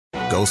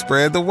go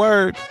spread the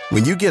word.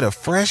 When you get a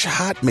fresh,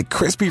 hot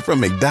McCrispy from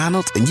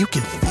McDonald's and you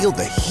can feel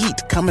the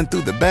heat coming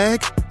through the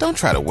bag, don't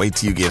try to wait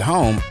till you get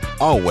home.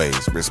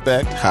 Always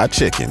respect hot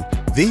chicken.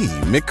 The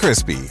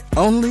McCrispy,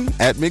 only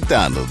at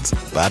McDonald's.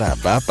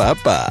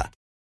 Ba-da-ba-ba-ba.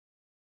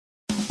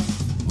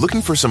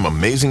 Looking for some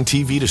amazing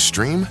TV to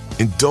stream?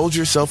 Indulge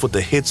yourself with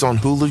the hits on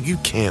Hulu you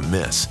can't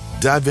miss.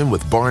 Dive in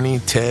with Barney,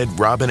 Ted,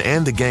 Robin,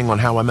 and the gang on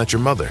How I Met Your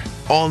Mother.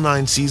 All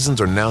 9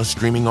 seasons are now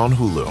streaming on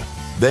Hulu.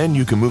 Then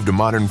you can move to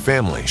Modern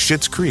Family,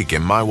 Schitt's Creek,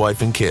 and My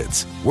Wife and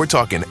Kids. We're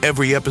talking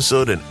every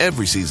episode and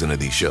every season of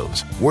these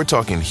shows. We're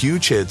talking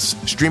huge hits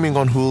streaming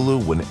on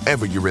Hulu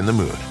whenever you're in the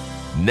mood.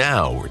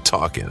 Now we're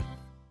talking.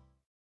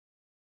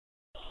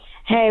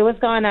 Hey, what's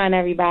going on,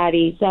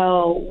 everybody?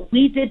 So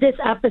we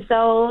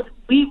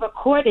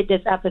recorded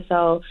this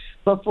episode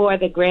before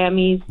the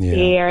Grammys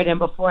aired and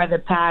before the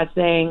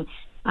passing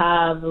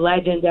of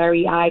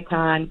legendary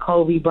icon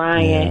Kobe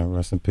Bryant. Yeah,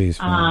 rest in peace.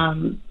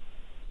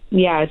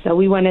 So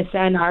we want to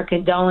send our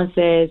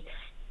condolences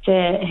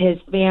to his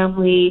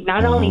family,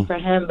 not only for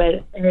him,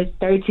 but his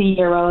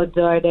 13-year-old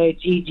daughter,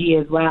 Gigi,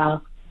 as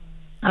well.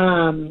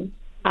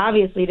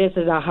 Obviously, this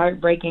is a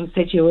heartbreaking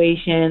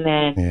situation,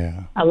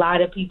 and a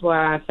lot of people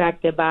are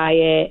affected by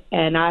it.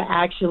 And I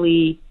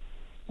actually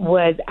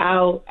was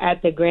out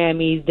at the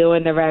Grammys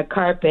doing the red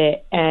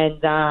carpet,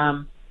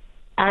 and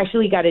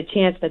actually got a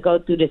chance to go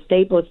through the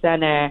Staples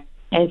Center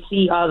and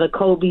see all the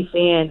Kobe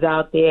fans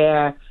out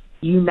there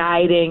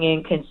uniting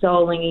and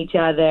consoling each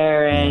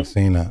other, and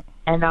seen that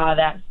and all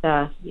that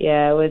stuff.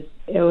 Yeah, it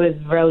was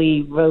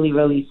really, really,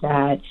 really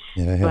sad.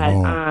 Yeah,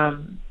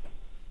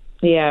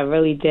 it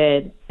really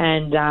did.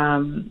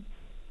 And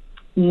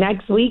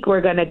next week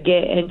we're going to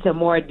get into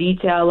more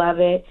detail of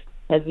it,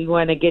 as we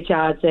want to get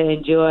y'all to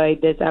enjoy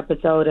this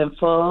episode in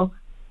full.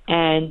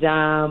 And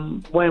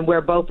when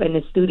we're both in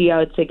the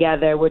studio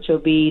together, which will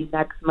be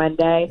next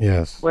Monday,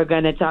 we're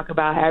going to talk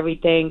about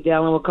everything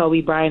dealing with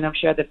Kobe Bryant. I'm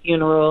sure the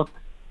funeral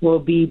will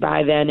be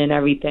by then and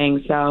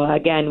everything. So,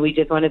 again, we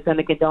just want to send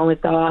a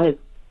condolence to all his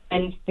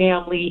friends,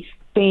 family,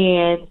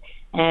 fans,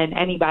 and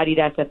anybody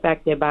that's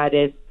affected by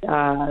this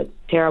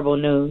terrible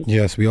news.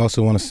 Yes, we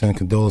also want to send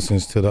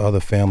condolences to the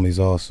other families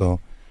also,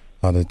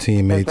 the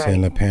teammates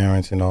and the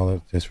parents and all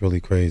that. It's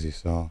really crazy.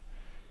 So,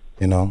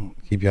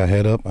 keep your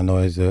head up. I know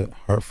it's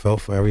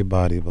heartfelt for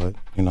everybody, but,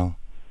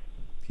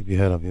 keep your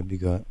head up. You'll be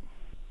good.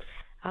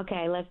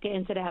 Okay, let's get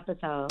into the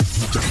episode.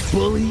 The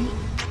Bully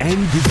and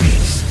the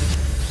Beast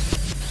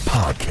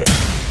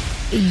podcast.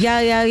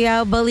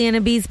 Yo, Bully and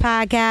the Beast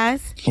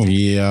podcast.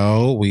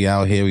 Yo, we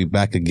out here. We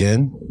back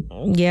again.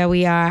 Yeah,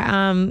 we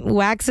are.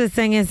 Wax was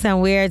singing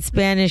some weird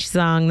Spanish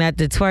song that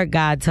the twerk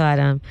god taught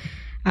him.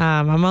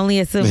 I'm only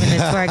assuming the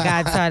twerk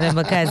god taught him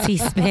because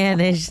he's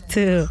Spanish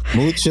too.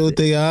 Mucho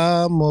te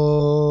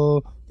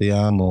amo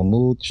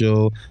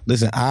mucho.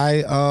 Listen,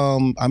 I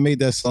made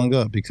that song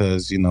up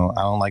because I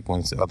don't like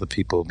when other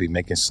people be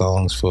making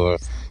songs for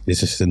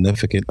it's a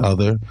significant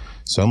other.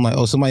 So I'm like,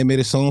 somebody made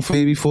a song for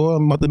you before.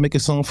 I'm about to make a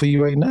song for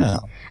you right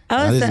now.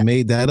 I just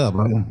made that up.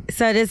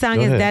 So this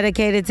song is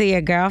dedicated to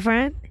your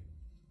girlfriend?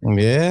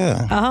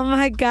 Yeah. Oh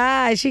my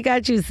God, she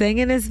got you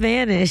singing in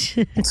Spanish.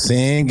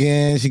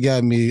 Singing, she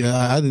got me.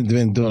 I've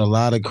been doing a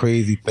lot of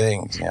crazy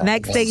things.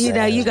 Next thing you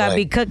know, you got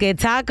me cooking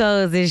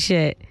tacos and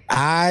shit.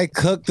 I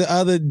cooked the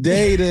other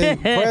day to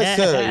impress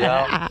her,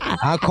 yo.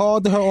 I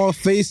called her on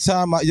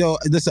FaceTime.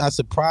 Listen, I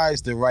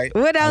surprised her, right?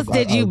 What else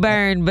did you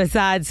burn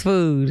besides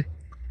food?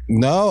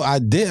 No, I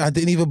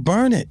didn't even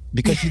burn it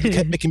because she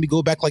kept making me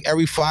go back like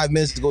every 5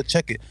 minutes to go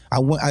check it.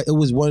 It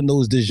was one of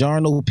those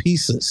DiGiorno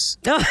pizzas.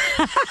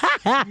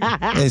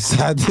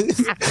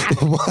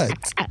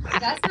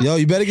 What? Yo,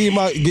 you better give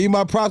me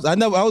my props. I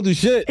don't do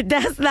shit.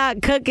 That's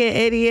not cooking,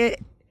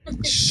 idiot.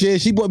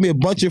 Shit, she bought me a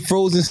bunch of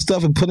frozen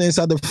stuff and put it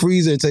inside the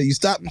freezer and tell you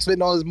stop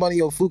spending all this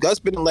money on food. I'm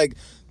spending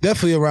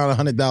definitely around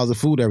 $100 of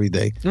food every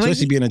day,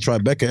 especially being in the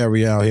Tribeca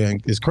area out here.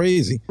 It's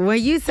crazy.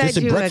 When you said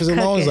you were breakfast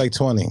cooking, alone is like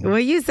 $20.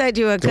 When you said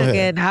you were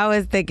cooking, I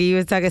was thinking you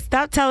was talking.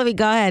 Stop telling me.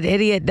 Go ahead,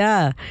 idiot.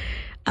 Duh.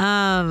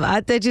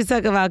 I thought you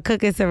talking about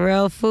cooking some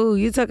real food.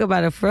 You talking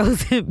about a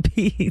frozen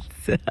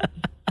pizza.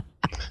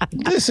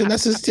 Listen,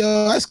 that's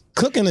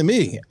cooking to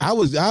me.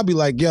 I'll be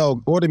like,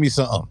 yo, order me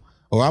something.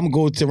 Or I'm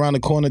going to around the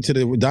corner to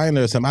the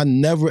diner or something. I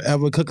never,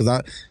 ever cook.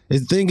 The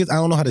thing is, I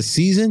don't know how to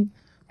season.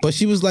 But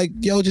she was like,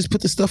 yo, just put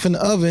the stuff in the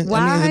oven.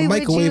 Why the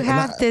microwave. Would you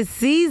have to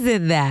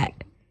season that?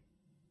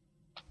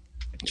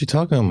 What you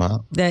talking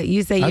about? That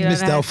you say you don't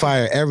missed out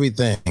fire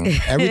everything.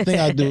 Everything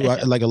I do,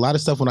 like a lot of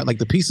stuff, when I like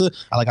the pizza,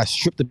 I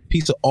strip the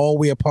pizza all the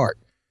way apart.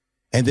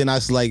 And then I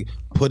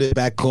put it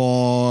back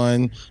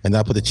on, and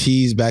I put the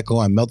cheese back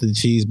on. I melted the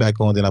cheese back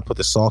on, then I put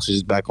the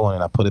sausages back on,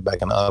 and I put it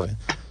back in the oven.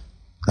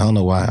 I don't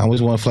know why. I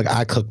always want to feel like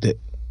I cooked it.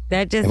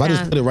 That just if I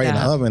just put it right in the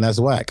oven, that's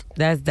whack.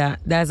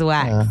 That's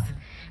whack.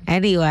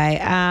 Anyway,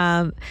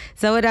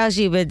 so what else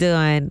you been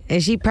doing?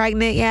 Is she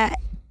pregnant yet?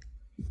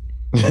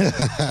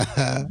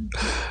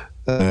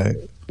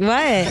 What?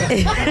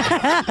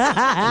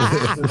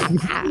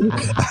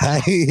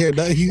 I ain't hear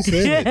nothing you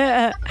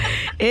said.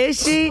 Is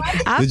she?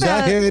 Did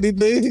y'all hear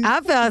anything?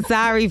 I felt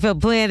sorry for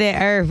planet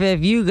Earth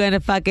if you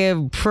gonna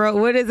fucking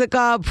what is it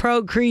called?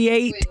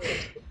 Procreate.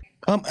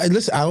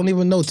 Listen, I don't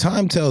even know.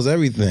 Time tells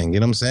everything.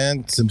 You know what I'm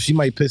saying? So she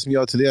might piss me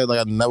off today.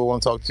 Like, I never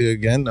want to talk to you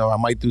again. Or I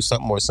might do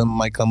something, or something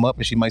might come up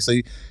and she might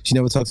say she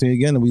never talked to me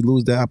again, and we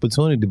lose that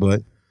opportunity.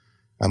 But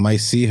I might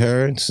see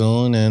her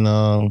soon, and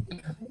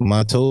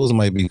my toes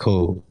might be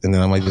cold, and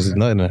then I might just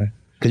nut in her.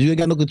 Because you ain't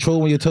got no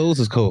control when your toes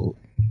is cold.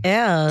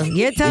 Ew,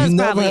 your toes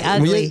probably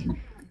ugly.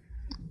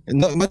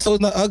 No, my toes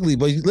not ugly,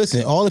 but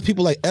listen, all the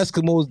people like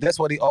Eskimos, that's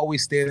why they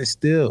always standing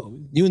still.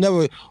 You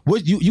never,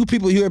 what you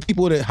people hear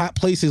people at hot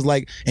places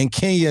like in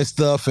Kenya and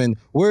stuff, and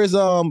where's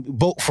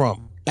boat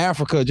from?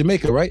 Africa,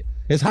 Jamaica, right?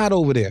 It's hot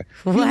over there.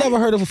 What? You never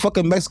heard of a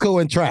fucking Mexico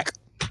and track?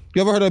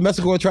 You ever heard of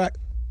Mexico and track?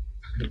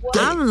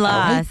 I'm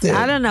lost.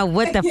 I don't know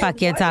what the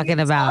fuck you're talking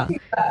about.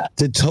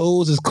 The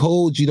toes is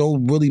cold. You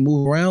don't really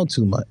move around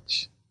too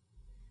much.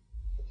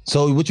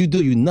 So what you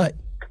do, you nut.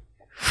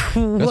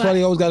 That's why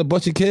they always got a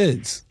bunch of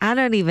kids. I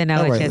don't even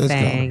know what you're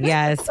saying. Go.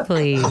 Yes,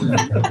 please.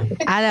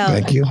 I don't.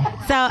 Thank you.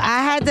 So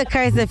I had to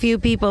curse a few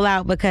people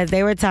out because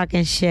they were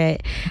talking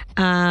shit.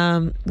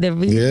 The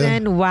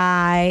reason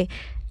why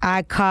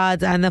I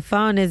called on the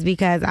phone is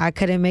because I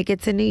couldn't make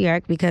it to New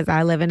York because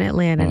I live in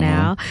Atlanta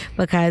now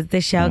because the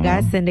show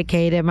got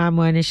syndicated, my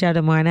morning show,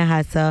 The Morning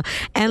Hustle.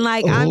 And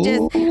like, I'm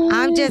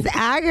just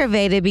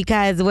aggravated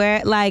because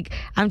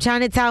I'm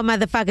trying to tell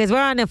motherfuckers, we're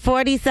on the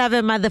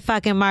 47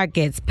 motherfucking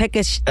markets. Pick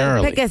a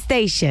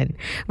station,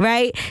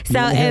 right?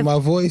 So you hear my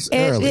voice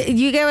early.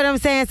 You get what I'm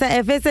saying? So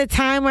if it's a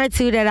time or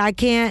two that I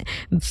can't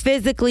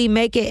physically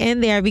make it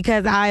in there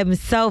because I'm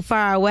so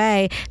far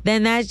away,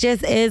 then that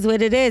just is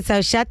what it is.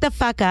 So shut the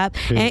fuck up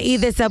and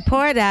either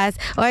support us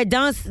or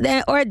don't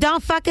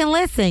fucking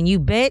listen,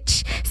 you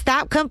bitch.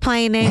 Stop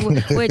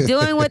complaining. We're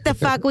doing what the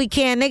fuck we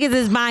can. Niggas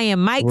is buying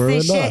mics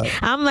and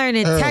shit. I'm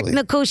learning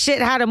technical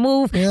shit, how to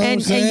move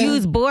and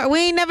use board. We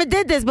ain't never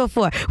did this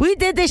before. We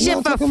did this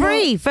shit for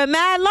free for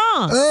mad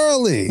long.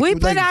 Early. We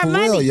put our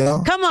money.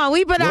 Come on,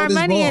 we put our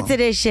money into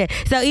this shit.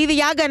 So either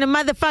y'all gonna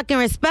motherfucking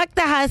respect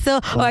the hustle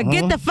or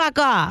get the fuck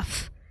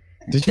off.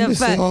 Did you just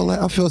say all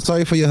that? I feel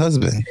sorry for your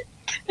husband.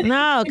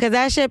 No, because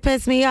that shit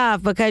pissed me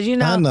off because,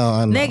 I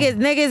know.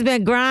 Niggas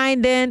been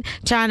grinding,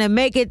 trying to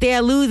make it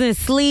there, losing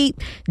sleep,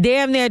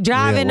 damn near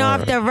driving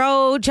off the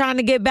road, trying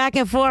to get back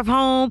and forth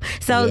home.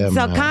 So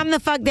calm the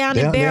fuck down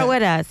and bear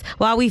with us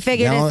while we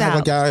figure this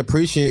out. I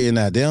appreciate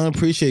that. They don't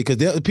appreciate it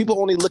because people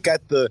only look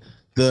at the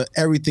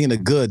everything, the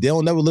good. They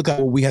don't never look at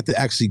what we have to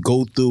actually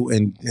go through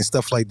and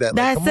stuff like that.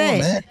 That's it.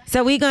 Man.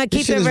 So we gonna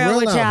keep it real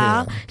with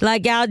y'all.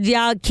 Like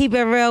y'all keep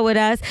it real with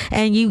us,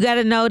 and you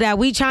gotta know that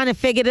we trying to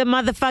figure the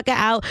motherfucker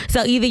out.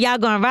 So either y'all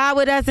gonna ride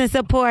with us and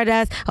support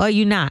us, or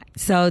you not.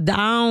 So I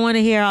don't want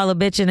to hear all the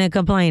bitching and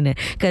complaining.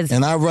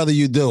 And I'd rather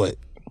you do it.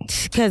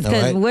 Cause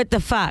what the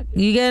fuck?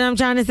 You get what I'm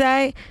trying to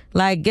say?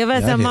 Like, give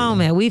us a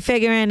moment. We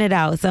figuring it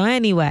out. So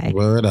anyway.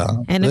 Word up.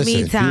 In the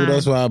meantime.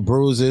 That's why our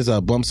bruises,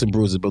 our bumps and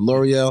bruises. But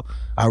L'Oreal,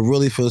 I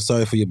really feel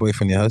sorry for your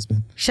boyfriend, your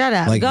husband. Shut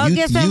up. Like,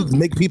 you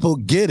make people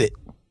get it.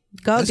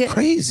 That's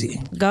crazy.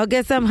 Go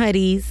get some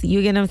hoodies.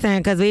 You get what I'm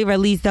saying? Because we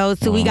released those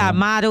too. We got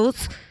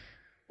models.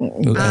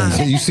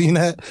 You seen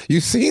that?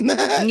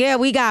 Yeah,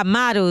 we got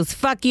models.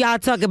 Fuck y'all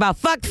talking about.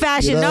 Fuck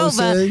Fashion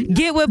Nova.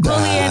 Get with Bully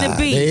and the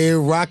Beast. They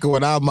ain't rocking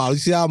with our models.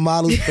 You see our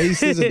models'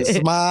 faces and the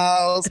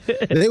smiles?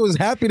 They was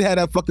happy to have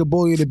that fucking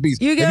Bully and the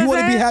Beast. If you want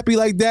to be happy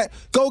like that,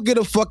 go get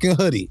a fucking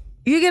hoodie.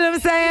 You get what I'm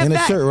saying? And a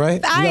shirt,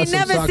 right? I ain't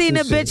never seen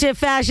a bitch in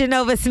Fashion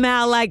Nova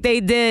smile like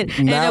they did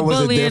in a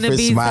Bully and the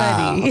Beast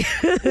hoodie.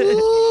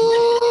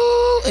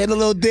 And a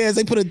little dance.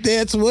 They put a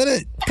dance with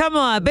it. Come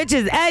on,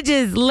 bitches'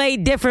 edges lay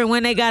different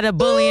when they got a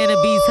Bully and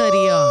a Beast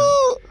hoodie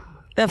on.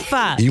 The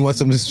fuck? You want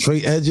some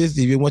straight edges?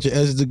 If you want your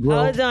edges to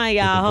grow? Hold on,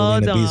 y'all.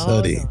 Hold on.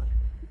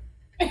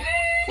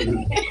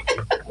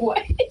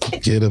 What?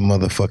 Get a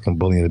motherfucking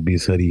Bully and the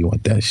Beast hoodie. You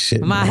want that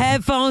shit? My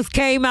headphones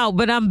came out,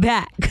 but I'm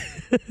back.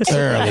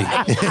 Early.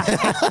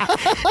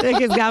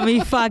 Niggas got me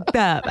fucked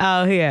up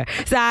out here.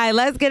 So, all right,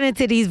 let's get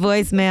into these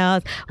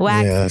voicemails.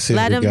 Wax,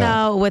 let them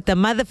know what the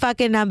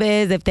motherfucking number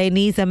is if they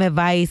need some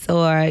advice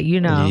or,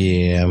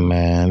 Yeah,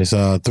 man. It's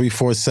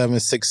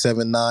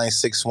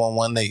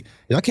 347-679-6118.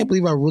 I can't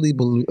believe I really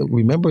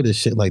remember this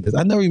shit like this.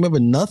 I never remember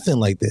nothing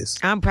like this.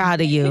 I'm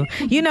proud of you.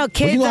 Kids. You know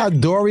how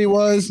Dory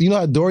was? You know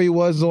how Dory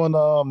was on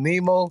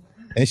Nemo?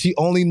 And she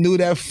only knew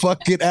that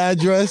fucking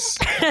address.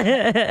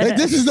 Like,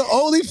 this is the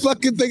only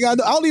fucking thing I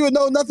know. I don't even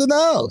know nothing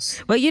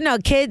else. Well,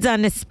 kids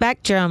on the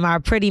spectrum are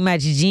pretty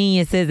much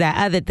geniuses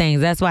at other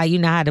things. That's why you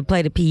know how to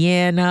play the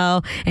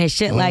piano and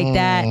shit like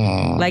that.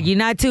 Like, you're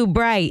not too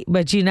bright,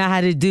 but you know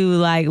how to do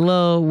like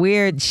little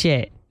weird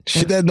shit.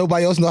 Shit that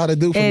nobody else know how to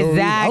do for no reason.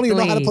 I don't even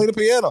know how to play the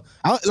piano.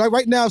 Like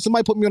right now, if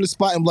somebody put me on the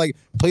spot and like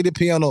play the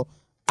piano,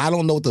 I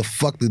don't know what the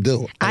fuck to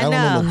do. I know.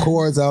 don't know the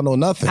chords. I don't know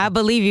nothing. I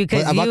believe you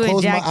because you and Jack Thriller. If I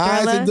close my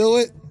eyes and do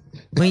it.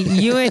 When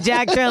you and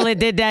Jack Thriller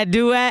did that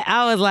duet,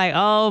 I was like,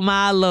 oh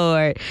my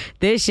Lord,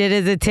 this shit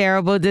is a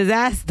terrible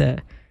disaster.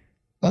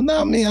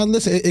 No, I mean,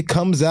 listen, it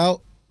comes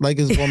out like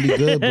it's gonna be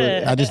good,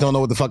 but I just don't know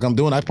what the fuck I'm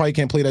doing. I probably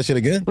can't play that shit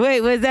again.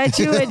 Wait, was that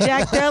you and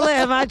Jack Thriller?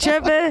 Am I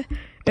tripping?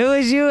 It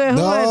was you and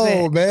who was it?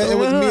 No, man, it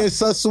was me and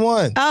Sus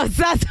One. Oh,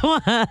 Sus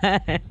One.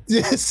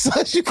 Yeah,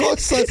 Sus, you call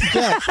Sus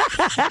Jack.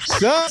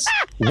 Sus,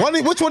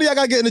 which one of y'all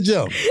got to get in the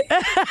gym?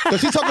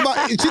 Cause she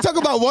talk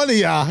about one of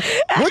y'all.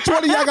 Which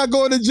one of y'all got to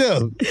go in the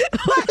gym?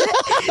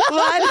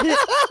 Why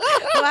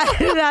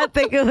did I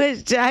think it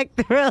was Jack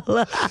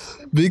Thriller?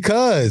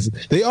 Because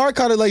they are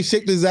kind of like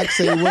shaped the exact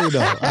same way,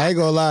 though. I ain't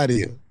gonna lie to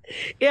you.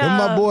 Yeah.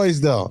 They're my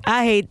boys, though.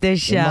 I hate this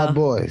show. They're my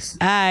boys.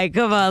 All right,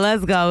 come on,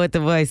 let's go with the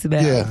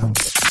voicemail. Yeah.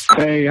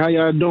 Hey, how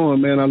y'all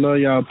doing, man? I love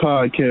y'all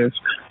podcast.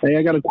 Hey,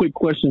 I got a quick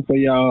question for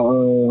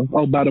y'all.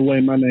 Oh, by the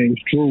way, my name's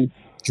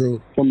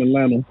Drew from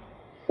Atlanta.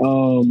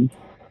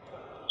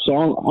 So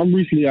I'm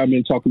recently I've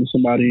been talking to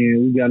somebody,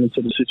 and we got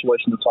into the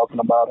situation of talking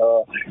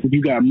about if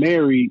you got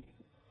married,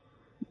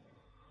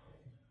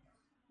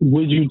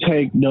 would you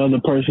take the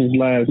other person's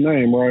last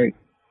name, right?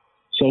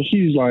 So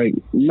she's like,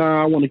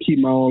 nah, I want to keep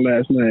my own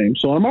last name.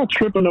 So am I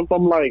tripping if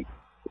I'm like,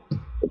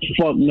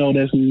 fuck no,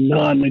 that's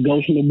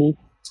non-negotiable?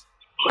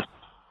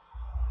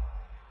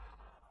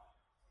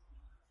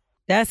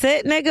 That's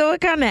it, nigga? What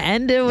kind of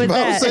ending was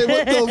that? I was saying,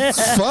 what the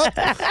fuck?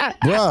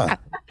 Bruh,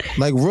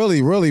 like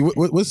really,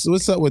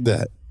 what's up with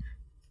that?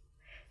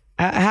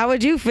 How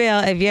would you feel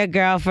if your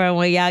girlfriend,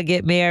 when y'all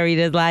get married,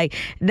 is like,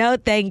 no,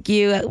 thank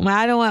you.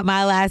 I don't want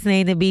my last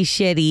name to be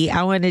shitty.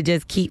 I want to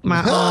just keep my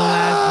own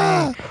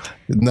last name.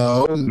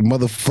 No,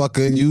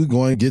 motherfucker, you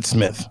going to get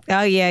Smith.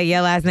 Oh, yeah,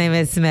 your last name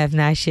is Smith,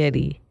 not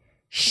shitty.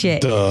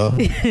 Shit. Duh.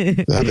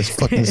 I just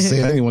fucking say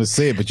it. I didn't want to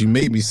say it, but you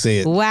made me say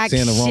it. Whack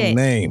saying the shit. wrong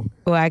name.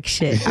 Whack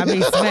shit. I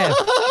mean Smith.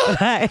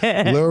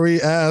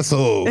 Blurry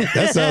asshole.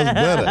 That sounds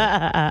better.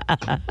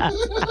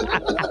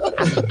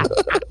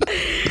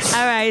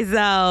 All right,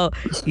 so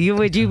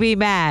would you be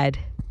mad?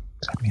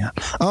 Yeah,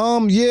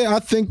 I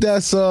think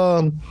that's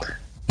don't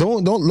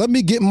let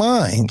me get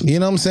mine. You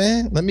know what I'm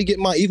saying? Let me get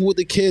mine. Even with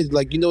the kids,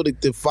 like, you know,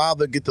 the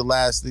father get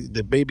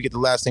the baby get the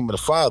last name of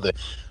the father.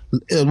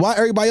 Why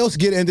everybody else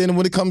get it, and then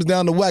when it comes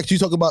down to wax, you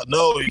talk about,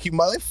 no, you keep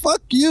my, like,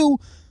 fuck you.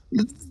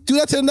 Do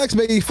that to the next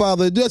baby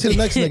father. Do that to the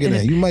next nigga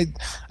then.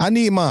 I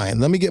need mine.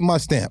 Let me get my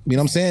stamp. You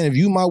know what I'm saying? If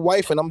you my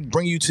wife and I'm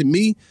bringing you to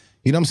me,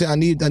 you know what I'm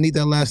saying? I need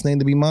that last name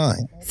to be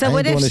mine. So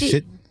what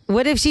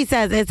if she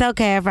says it's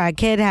okay if our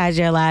kid has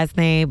your last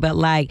name, but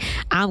like,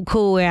 I'm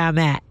cool where I'm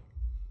at?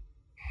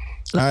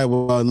 All right,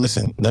 well,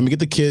 listen, let me get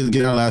the kids,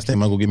 get her last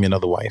name, I'm going to give me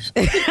another wife.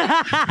 Because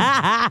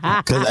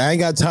I ain't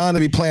got time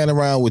to be playing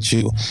around with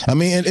you. I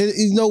mean, and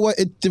you know what?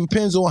 It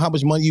depends on how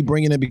much money you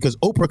bring in, because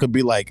Oprah could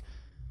be like,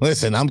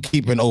 listen, I'm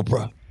keeping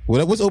Oprah.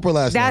 What's Oprah's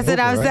last name? That's what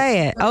I'm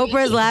saying.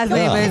 Oprah's last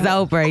name is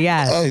Oprah,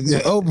 yes.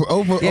 Yeah,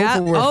 Oprah. Yeah,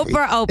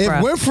 Oprah. If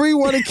Winfrey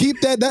want to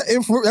keep that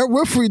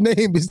Winfrey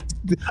name,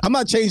 I'm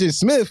not changing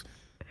Smith,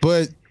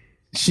 but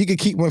she could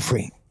keep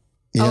Winfrey.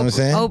 You know what I'm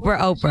saying?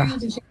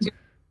 Oprah.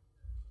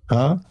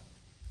 Huh?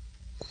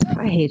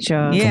 I hate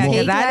y'all. Yeah,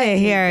 because I didn't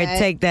hear her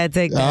take that.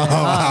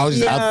 I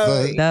was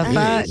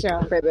I hate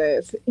y'all for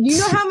this. You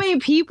know how many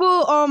people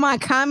on my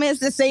comments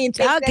that saying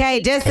take that?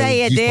 Okay, just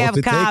say a damn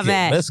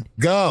comment. Let's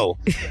go.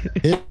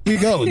 Here we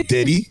go,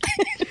 Diddy.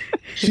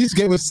 She's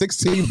gave us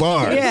 16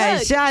 bars. Yeah,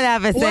 shut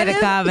up and say the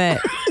comment.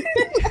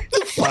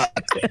 Fuck.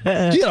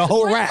 She had a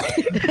whole rap.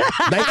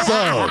 Next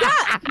song.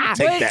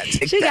 Take that.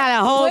 She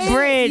got a whole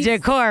bridge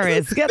and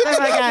chorus. Get the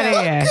fuck out of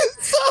here.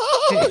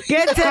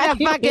 Get to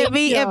the fucking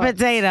meat and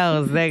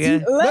potatoes,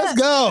 nigga. Let's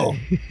go.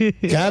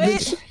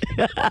 Cabbage.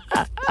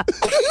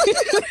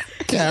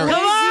 Carrot.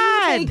 Come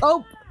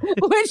on.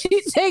 Would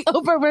she take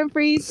Oprah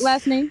Winfrey's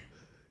last name?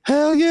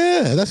 Hell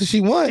yeah. That's what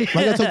she wants.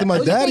 Like, I talked to my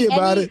daddy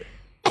about it.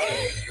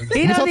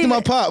 I talked to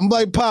my pop. I'm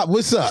like, Pop,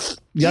 what's up?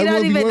 You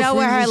don't even know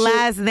what her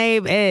last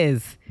name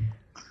is.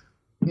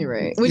 You're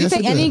right. Would you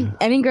take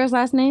any girl's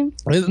last name?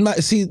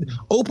 See,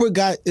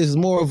 Oprah is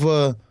more of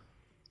a,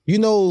 you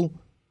know,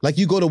 like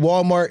you go to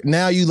Walmart,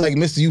 now you like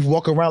you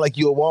walk around like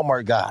you a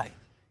Walmart guy.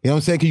 You know what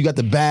I'm saying? Because you got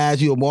the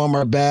badge, you a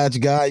Walmart badge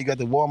guy, you got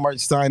the Walmart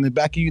sign in the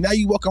back of you. Now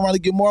you walk around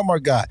like you're a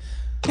Walmart guy.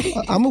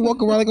 I'm going to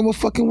walk around like I'm a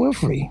fucking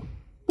Winfrey.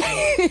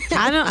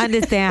 I don't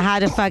understand how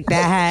the fuck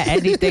that had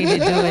anything to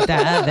do with the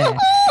other.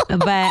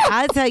 But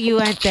I'll tell you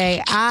one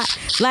thing. I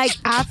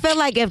feel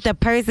like if the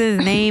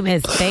person's name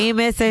is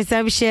famous or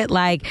some shit,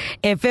 like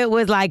if it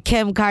was like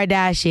Kim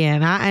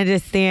Kardashian, I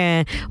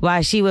understand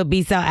why she would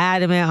be so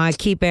adamant on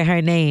keeping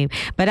her name.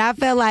 But I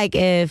feel like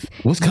if...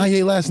 What's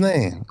Kanye's last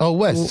name? Oh,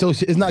 West. So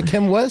it's not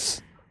Kim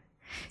West?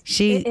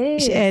 It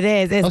is.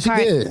 It's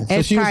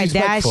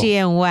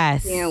Kardashian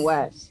West. Yeah,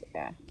 West.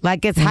 Yeah.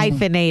 Like it's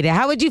hyphenated.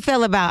 How would you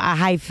feel about a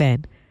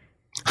hyphen?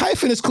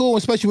 Hyphen is cool,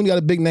 especially when you got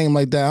a big name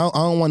like that. I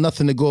don't want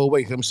nothing to go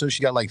away. I'm sure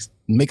she got like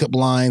makeup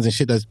lines and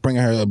shit that's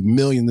bringing her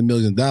millions and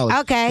millions of dollars.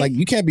 Okay, like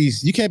you can't be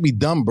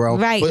dumb, bro.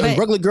 Right, but a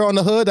regular girl in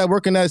the hood that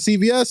working at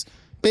CVS,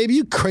 baby,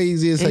 you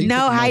crazy as hell.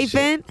 No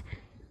hyphen.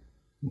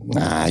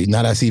 Nah, you're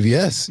not at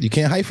CVS. You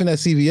can't hyphen at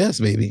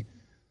CVS, baby.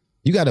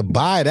 You got to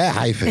buy that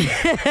hyphen.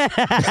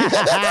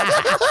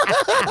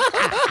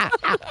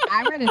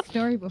 I read a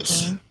story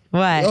before.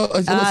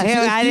 What?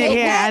 I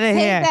didn't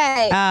hear.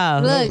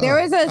 Oh. Look,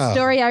 there was a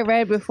story I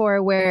read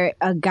before where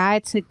a guy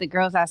took the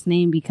girl's last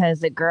name because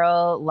the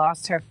girl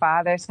lost her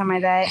father,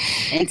 something like that,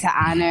 and to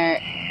honor.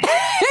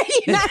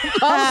 You're not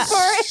going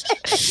for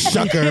it.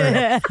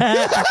 Sucker.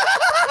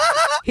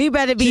 He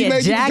better be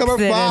a Jackson or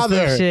some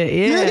shit.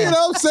 Yeah. You know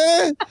what I'm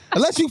saying?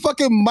 Unless you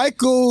fucking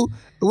Michael,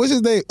 what's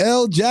his name?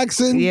 L.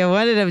 Jackson? Yeah,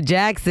 one of them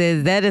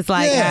Jacksons. That is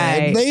like,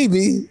 yeah,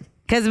 maybe.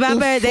 Because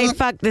remember, they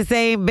fucked the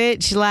same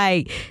bitch,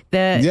 like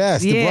the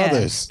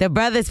brothers. The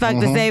brothers fucked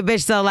the same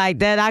bitch. So like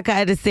that, I could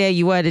understand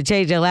you wanted to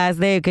change your last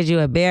name because you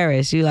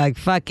embarrassed. You like,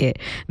 fuck it.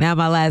 Now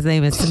my last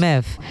name is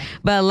Smith.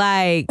 But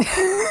like, no,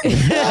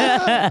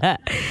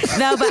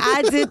 but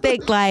I do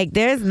think like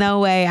there's no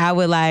way I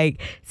would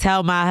like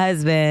tell my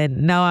husband,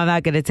 no, I'm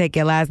not gonna take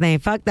your last name.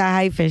 Fuck the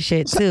hyphen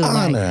shit too.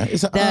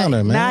 It's an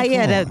honor,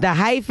 man. The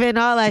hyphen,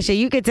 all that shit.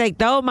 You could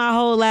throw my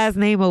whole last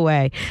name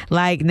away.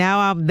 Like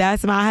now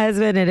that's my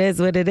husband. It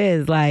is what it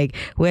is. Like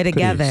we're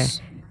together.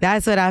 Peace.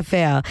 That's what I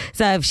feel.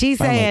 So if she's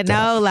saying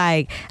no,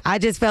 like I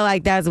just feel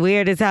like that's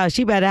weird as hell.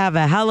 She better have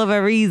a hell of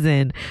a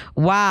reason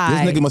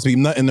why. This nigga must be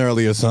nutting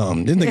early or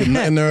something. This nigga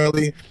nutting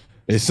early.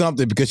 It's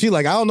something because she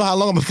like, I don't know how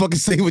long I'm gonna fucking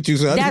stay with you.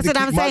 So that's what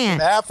I'm saying.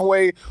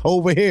 Halfway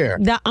over here.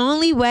 The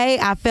only way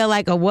I feel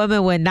like a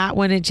woman would not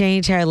want to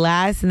change her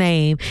last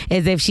name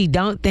is if she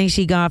don't think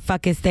she gonna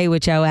fucking stay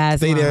with your ass.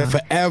 Stay there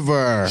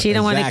forever. She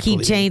don't want to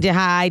keep changing her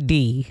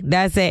ID.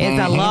 That's it.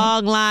 It's a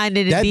long line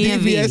to the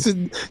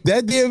DMV.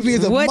 That DMV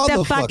is a motherfucker. What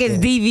the fuck is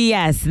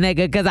DVS,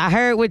 nigga? Because I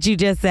heard what you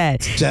just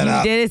said. Shut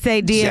up. You didn't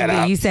say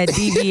DMV. You said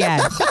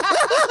DVS.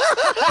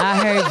 I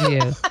heard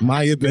you.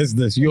 Mind your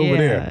business. You over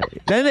there.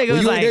 That nigga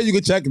was like, there, you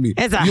can check me.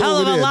 It's a hell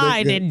of a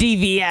line in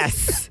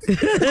DVS.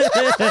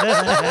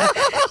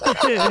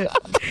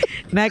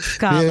 Next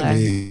caller.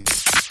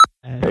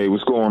 Hey,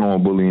 what's going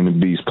on, Bully and the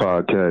Beast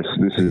podcast?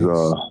 This is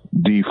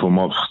D from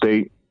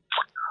upstate.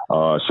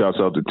 Shouts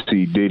out to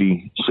T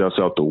Diddy. Shouts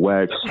out to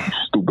Wax,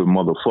 stupid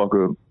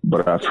motherfucker.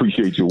 But I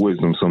appreciate your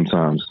wisdom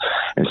sometimes.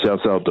 And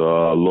shouts out to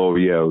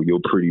L'Oreal, your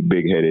pretty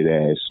big-headed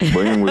ass.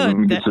 But anyway, let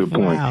me get to the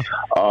point.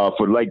 Wow.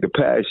 For like the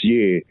past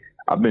year,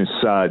 I've been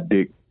side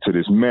dick to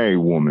this married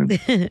woman.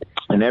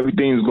 And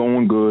everything's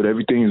going good.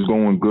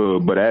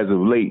 But as of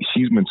late,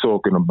 she's been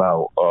talking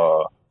about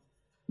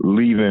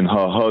leaving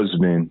her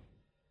husband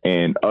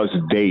and us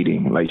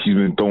dating. Like she's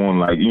been throwing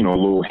like,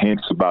 little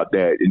hints about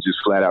that and just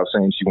flat out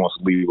saying she wants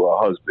to leave her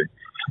husband.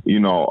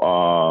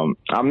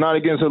 I'm not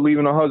against her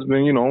leaving her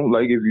husband,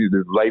 like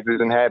if life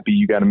isn't happy,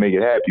 you got to make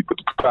it happy. But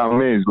the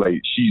problem is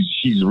like,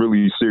 she's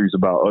really serious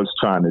about us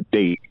trying to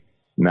date.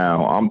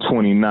 Now I'm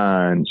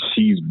 29,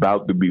 she's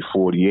about to be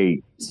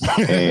 48.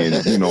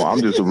 And,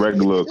 I'm just a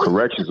regular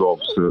corrections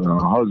officer. Her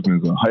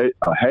husband's a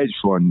hedge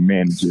fund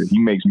manager. He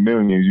makes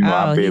millions,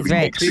 I barely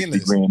make 60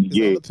 grand a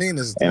year.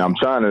 And I'm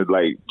trying to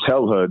like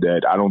tell her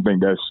that I don't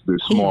think that's the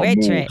smart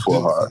move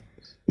for her.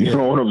 You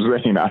know what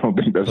I'm saying? I don't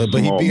think that's a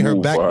smart move. But he beat her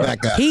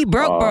back up. He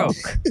broke.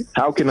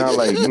 How can I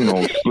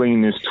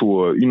explain this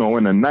to her,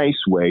 in a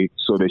nice way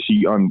so that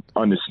she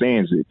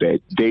understands it,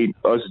 that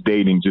us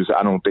dating just,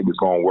 I don't think it's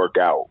going to work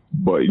out.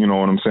 But you know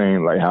what I'm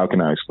saying? Like, how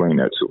can I explain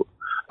that to her?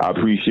 I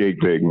appreciate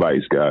the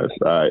advice, guys.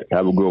 All right.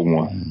 Have a good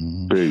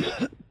one. Peace.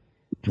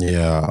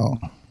 Yeah.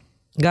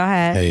 Go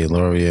ahead. Hey,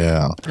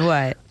 L'Oreal.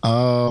 What?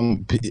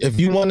 If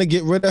you want to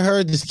get rid of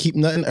her, just keep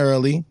nothing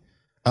early.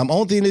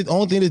 Only thing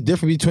that's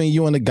different between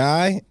you and the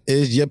guy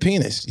is your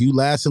penis. You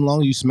lasting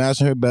longer, you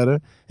smashing her better,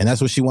 and that's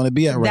what she want to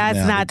be at right now.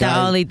 That's not the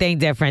only thing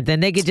different. The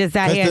nigga just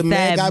out here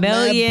said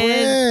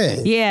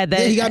millions. Yeah,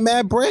 he got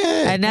mad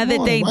bread.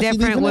 Another thing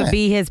different would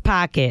be his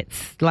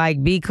pockets.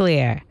 Like, be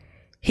clear.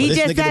 He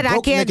just said I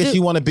can't do. She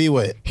want to be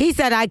with. He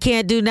said I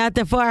can't do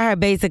nothing for her.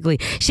 Basically,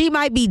 she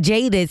might be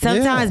jaded.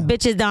 Sometimes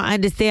bitches don't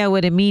understand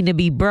what it mean to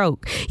be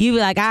broke. You be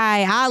like, all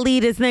right, I'll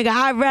leave this nigga.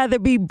 I'd rather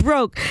be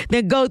broke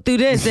than go through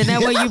this. And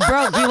then when you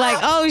broke, you like,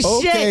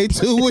 oh shit. Okay,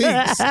 2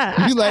 weeks.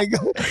 You like,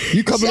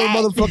 you coming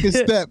on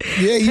motherfucking step.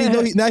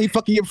 Yeah, now he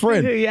fucking your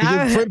friend. Your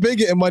friend been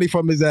getting money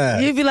from his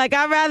ass. You be like,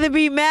 I'd rather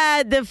be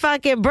mad than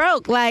fucking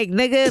broke. Like,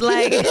 nigga,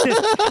 like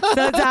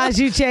sometimes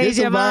you change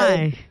your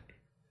mind.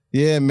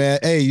 Yeah, man.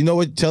 Hey, you know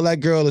what? Tell that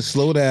girl to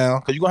slow down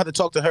because you're going to have to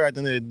talk to her at the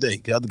end of the day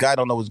because the guy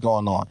don't know what's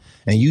going on.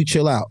 And you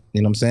chill out.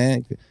 You know what I'm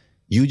saying?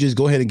 You just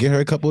go ahead and get her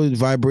a couple of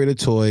vibrator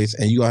toys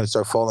and you got to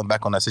start falling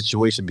back on that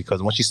situation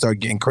because once she start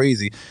getting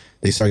crazy,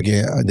 they start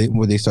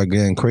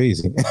getting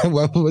crazy.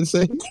 What would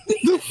say?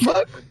 The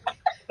fuck?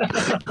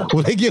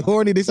 When they get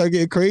horny, they start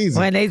getting crazy.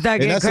 When they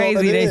start getting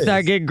crazy, they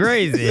start getting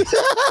crazy.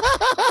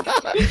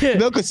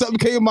 No, because something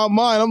came in my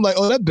mind. I'm like,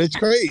 oh, that bitch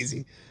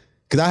crazy.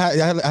 Because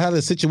I had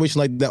a situation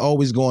like that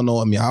always going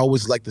on. I mean, I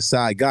always like the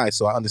side guy,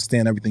 so I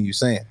understand everything you're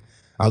saying.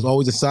 I was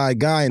always a side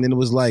guy, and then it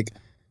was like,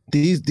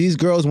 these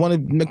girls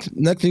wanted, next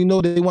thing you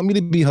know, they want me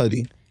to be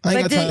hubby. I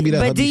ain't got time to be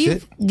that hubby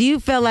shit. Do you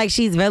feel like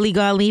she's really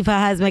gonna leave her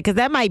husband? Because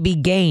that might be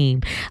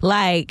game.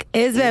 Like,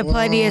 it's been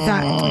plenty of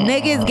time.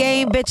 Niggas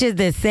game bitches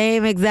the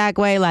same exact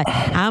way. Like,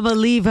 I'm gonna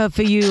leave her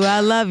for you. I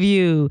love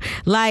you.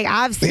 Like,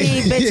 I've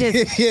seen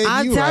bitches.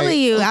 I'm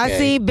telling you, okay. I've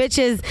seen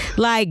bitches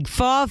like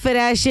fall for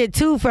that shit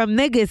too from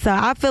niggas. So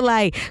I feel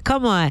like,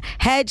 come on,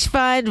 hedge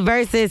fund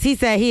versus, he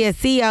said he a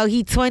CEO,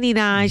 he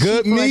 29,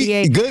 good she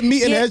 48. Meat, good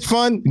meat in hedge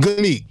fund, good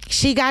meat.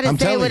 She gotta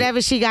say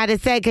whatever she gotta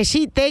say because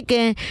she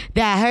thinking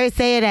that her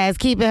saying that is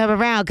keeping him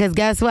around because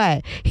guess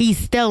what? He's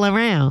still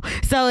around.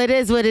 So it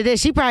is what it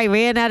is. She probably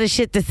ran out of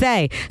shit to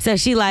say. So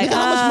she like,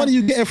 how much money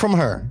you getting from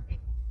her?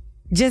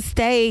 Just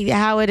stay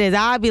how it is.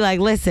 I'll be like,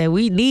 listen,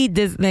 we need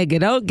this nigga.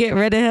 Don't get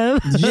rid of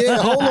him. Yeah,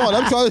 hold on.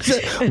 I'm trying to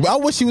say, I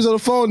wish she was on the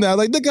phone now.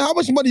 Like, nigga, how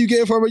much money you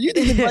getting from her? You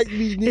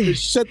need to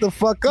shut the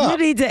fuck up. You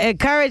need to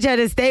encourage her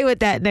to stay with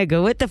that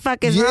nigga. What the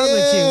fuck is wrong with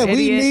you? Yeah, we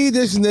idiot? need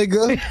this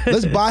nigga.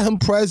 Let's buy him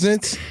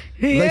presents.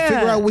 Like,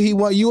 figure out what he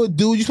want. You a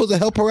dude. You supposed to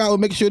help her out and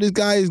make sure this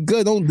guy is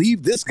good. Don't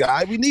leave this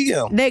guy. We need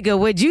him. Nigga,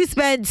 would you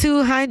spend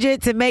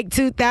 $200 to make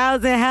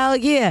 $2,000? Hell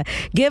yeah.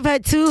 Give her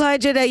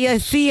 $200 of your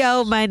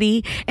CO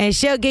money and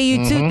she'll give you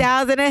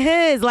 $2,000 of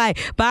his. Like,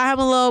 buy him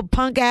a little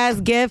punk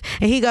ass gift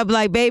and he gonna be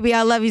like, baby,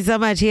 I love you so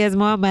much. Here's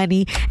more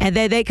money. And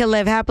then they can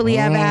live happily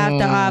ever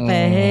after off of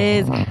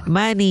his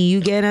money. You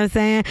get what I'm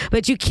saying?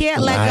 But you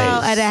can't let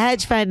go of the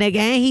hedge fund nigga.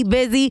 And he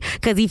busy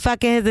because he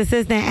fucking his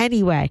assistant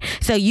anyway.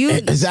 So you...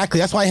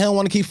 Exactly. That's why he don't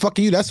want to keep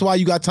fucking you. That's why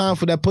you got time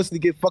for that pussy to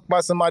get fucked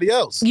by somebody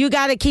else. You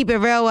got to keep it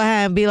real with her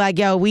and be like,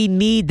 yo, we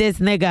need this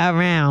nigga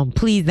around.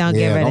 Please don't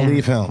get rid of him. Don't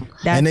leave him.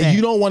 And then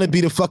you don't want to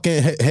be the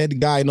fucking head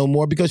guy no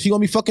more because she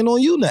going to be fucking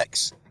on you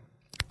next.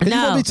 No. You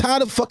gonna be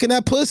tired of fucking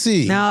that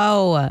pussy.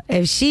 No.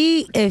 If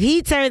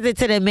he turns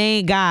into the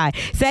main guy,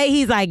 say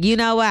he's like, you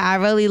know what, I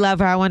really love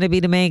her, I want to be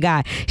the main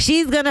guy.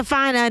 She's gonna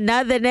find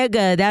another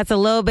nigga that's a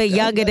little bit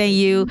younger than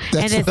you,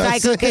 and the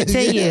cycle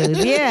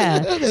continues. Yeah.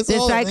 The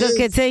cycle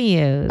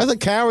continues. That's a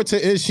character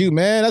issue,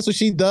 man. That's what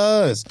she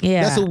does.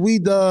 Yeah. That's what we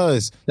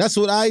does. That's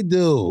what I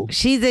do.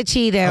 She's a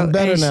cheater. I'm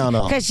better now,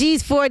 though. Because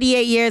she's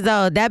 48 years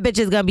old. That bitch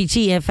is gonna be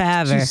cheating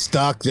forever. She's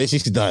stuck.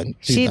 She's done.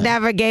 She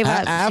never gave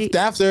up.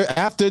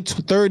 After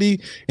 30,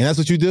 and that's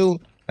what you do.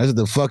 That's what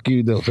the fuck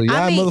you do. So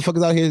y'all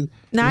motherfuckers out here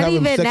not having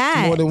even sex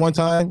that. more than one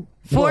time.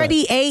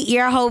 48,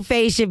 your whole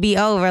phase should be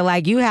over.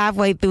 Like, you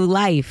halfway through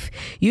life.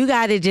 You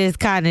got to just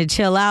kind of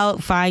chill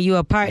out, find you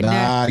a partner.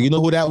 Nah, you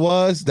know who that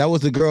was? That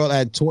was the girl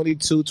at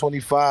 22,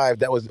 25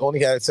 that was only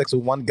had sex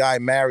with one guy,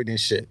 married and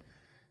shit.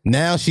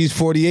 Now she's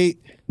 48.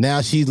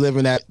 Now she's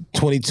living that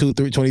 22,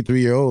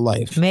 23-year-old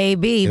life.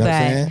 Maybe, you know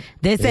but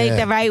this ain't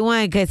the right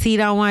one because he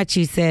don't want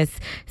you, sis.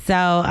 So,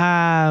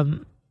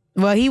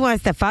 well, he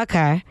wants to fuck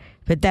her.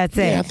 But that's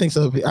it. Yeah, I think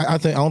so. I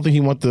don't think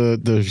he wants the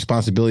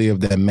responsibility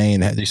of that main.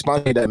 The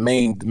responsibility of that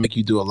main to make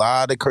you do a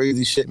lot of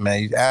crazy shit,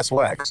 man. You ass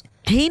wax.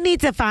 He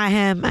needs to find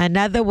him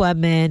another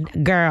woman,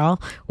 girl,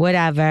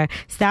 whatever.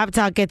 Stop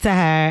talking to her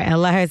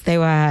and let her stay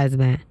with her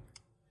husband.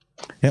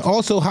 And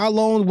also, how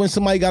long when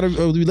somebody got a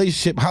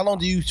relationship, how long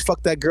do you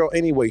fuck that girl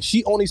anyway?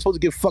 She only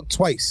supposed to get fucked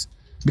twice.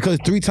 Because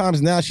 3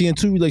 times now she in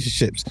 2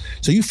 relationships.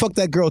 So you fuck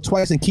that girl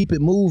twice and keep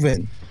it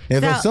moving.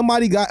 If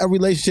somebody got a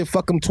relationship,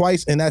 fuck them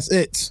twice and that's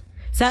it.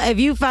 So if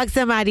you fuck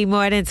somebody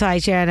more than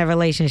twice, you're in a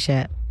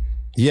relationship.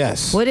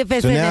 Yes. What if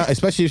it's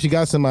especially if she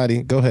got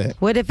somebody, go ahead.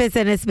 What if it's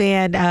in a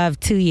span of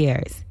 2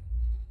 years?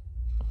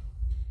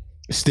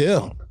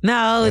 Still.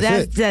 No,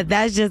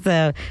 that's just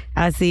a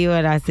I see you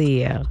and I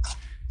see you.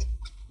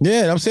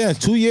 Yeah, I'm saying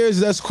 2 years,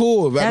 that's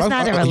cool. That's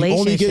not a relationship. You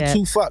only get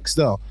 2 fucks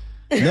though.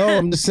 No,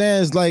 I'm just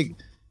saying it's like,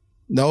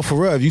 no, for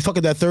real. If you fuck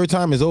it that 3rd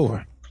time, it's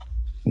over.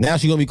 Now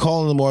she's gonna be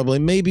calling them more, but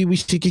like, maybe we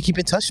should keep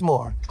in touch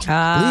more. Believe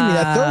me,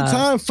 that 3rd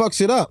time fucks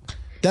it up.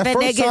 That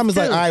first time is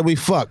like, all right, we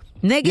fuck.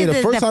 Niggas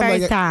is the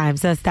first time,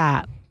 so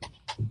stop.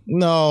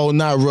 No,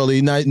 not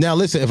really. Now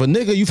listen, if a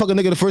nigga, you fuck a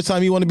nigga the first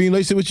time he want to be in a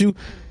relationship with you,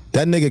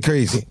 that nigga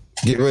crazy.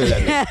 Get rid of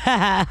that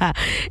nigga.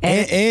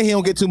 and he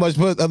don't get too much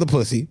other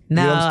pussy.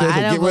 No, you know what I'm saying? So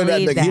I don't get rid of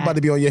that nigga. that. He about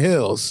to be on your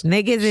heels.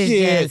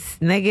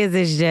 Niggas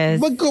is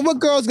just. What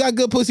girls got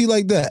good pussy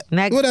like that?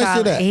 Next what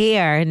caller. That?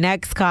 Here,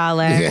 next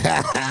caller.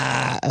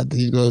 I think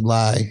he's gonna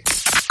lie.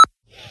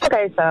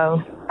 Okay,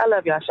 so I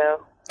love y'all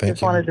show.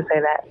 Just wanted to say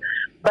that.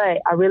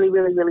 But I really,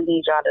 really, really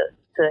need y'all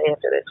to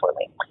answer this for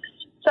me.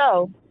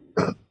 So,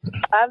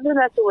 I've been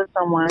messing with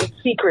someone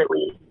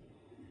secretly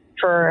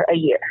for a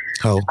year.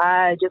 Oh.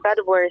 I just got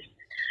divorced,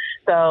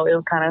 so it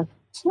was kind of,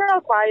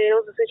 quiet. It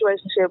was a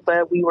situationship,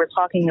 but we were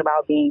talking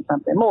about being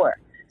something more.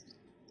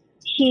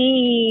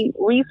 He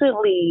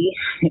recently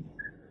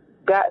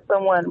got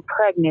someone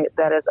pregnant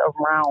that is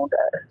around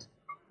us.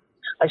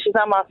 Like, she's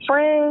not my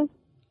friend,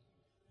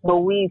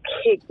 but we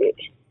kicked it.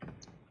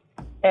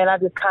 And I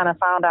just kind of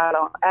found out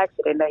on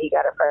accident that he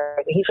got her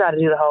pregnant. He tried to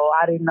do the whole,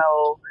 I didn't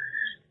know,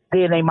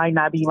 then they might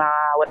not be mine,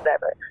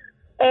 whatever.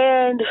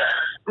 And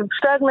I'm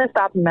struggling to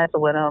stop messing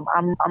with him.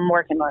 I'm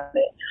working on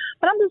it.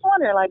 But I'm just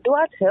wondering, like, do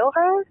I tell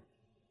her?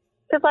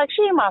 Because, like,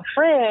 she ain't my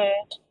friend,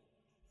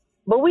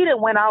 But we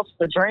done went out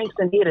for drinks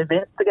and did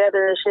events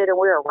together and shit, and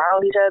we're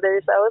around each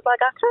other. So it's like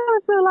I kind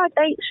of feel like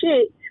ain't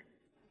shit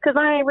because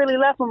I ain't really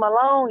left him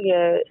alone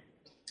yet.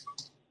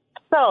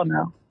 So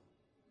no,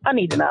 I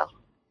need to know.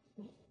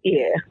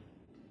 Yeah,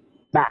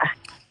 bye.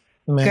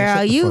 Man,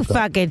 girl, you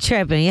fucking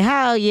tripping.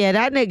 Hell yeah,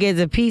 that nigga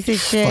is a piece of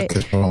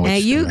shit.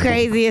 And you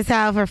crazy as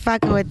hell for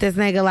fucking with this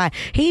nigga. Like,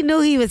 he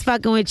knew he was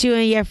fucking with you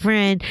and your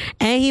friend,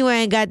 and he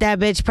went and got that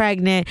bitch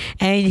pregnant,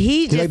 and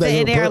he just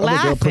sitting there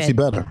laughing. Pussy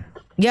better.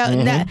 Yo,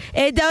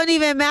 it don't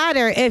even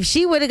matter. If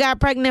she would have got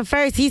pregnant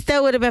first, he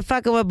still would have been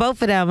fucking with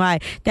both of them.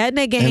 Like, that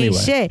nigga ain't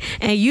shit.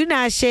 And you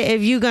not shit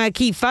if you gonna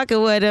keep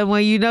fucking with him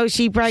when you know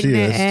she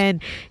pregnant.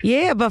 And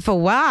yeah, but for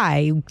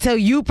why? So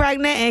you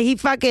pregnant and he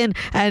fucking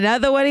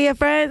another one of your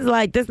friends?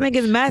 Like, this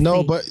nigga's messy.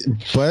 No, but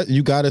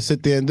you gotta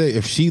sit there and think.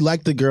 If she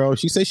liked the girl,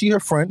 she said she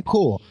her friend,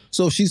 cool.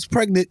 So if she's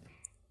pregnant,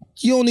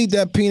 you don't need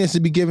that penis to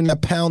be giving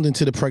that pounding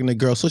to the pregnant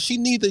girl. So she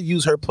need to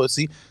use her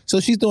pussy. So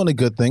she's doing a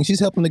good thing.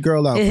 She's helping the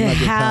girl out.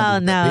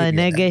 Hell no,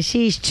 nigga.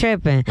 She's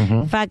tripping.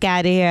 Fuck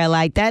out of here.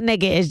 Like, that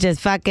nigga is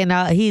just fucking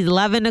he's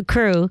loving the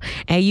crew,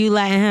 and you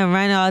letting him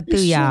run all through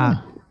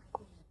y'all.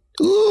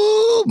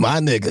 Ooh, my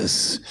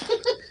niggas.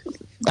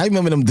 I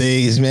remember them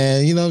days,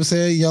 man. You know what I'm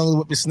saying? Young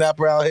whipping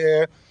snapper out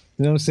here.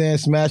 You know what I'm saying?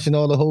 Smashing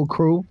all the whole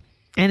crew.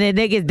 And the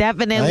nigga's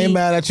definitely... I ain't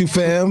mad at you,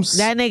 fams.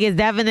 That nigga's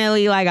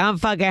definitely like, I'm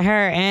fucking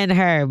her and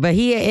her. But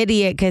he an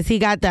idiot because he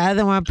got the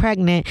other one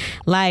pregnant.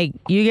 Like,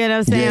 you get what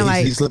I'm saying?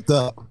 Yeah, he slipped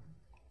up.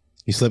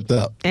 He slipped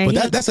up. And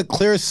but that's a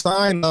clear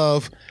sign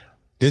of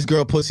this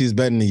girl pussy is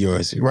better than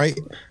yours, right?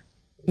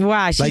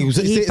 Why?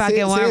 He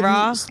fucking one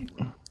raw?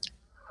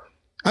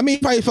 I mean,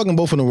 probably fucking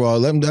both of them raw.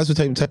 That's what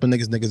type of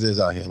niggas is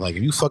out here. Like,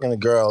 if you fucking a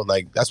girl,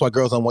 like, that's why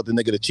girls don't want the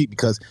nigga to cheat,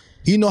 because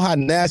he know how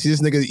nasty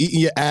this nigga is,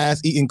 eating your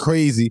ass, eating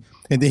crazy,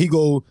 and then he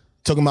go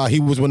talking about he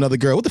was with another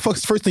girl. What the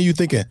fuck's the first thing you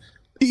thinking?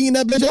 He eating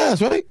that bitch ass,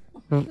 right?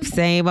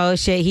 Same old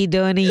shit he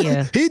doing to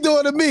you. He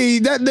doing to me.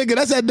 That's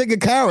that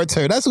nigga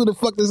character. That's who the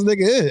fuck this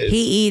nigga is.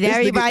 He eat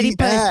everybody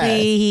pussy. Ass.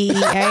 He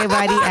eat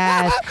everybody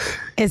ass.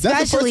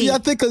 Especially, I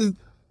think,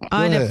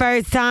 on the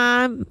first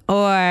time,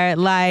 or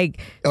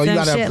like some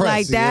shit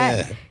like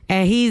that. Yeah.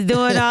 And he's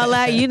doing all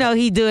that. You know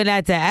he doing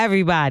that to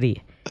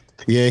everybody.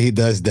 Yeah, he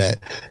does that.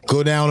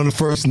 Go down on the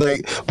first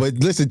night. But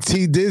listen,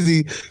 T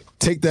Dizzy,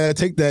 take that.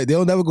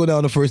 They'll never go down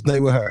on the first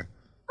night with her.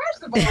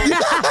 First of all, do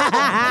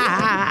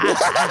not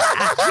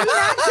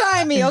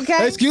try me,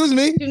 okay? Excuse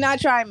me? Do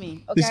not try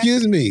me, okay?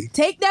 Excuse me.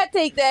 Take that.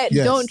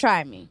 Yes. Don't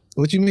try me.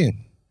 What you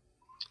mean?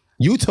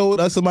 You told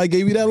us somebody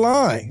gave you that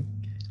line.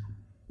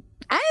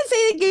 I didn't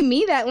say they gave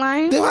me that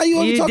line. Then why you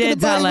only talking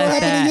about what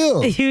happened to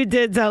you? You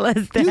did tell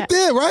us that. You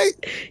did, right?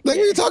 Like, what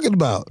are you talking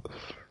about?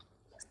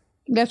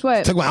 Guess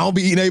what? Talking about I don't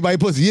be eating everybody's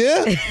pussy.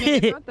 Yeah? What?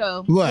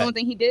 You don't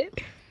think he did?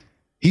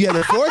 He had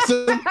to force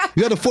him.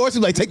 You had to force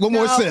him, like, take one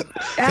more sip.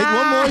 Take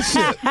one more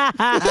sip.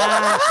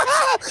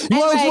 You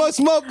want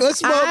smoke? Let's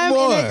smoke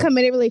more. I'm in a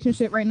committed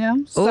relationship right now.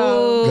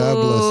 So. God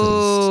bless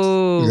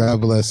us.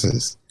 God bless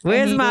us.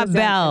 Where's my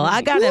bell?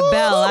 I got a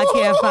bell. I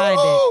can't find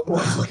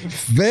it.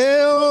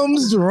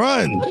 Films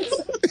run.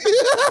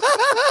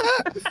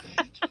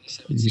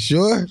 You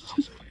sure?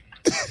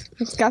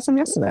 Just got some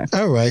yesterday.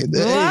 All right.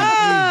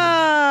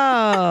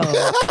 Whoa.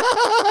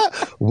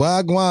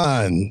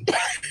 Wagwan.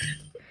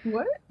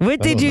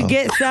 What did you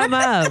get some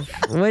of?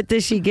 What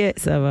did she get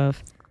some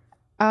of?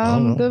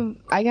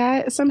 I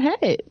got some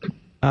head.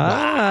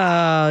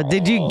 Oh,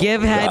 did you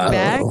give head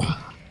back?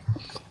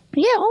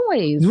 Yeah,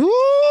 always. Woo!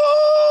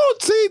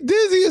 T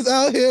Dizzy is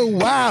out here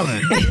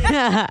wilding.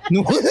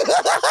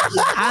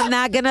 I'm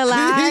not gonna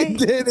lie.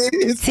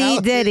 T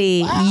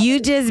Diddy, you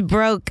just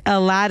broke a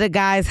lot of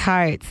guys'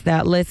 hearts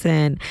that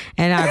listen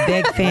and are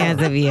big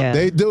fans of you.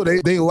 They do.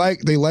 They like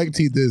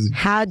T Dizzy.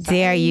 How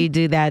dare you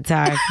do that to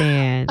our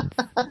fans?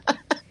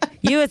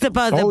 You were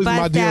supposed to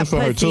bust that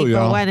pussy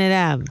for one of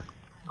them.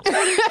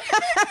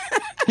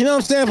 You know what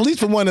I'm saying? At least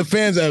for one of the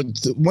fans at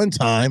one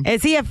time.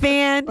 Is he a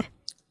fan?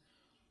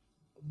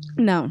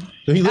 No.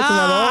 Did he listen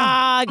at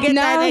all? Get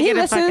that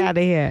nigga the fuck out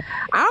of here.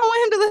 I don't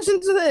want him to listen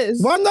to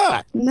this. Why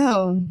not?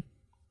 No.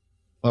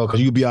 Oh,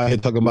 because you be out here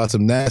talking about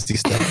some nasty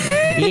stuff.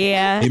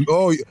 Yeah.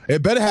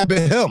 It better have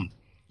been him.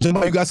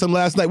 Somebody, you got some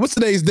last night. What's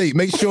today's date?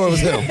 Make sure it was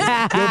him. Yo, bro, we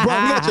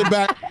got your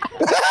back.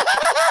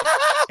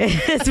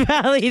 It's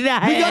probably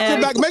not him. We got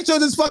your back. Make sure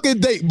this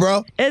fucking date,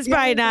 bro. It's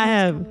probably not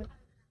him.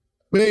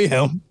 It ain't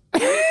him.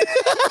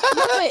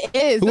 It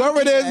is. Whoever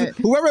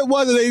it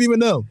was, it ain't even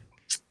know.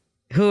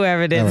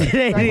 Whoever it is, it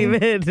ain't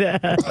even know.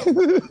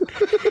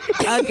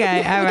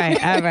 Okay, all right.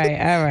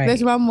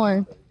 There's one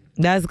more.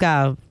 Let's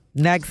go.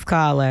 Next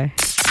caller.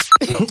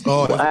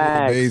 Oh,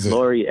 that's amazing.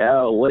 Lori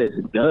L, what is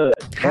good?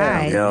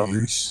 Hi. Y'all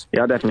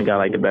definitely got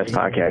like the best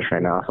podcast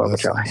right now. I fuck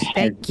with y'all.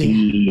 Thank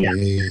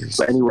you.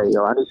 But anyway,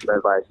 I need some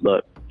advice.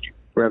 Look,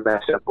 real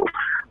mad simple.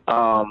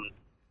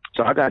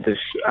 So I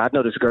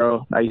know this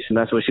girl I used to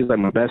mess with. She was like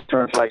my best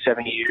friend for like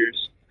 7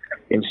 years.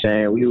 You know what I'm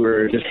saying? We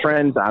were just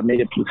friends. I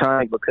made it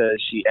platonic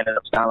because she ended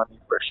up styling me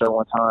for a show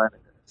one time.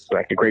 It's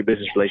like a great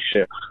business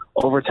relationship.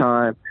 Over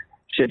time,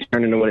 shit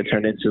turned into what it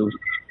turned into.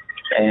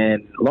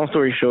 And long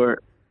story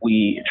short,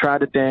 we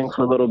tried the thing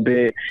for a little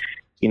bit.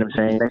 You know what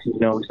I'm saying? Next thing you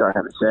know, we started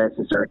having sex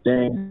and certain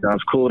things. That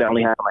was cool. That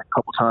only happened like a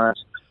couple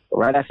times. But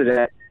right after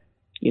that,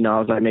 you know, I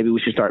was like, maybe we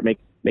should start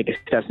making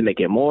steps to make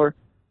it more.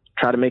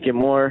 Try to make it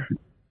more.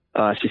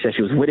 She said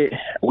she was with it.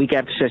 A week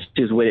after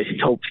she was with it, she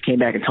came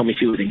back and told me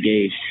she was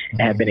engaged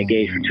and had been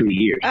engaged for 2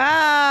 years.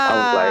 I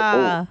was like,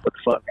 oh, what the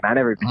fuck? And I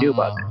never even knew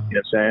about that. You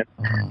know what I'm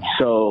saying?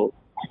 So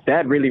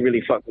that really,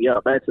 really fucked me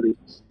up mentally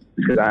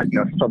because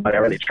somebody I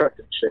really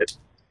trusted and shit.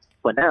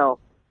 But now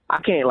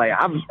I can't, like,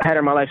 I've had her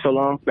in my life so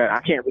long that I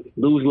can't really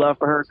lose love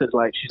for her because,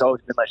 like, she's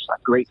always been like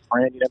a great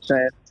friend. You know what I'm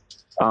saying?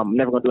 I'm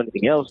never gonna do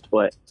anything else.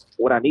 But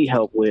what I need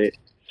help with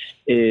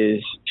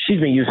is she's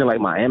been using like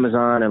my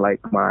Amazon and like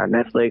my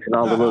Netflix and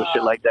all the little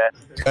shit like that.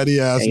 Petty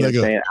ass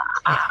nigga.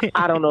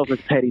 I don't know if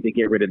it's petty to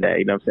get rid of that.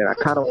 You know what I'm saying?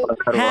 I kind of want to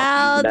cut her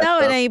off. Hell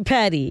no, it ain't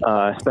petty.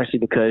 Especially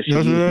because she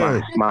used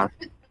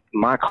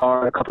my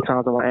card a couple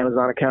times on my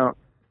Amazon account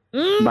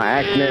by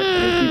accident.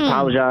 And she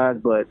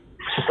apologized, but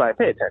it's just like,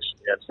 pay attention.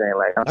 You know what I'm saying?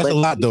 Like, that's a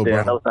lot though, bro.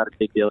 I know it's not a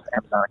big deal. It's an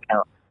Amazon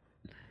account.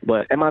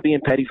 But am I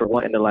being petty for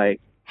wanting to like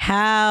take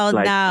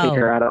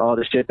her out of all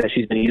the shit that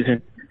she's been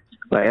using?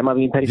 Like, am I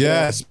being petty?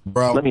 Yes,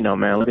 bro. Let me know,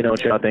 man. Let me know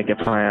what y'all think,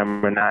 if I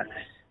am or not.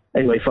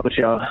 Anyway, fuck with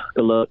y'all.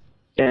 Good luck.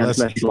 Damn, this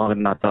message longer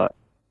than I thought.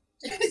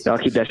 Y'all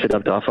keep that shit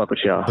up, though. I'll fuck with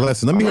y'all.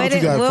 Listen, let me know what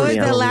you got. What was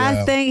the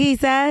last thing he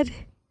said?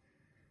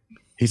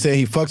 He said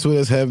he fucks with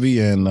us heavy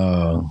and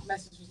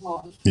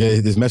yeah,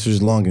 this message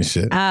is long and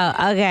shit. Oh,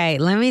 okay.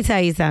 Let me tell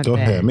you something. Go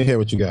ahead. Let me hear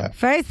what you got.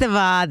 First of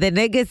all, the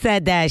nigga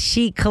said that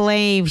she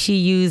claimed she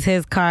used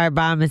his card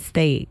by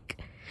mistake.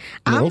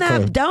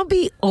 Don't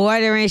be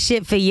ordering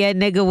shit for your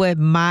nigga with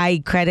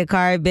my credit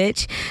card,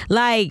 bitch.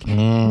 Like,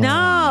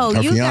 no,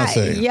 you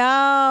fiance.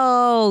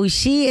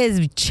 she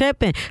is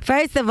tripping.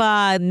 First of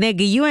all,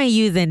 nigga, you ain't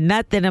using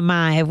nothing of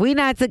mine. If we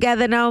not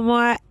together no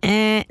more,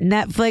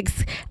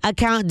 Netflix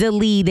account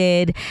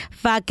deleted,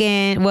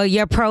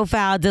 your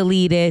profile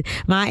deleted.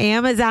 My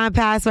Amazon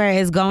password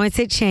is going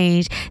to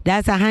change.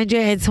 That's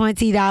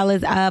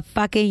 $120 a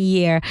fucking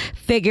year.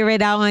 Figure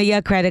it out on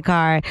your credit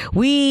card.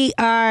 We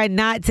are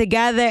not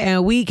together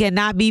and we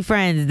cannot be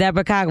friends.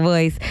 Deborah Cock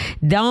voice.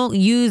 Don't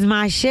use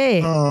my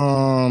shit.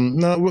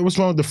 No, what's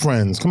wrong with the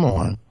friends? Come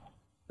on.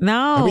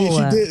 No.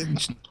 I mean,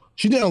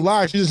 she didn't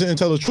lie. She just didn't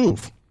tell the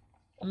truth.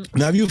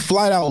 Now, if you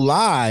flat out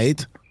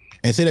lied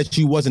and say that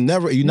you wasn't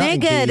you're not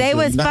engaged, they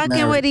was fucking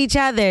married. with each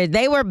other.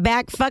 They were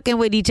back fucking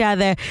with each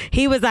other.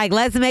 He was like,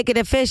 let's make it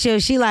official.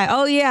 She like,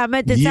 oh yeah, I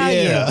meant to tell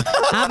you.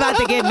 I'm about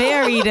to get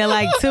married in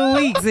like 2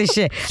 weeks and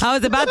shit. I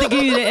was about to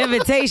give you the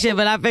invitation,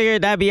 but I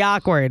figured that'd be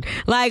awkward.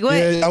 Like what?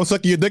 Yeah, I was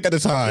sucking your dick at the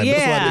time.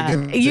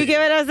 Yeah. You get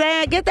what I'm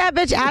saying? Get that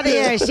bitch out of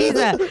here. She's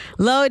a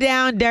low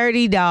down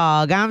dirty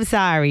dog. I'm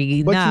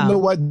sorry. But you know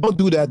what? Don't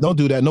do that. Don't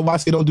do that. Nobody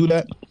say don't do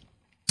that.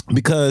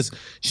 Because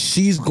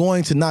she's not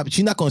going to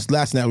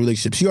last in that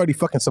relationship. She already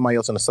fucking somebody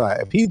else on the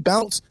side. If he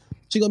bounce,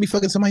 she's going to be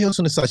fucking somebody else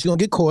on the side. She's going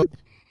to get caught.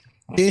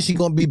 Then she's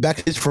going to be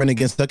back his friend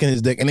again, sucking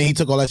his dick. And then he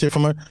took all that shit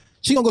from her.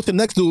 She's going to go to the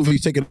next dude if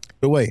he's taking it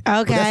away. Okay.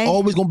 But that's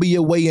always going to be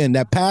your way in.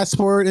 That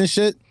password and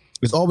shit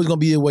is always going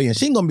to be your way in.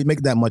 She ain't going to be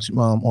making that much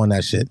on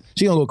that shit.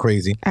 She going to go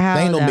crazy. There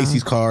ain't no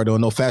Macy's card or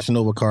no Fashion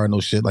Nova card, no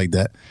shit like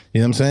that. You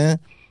know what I'm saying?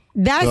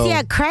 That's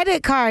your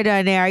credit card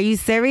on there. Are you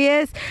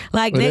serious?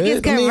 Like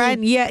niggas can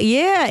run. Yeah.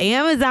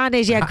 Amazon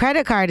is your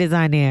credit card is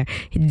on there.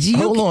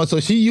 Hold on. So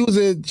she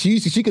uses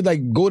she could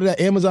like go to that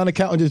Amazon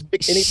account and just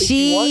pick anything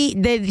she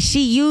wants?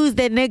 She used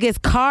the nigga's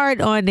card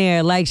on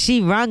there. Like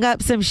she rung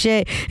up some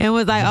shit and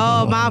was like,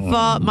 "Oh, my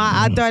fault.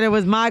 I thought it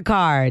was my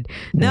card."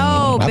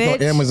 No, bitch. I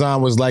thought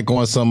Amazon was like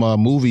on some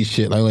movie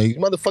shit. Like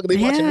motherfucker, they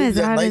watching movies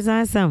at night. Amazon is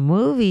on some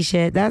movie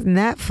shit. That's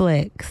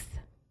Netflix.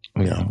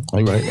 Yeah,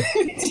 all right.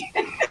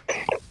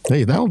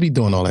 Hey, I don't be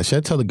doing all that shit.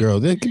 I tell the girl,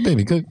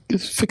 baby, go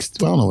fix.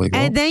 I don't know.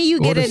 And then you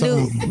get a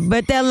new,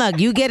 but then look,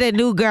 you get a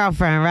new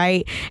girlfriend,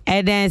 right?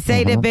 And then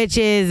say the bitch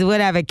is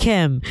whatever,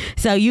 Kim.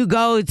 So you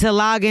go to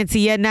log into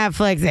your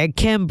Netflix and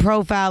Kim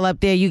profile up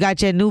there. You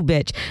got your new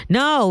bitch.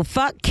 No,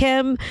 fuck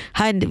Kim.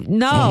 And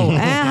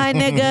her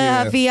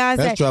nigga, her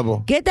fiance. That's trouble.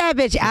 Get that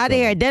bitch out of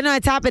here. Then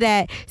on top of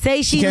that,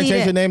 say she can't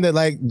change her name to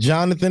like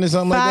Jonathan or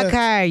something like that. Fuck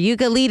her. You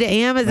could leave the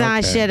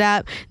Amazon shit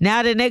up.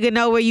 Now the nigga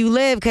know where you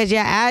live because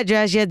your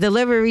address, your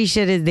delivery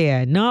shit is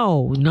there.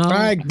 No. All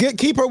right,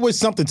 keep her with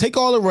something. Take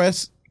all the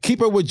rest.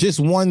 Keep her with just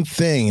one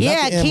thing.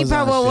 Yeah, keep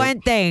her with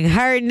one thing.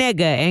 Her nigga,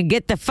 and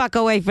get the fuck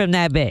away from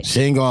that bitch. She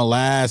ain't gonna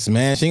last,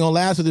 man. She ain't gonna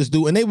last with this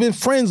dude. And they've been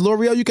friends,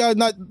 L'Oreal. You guys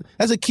not.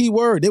 That's a key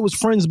word. They was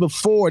friends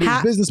before. They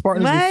was business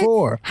partners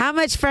before. How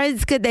much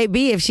friends could they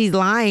be if she's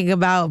lying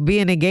about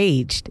being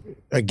engaged?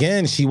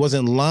 Again, she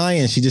wasn't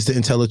lying. She just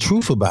didn't tell the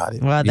truth about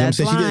it. Well, that's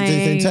lying. She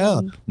didn't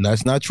tell.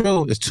 That's not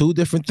true. It's two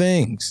different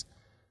things.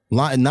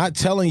 Not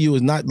telling you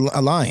is not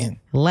lying.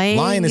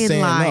 Lying is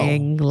saying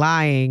lying. no.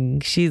 Lying.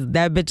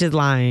 That bitch is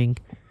lying.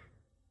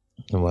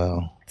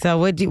 Well. So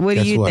what do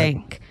you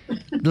think?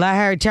 Let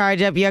her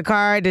charge up your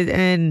card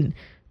and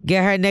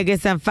get her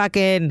nigga some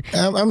fucking.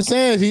 I'm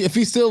saying if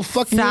he's still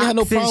fucking, you ain't had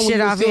no problem with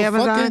shit off still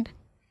Amazon. Fucking,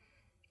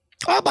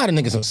 I'll buy the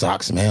nigga some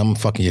socks, man. I'm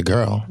fucking your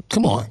girl.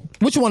 Come on.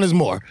 Which one is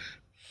more?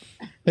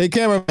 Hey,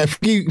 cameraman,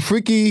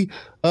 freaky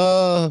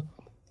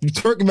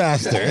twerk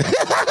master.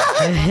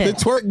 The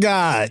twerk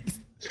god.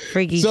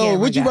 Freaky. So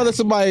would you rather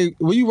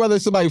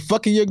somebody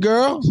fucking your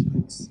girl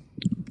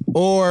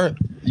or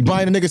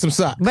buying a nigga some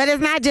socks? But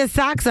it's not just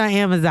socks on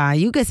Amazon.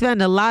 You can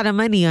spend a lot of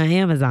money on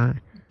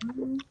Amazon.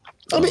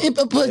 I mean,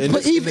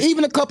 but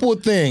even a couple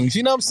of things,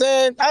 you know what I'm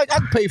saying? I'd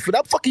pay for that.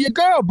 I'm fucking your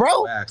girl,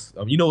 bro.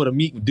 You know what a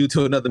meat would do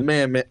to another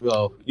man, man.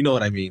 Well, you know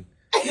what I mean.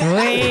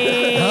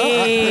 Wait.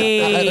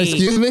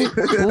 Excuse me? Wait.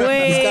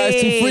 This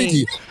guy's too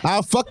freaky.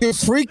 Our fucking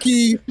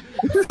freaky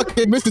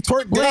fucking Mr.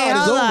 Twerk God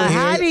is over here.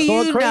 How do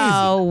you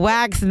know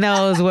Wax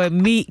knows what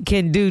meat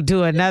can do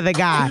to another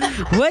guy?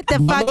 What the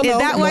fuck? Is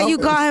that why you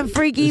call him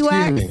Freaky,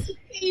 Wax?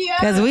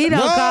 Because we don't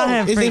call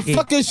him freaky. It's a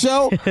fucking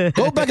show.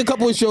 Go back a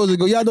couple of shows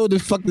ago. Y'all know what the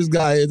fuck this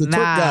guy is. The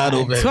twerk god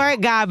over here.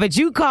 Twerk god, but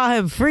you call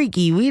him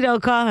freaky. We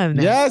don't call him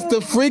that. Yes,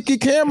 the freaky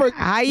camera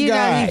How you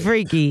guy. know he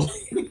freaky?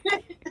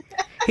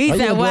 He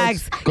said,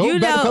 Wax, you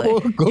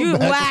know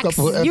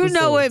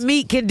what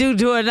meat can do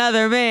to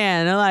another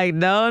man. I'm like,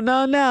 no,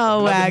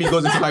 Wax. He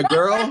goes into my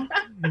girl?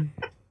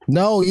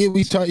 No, you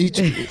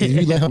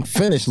let him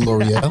finish,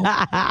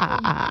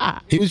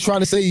 L'Oreal. He was trying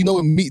to say, you know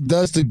what meat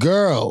does to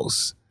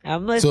girls.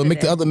 I'm listening. So it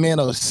make the other man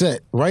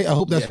upset, right? I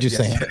hope that's what you're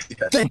saying.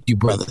 Thank you,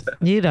 brother.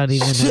 You don't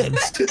even know.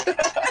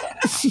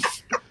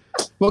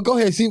 Well, go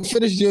ahead.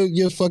 Finish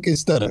your fucking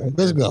stutter.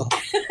 Let's go.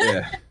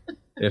 Yeah.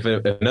 If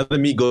another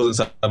meat goes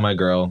inside my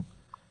girl,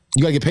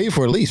 you gotta get paid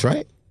for it at least,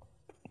 right?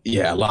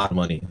 Yeah, a lot of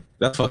money.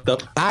 That's fucked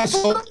up.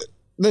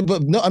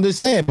 But no,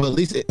 understand. But at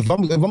least if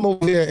I'm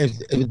over here, if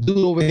a dude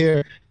over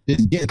here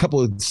just get a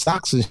couple of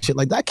socks and shit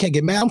like that, I can't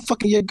get mad. I'm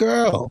fucking your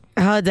girl.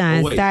 Hold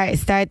on.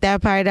 Start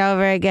that part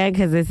over again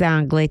because it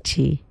sounds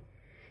glitchy.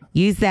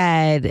 You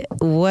said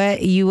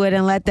what you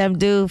wouldn't let them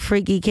do,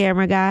 freaky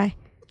camera guy?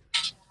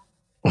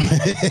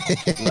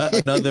 Let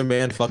another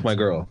man fuck my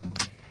girl.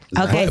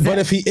 Okay, but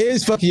if he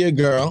is fucking your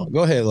girl,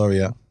 go ahead,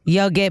 L'Oreal.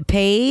 You'll get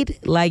paid?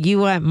 Like you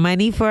want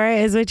money for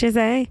it, is what you're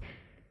saying?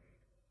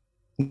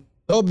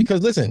 No,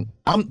 because listen,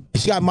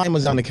 she got my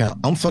Amazon account.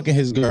 I'm fucking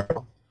his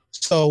girl.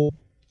 So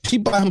she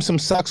buy him some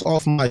socks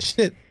off my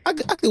shit. I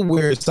could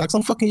wear socks.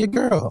 I'm fucking your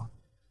girl.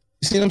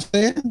 You see what I'm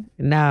saying?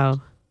 No.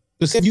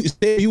 So say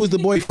if you was the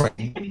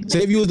boyfriend.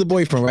 Say if you was the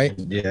boyfriend, right?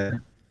 Yeah.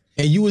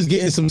 And you was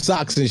getting some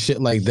socks and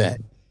shit like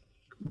that.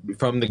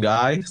 From the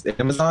guy,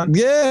 Amazon?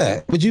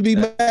 Yeah. Would you be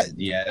mad?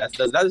 Yeah,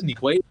 that doesn't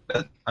equate.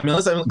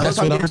 Unless I'm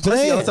getting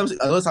pussy.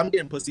 Unless I'm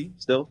getting pussy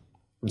still.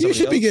 You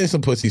should be getting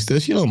some pussy still.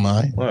 She don't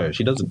mind. Well,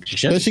 she doesn't.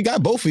 She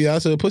got both of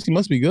y'all, so the pussy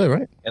must be good,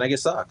 right? And I get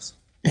socks.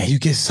 And you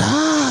get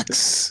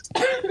socks.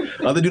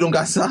 Other dude don't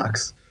got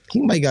socks.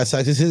 He might got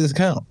socks. It's his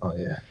account. Oh,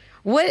 yeah.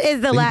 What is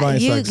the last?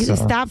 You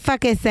stop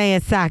fucking saying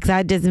socks.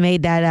 I just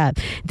made that up.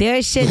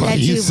 There's shit that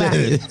you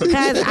buy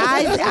because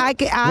I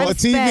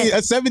TV,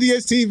 a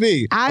 70-inch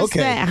TV. I've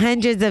spent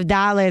hundreds of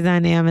dollars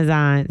on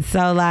Amazon.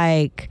 So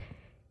like,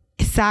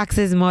 socks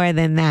is more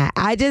than that.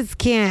 I just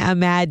can't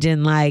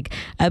imagine like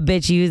a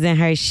bitch using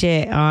her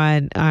shit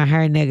on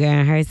her nigga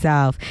and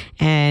herself.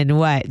 And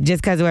what?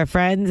 Just because we're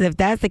friends? If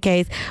that's the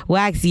case,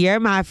 Wax, you're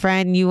my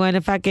friend. You want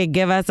to fucking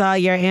give us all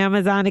your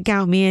Amazon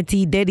account? Me and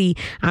T Diddy,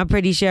 I'm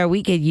pretty sure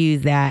we could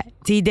use that.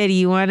 T Diddy,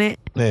 you want it?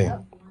 Hey,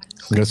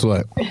 guess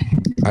what?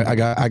 I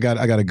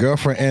got a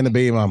girlfriend and a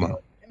baby mama.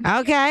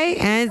 Okay,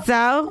 and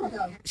so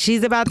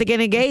she's about to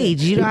get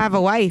engaged. You don't have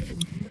a wife.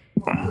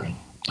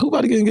 Who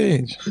about to get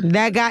engaged?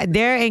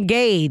 They're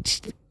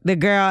engaged. The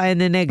girl and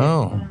the nigga.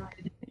 Oh.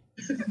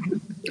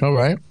 All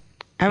right.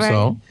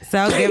 So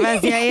give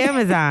us your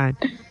Amazon.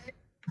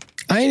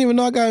 I ain't even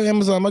know I got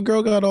Amazon. My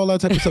girl got all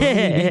that type of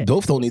stuff.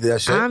 Dope don't need that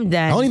shit. I'm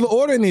done. I don't even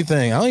order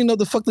anything. I don't even know what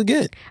the fuck to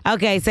get.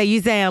 Okay, so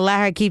you saying let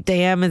her keep the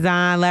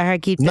Amazon, let her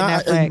keep the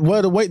Netflix.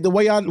 Well, the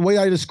way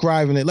I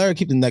describing it, let her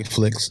keep the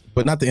Netflix,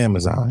 but not the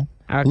Amazon.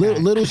 Okay.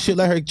 Little shit,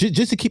 let her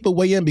just to keep her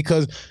way in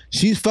because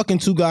she's fucking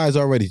two guys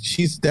already.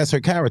 That's her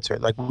character,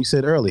 like we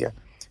said earlier.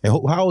 And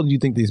how old do you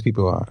think these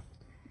people are?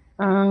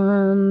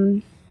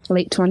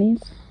 Late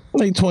 20s.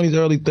 Late 20s,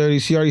 early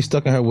 30s. She already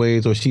stuck in her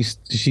ways, or she's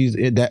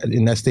in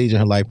that stage in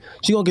her life.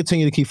 She gonna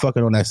continue to keep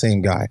fucking on that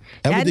same guy.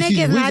 That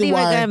nigga's not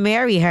even gonna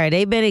marry her.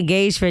 They've been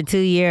engaged for 2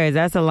 years.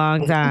 That's a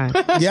long time.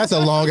 Yeah, that's a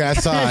long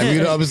ass time.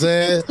 You know what I'm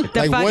saying?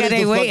 The fuck are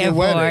they waiting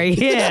for?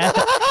 Yeah.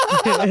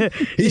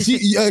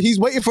 He's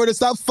waiting for her to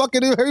stop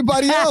fucking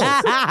everybody else.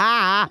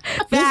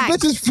 This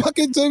bitch is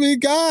fucking too many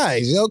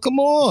guys. Yo, come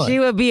on. She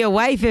would be a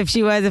wife if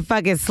she wasn't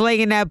fucking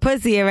slinging that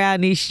pussy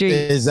around these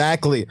streets.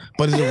 Exactly.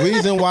 But the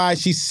reason why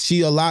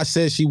she a lot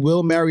says she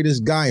will marry this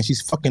guy and she's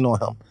fucking on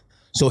him.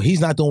 So he's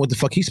not doing what the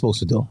fuck he's supposed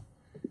to do.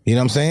 You know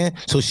what I'm saying?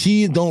 So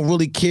she don't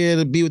really care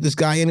to be with this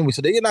guy anyway.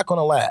 So they're not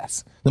gonna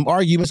last. Them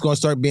arguments gonna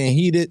start being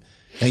heated.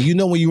 And you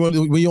know when you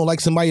don't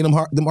like somebody in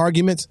them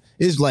arguments,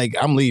 it's like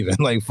I'm leaving.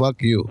 Like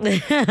fuck you.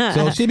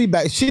 So she'll be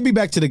back. She'll be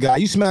back to the guy.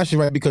 You smashing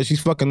right because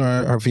she's fucking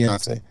her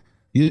fiance.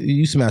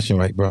 You smashing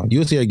right, bro.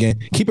 You'll see her again.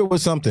 Keep it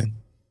with something.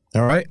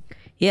 All right.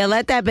 Yeah,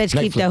 let that bitch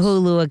keep the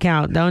Netflix. Hulu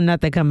account. Don't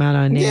nothing come out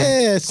on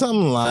there. Yeah,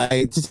 something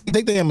like just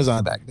take the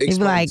Amazon back. It's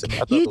like,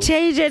 you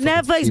changed your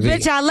Netflix,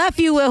 bitch. I left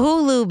you with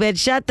Hulu, bitch.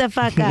 Shut the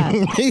fuck up.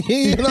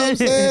 You know what I'm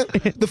saying?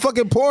 The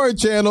fucking porn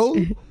channel.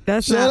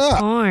 That's Shut not up.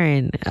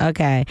 porn.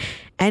 Okay.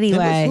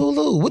 Anyway,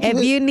 Hulu. What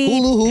if you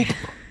need Hulu hoop,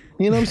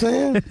 you know what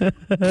I'm saying?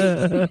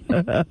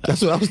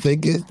 That's what I was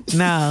thinking.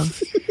 No.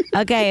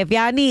 Okay, if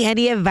y'all need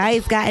any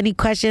advice, got any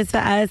questions for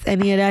us,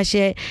 any of that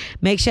shit,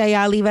 make sure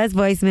y'all leave us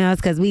voicemails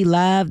because we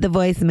love the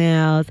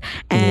voicemails.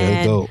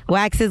 And dope.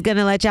 Wax is going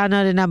to let y'all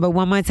know the number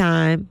one more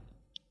time.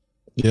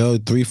 Yo,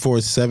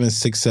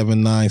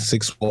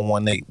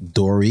 347-679-6118.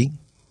 Dory.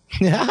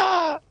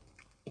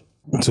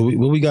 So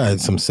what we got?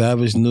 Some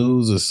savage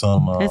news or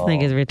some? This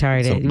nigga's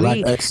retarded. some black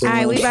All excellence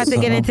right, we about to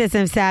or get something? into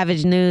some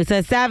savage news.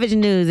 So savage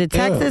news. A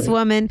Texas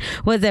woman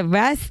was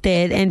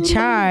arrested and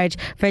charged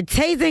for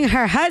tasing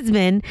her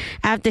husband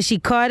after she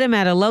caught him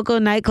at a local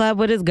nightclub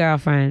with his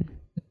girlfriend.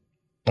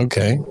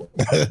 Okay.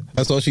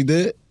 That's all she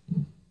did?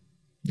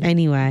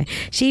 Anyway,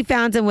 she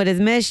found him with his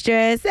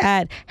mistress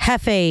at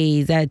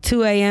Hefe's at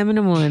 2 a.m. in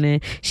the morning.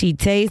 She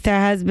tased her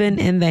husband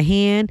in the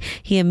hand.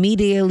 He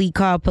immediately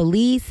called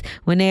police.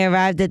 When they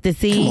arrived at the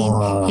scene,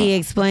 he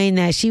explained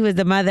that she was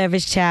the mother of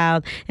his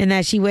child and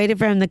that she waited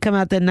for him to come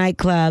out the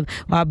nightclub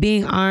while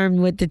being armed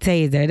with the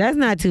taser. That's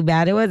not too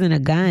bad. It wasn't a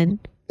gun.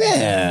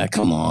 Yeah,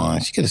 come on.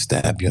 She could have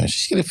stabbed you and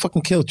she could have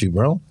fucking killed you,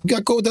 bro. You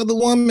got caught with the other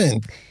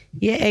woman.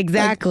 Yeah,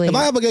 exactly. Like,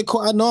 if I ever get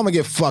caught, I know I'm gonna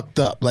get fucked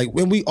up. Like,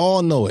 when we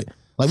all know it.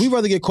 Like, we'd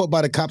rather get caught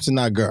by the cops than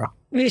not girl.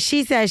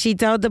 She said she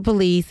told the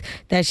police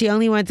that she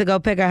only went to go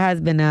pick her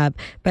husband up,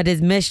 but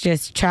his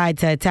mistress tried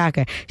to attack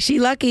her. She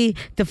lucky,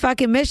 the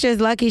fucking mistress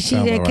lucky she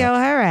Sound didn't about kill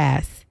her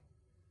ass.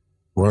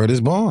 Word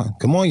is born.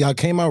 Come on, y'all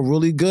came out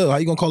really good. How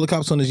you gonna call the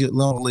cops on this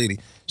young lady?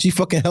 She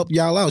fucking helped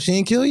y'all out. She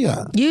ain't kill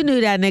y'all. You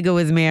knew that nigga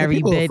was married,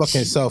 People are bitch.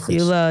 fucking selfish.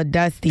 You little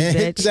dusty And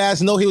bitch. his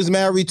ass know he was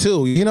married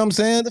too. You know what I'm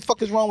saying? The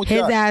fuck is wrong with His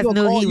y'all? ass You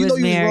gonna knew he you know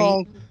was married.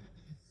 wrong.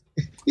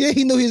 Yeah,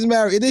 he knew he was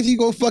married. And then he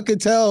gonna fucking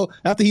tell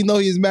after he know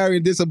he was married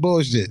and did some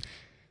bullshit.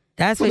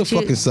 That's What what a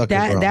you. fucking sucker,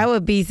 bro. that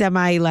would be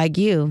somebody like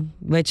you,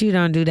 but you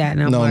don't do that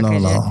no more No,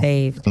 because no. you're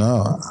saved.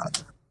 No.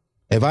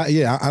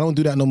 I don't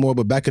do that no more.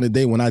 But back in the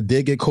day when I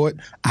did get caught,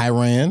 I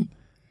ran.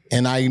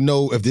 And I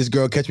know if this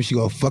girl catch me, she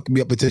gonna fuck me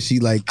up until she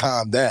like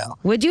calm down.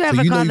 Would you So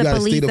ever know call you the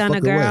gotta stay police on a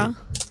fuck away. girl?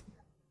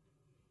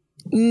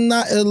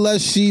 Not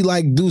unless she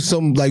like do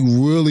some like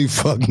really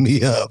fuck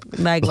me up.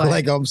 Like what?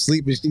 Like I'm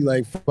sleeping, she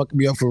like fuck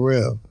me up for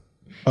real.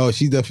 Oh,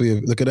 she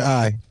definitely look at the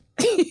eye.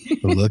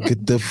 Look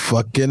at the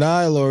fucking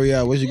eye,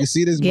 L'Oreal. Wish you can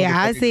see this. Yeah,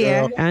 I motherfucking see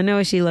girl. her. I know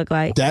what she looked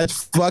like. That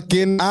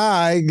fucking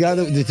eye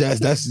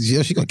that's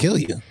she gonna kill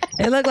you.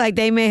 It looked like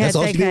they made her That's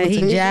all take she her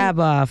did was hijab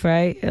off,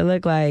 right? It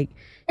looked like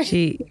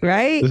she,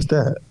 right? What's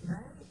that?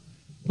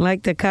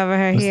 Like to cover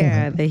her What's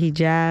hair, the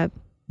hijab.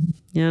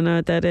 You don't know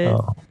what that is?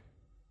 Oh.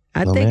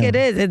 I No, think ma'am. it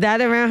is. Is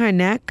that around her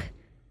neck?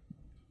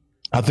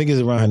 I think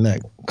it's around her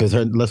neck because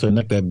unless her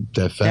neck that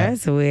fat.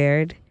 That's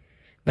weird.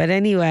 But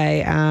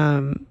anyway,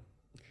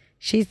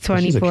 she's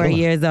 24 killer.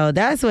 years old.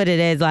 That's what it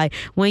is. Like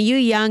when you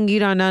young, you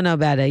don't know no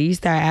better. You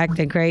start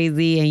acting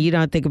crazy and you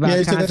don't think about Yeah,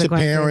 you said that's your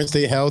consequences. parents.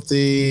 They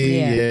healthy.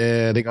 Yeah.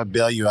 Yeah, they gonna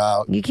bail you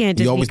out. You can't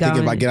just You always be think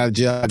if going- I get out of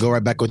jail, I go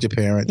right back with your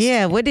parents.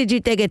 Yeah, what did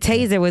you think a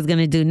taser was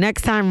gonna do?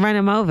 Next time, run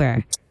him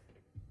over.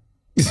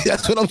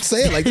 That's what I'm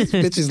saying. Like this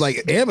bitch is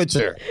like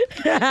amateur.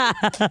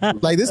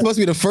 Like this must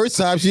be the first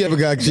time she ever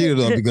got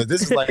cheated on because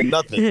this is like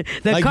nothing.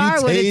 The Like, car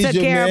you would have tased took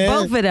your care man.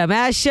 of both of them.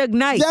 As Suge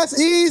Knight. That's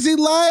easy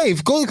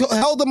life. Go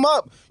held them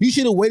up. You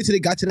should have waited till they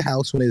got to the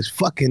house when they was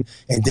fucking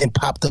and then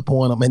popped up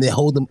on them and then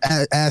hold them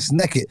ass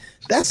naked.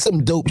 That's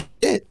some dope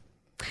shit.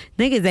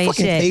 Niggas ain't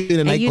Fucking shit. tased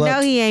in a And you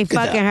nightclub. know he ain't Good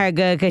fucking job. her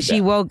good because she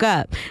woke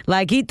up.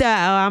 Like he thought,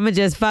 oh, I'm going to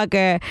just fuck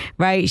her,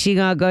 right? She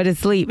going to go to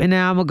sleep and then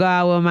I'm going to go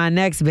out with my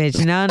next bitch.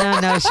 No.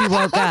 She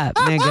woke up,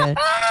 nigga.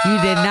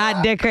 You did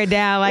not dick her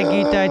down like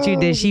you thought you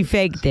did. She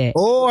faked it.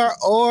 Or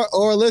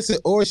listen,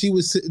 or she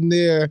was sitting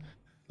there,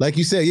 like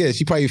you said, yeah,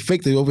 she probably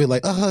faked it over here,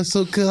 like, oh, it's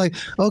so good. Like,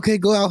 okay,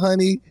 go out,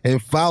 honey,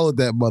 and followed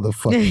that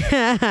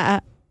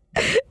motherfucker.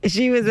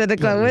 She was in the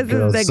club. What's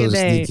Girl, his so nigga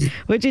name? sneaky.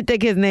 What you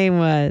think his name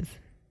was?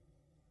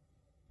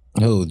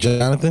 Oh,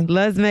 Jonathan?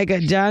 Let's make a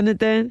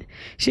Jonathan.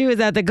 She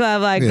was at the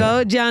club like, Yeah.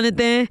 go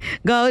Jonathan,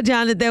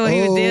 when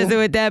he was dancing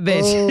with that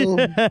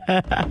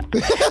bitch.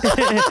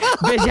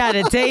 Bitch had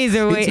a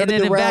taser He waiting turned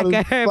in the back around of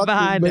and her fucked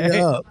behind this nigga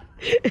her. up.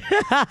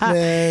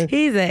 Man,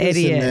 He's an listen,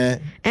 idiot.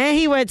 man. And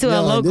he went to a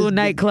Yo, local this-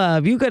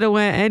 nightclub. You could have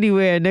went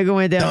anywhere. Nigga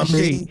went down the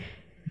street.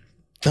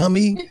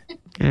 Dummy.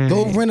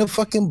 Go rent a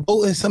fucking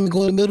boat and something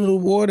go in the middle of the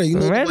water. You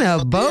know, Rent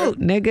a boat,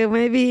 nigga.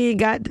 Maybe he ain't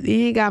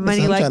got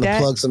money I'm like trying that.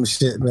 to plug some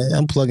shit, man.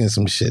 I'm plugging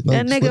some shit.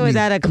 That Just nigga let was me-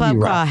 at a let me club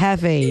rock. called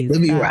Hefe's.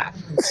 Let me rock.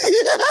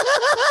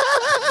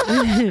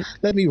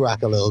 Let me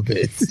rock a little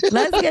bit.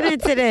 Let's get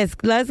into this.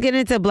 Let's get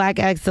into Black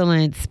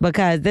excellence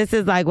because this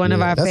is like one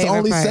of our That's the favorite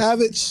only parts.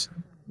 savage.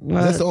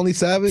 Well, That's the only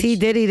savage. T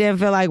Diddy didn't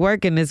feel like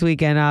working this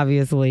weekend,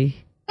 obviously.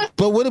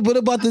 But what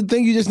about the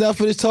thing you just now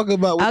finished talking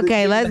about? What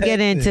Okay, the- let's get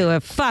into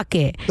it. Fuck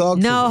it. Talk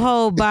to No me.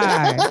 hold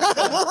bar.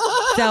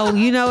 So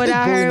you know what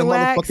I Bullying heard, the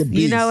Wax? motherfucking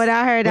You know beast. what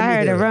I heard? Let I me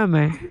heard a hear it.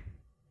 rumor.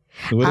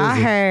 What I is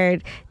it?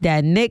 heard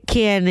that Nick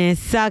Cannon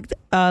sucked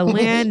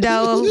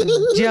Orlando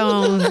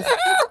Jones'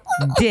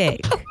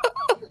 dick.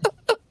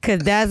 Cause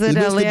that's what Is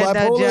Mr. Orlando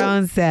Bipolar?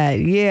 Jones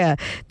said. Yeah.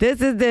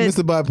 This is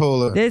Mr.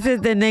 Bipolar.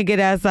 the nigga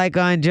that's like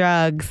on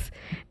drugs.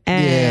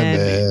 And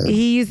man.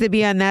 he used to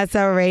be on That's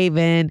So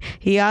Raven.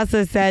 He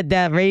also said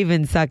that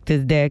Raven sucked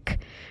his dick.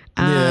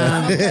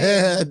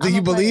 Yeah. Do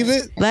you believe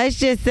it? Let's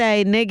just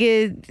say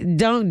niggas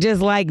don't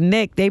just like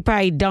Nick. They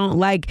probably don't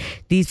like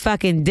these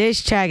fucking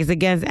diss tracks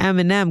against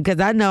Eminem because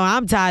I know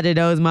I'm tired of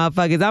those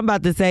motherfuckers. I'm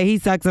about to say he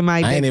sucked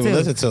somebody's I dick ain't even too.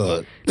 listen to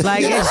it.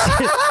 Like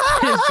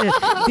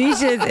these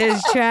shit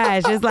is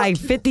trash. It's like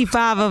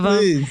 55 of them.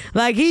 Please.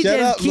 Like he Shut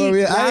just up, keeps.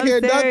 Maria. I I'm ain't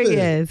hear nothing.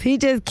 serious. He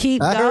just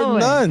keeps I heard going.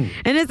 none.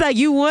 And it's like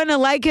you want to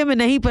like him,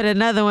 and then he put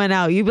another one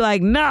out. You be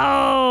like,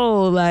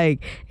 no,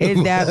 like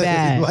it's that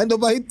bad. Why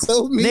nobody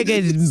told me?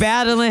 Nigga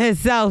battling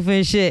himself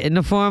and shit in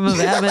the form of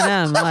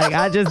Eminem. Like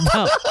I just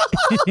don't.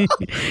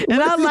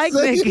 And I like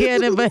Nick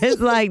Cannon, but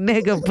it's like,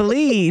 nigga,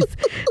 please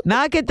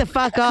knock it the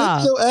fuck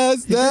off. Your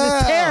ass This down.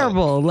 is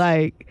terrible.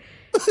 Like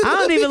I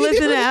don't even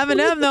listen to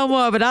Eminem no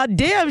more, but I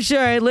damn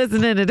sure ain't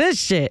listening to this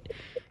shit.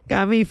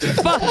 Got me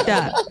fucked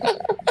up.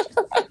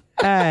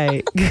 All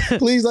right.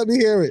 Please let me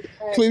hear it.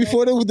 Please,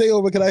 before the day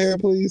over, can I hear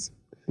it, please?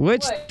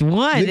 Which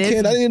one? Nick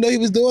Cannon, I didn't even know he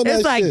was doing that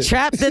It's like shit.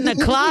 trapped in the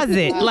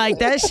closet. Like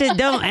that shit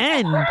don't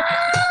end.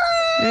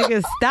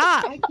 Nigga,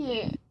 stop.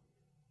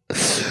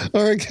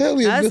 All right,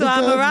 Kelly. That's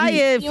why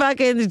Mariah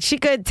fucking, she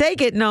couldn't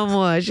take it no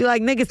more. She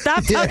like, nigga,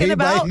 stop Yeah, talking he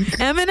about might-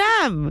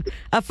 Eminem.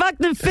 I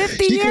fucked him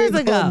 50 She years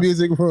couldn't call ago.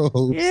 music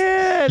rules.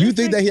 Yeah. You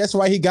think that that's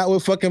why he got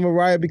with fucking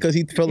Mariah because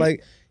he felt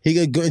like he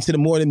could go into the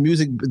more than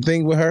music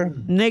thing with her?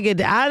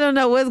 Nigga, I don't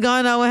know what's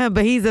going on with him,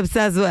 but he's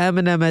obsessed with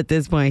Eminem at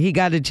this point. He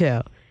got to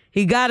chill.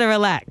 He got to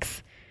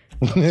relax.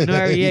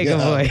 Noriega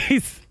Yeah.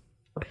 voice.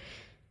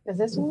 Is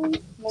this one?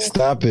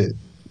 Stop it.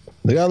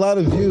 They got a lot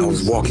of views. I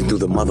was walking through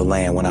the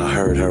motherland when I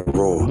heard her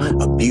roar.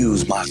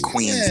 Abuse my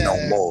queens no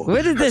more.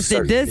 What is this,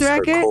 Her the diss certainty is her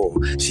record?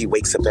 core. She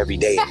wakes up every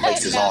day and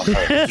places on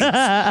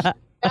her.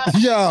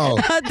 Yo,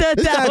 I thought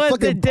this that guy was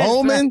the fucking diss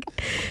Pullman.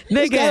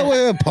 This guy Nigga,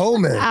 with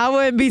Pullman. I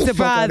wouldn't be Get the fuck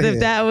surprised outta if here.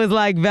 that was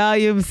like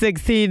volume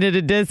 16 of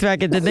the diss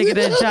record. The nigga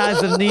done tried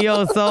some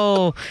neo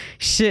soul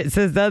shit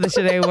since the other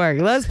shit ain't work.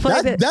 Let's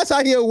play this. That's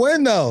how he'll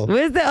win, though.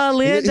 Where's the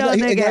Orlando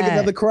he nigga got at?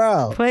 another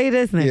crowd. Play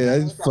this nigga. Yeah,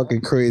 that's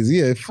fucking crazy.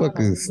 Yeah,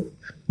 fucking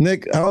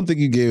Nick. I don't think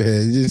you gave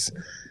head. This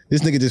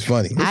nigga just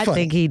funny. It's I funny.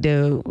 think he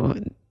do.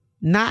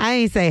 Not, I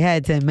ain't say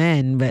head to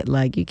men, but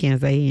like you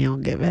can't say he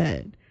don't give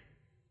head.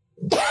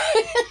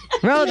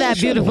 Roll that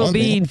beautiful on,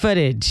 bean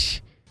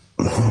footage.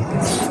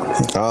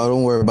 Oh,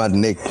 don't worry about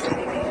Nick.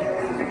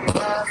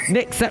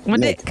 Nick, suck my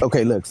dick.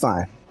 Okay, look,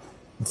 fine.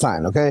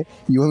 Fine, okay?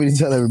 You want me to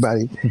tell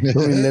everybody? You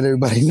want me to let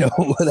everybody know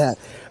what that?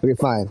 Okay,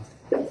 fine.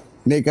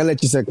 Nick, I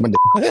let you suck my dick.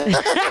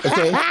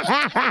 Okay?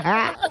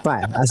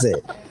 Fine, I said.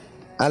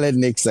 I let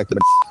Nick suck my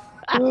dick.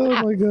 Oh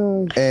my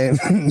God.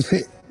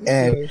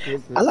 And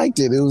I liked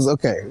it. It was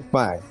okay.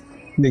 Fine.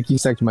 Nick, you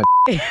sucked my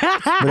dick.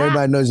 But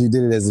everybody knows you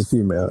did it as a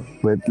female.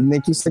 But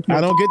Nick, you sucked my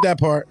I don't get that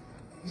part.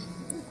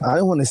 I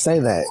don't want to say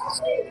that.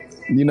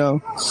 You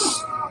know?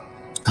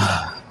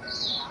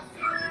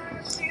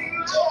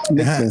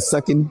 Nick's been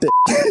sucking dick.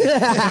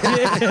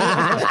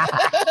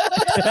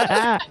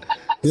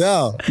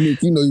 Yo.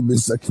 Nick, you know you've been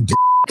sucking dick.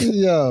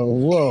 Yo,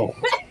 whoa.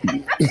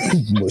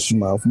 Mush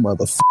mouth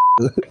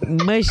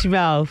motherfucker. Mush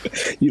mouth.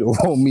 You don't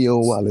want me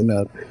on wild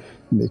enough.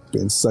 Nick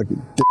been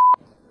sucking dick.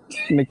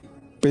 Nick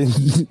been,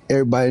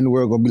 everybody in the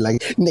world gonna be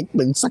like, Nick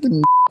been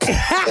sucking dick.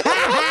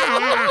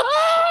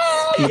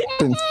 Nick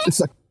been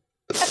sucking.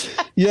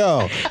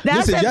 Yo,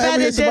 That's listen, a y'all ever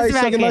better hear somebody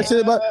diss talking my record.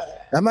 shit about?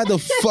 I'm about to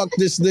fuck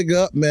this nigga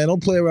up, man.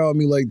 Don't play around with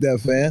me like that,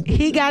 fam.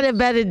 He got a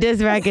better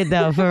diss record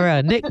though, for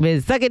real. Nick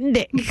been sucking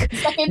dick.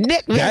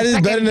 Nick been That is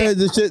sucking better dick. than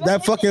the shit,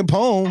 that fucking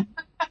poem.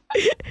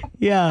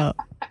 Yo.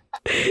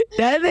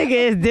 That nigga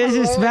is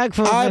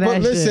disrespectful All for right, that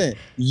but listen, shit.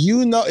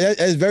 you know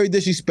it's very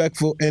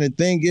disrespectful, and the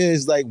thing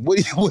is, like, what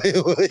he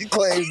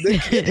claims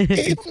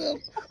Nick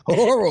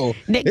oral.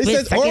 Nick It been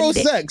says sucking oral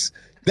dick. sex.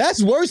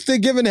 That's worse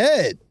than giving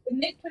head.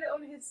 Nick put it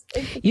on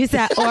his. You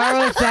said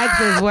oral sex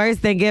is worse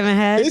than giving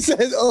head? It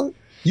says, oh,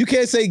 you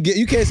can't say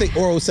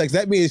oral sex.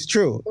 That means it's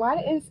true. Why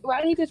did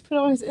he just put it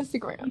on his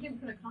Instagram? He didn't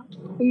put a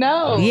comment.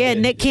 No. Yeah,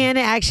 Nick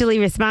Cannon actually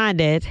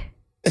responded.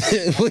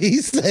 What he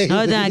say?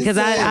 Hold on, because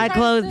I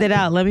closed it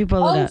out. Let me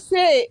pull it Oh up.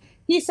 shit.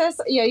 He says,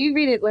 yeah, you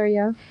read it,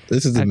 Laria.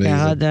 This is amazing.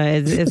 Okay, hold on.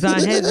 It's on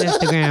his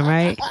Instagram,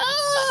 right?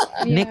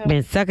 Nick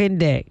been sucking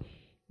dick.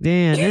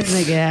 Damn, this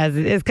nigga has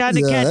it. It's kind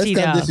of Yeah, catchy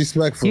that's kinda though.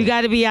 disrespectful. You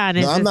got to be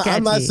honest. No, I'm it's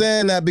not catchy.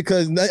 saying that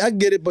because I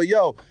get it, but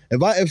yo,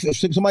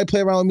 if somebody play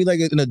around with me like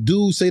and a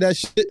dude say that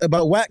shit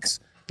about wax,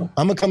 I'm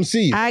gonna come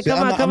see you. All right, See, come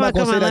on. Let me I'm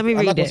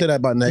read not gonna it. say that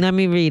about Nick. Let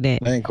me read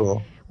it. That ain't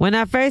cool. When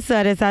I first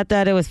saw this, I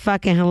thought it was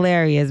fucking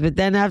hilarious. But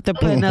then after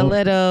putting a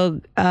little,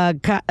 I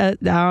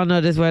don't know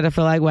this word, I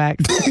feel like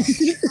wax.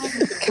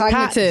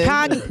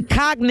 Cognitive.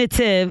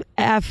 Cognitive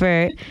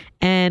effort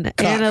and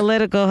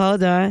analytical,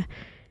 hold on,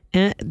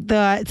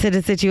 thought to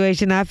the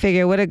situation, I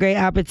figured what a great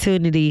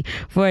opportunity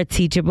for a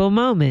teachable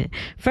moment.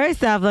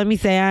 First off, let me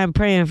say I am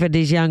praying for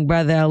this young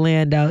brother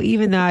Orlando,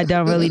 even though I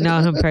don't really know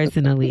him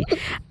personally.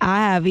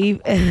 I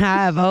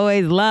have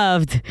always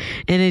loved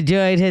and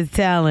enjoyed his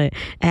talent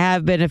and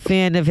have been a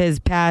fan of his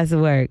past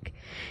work.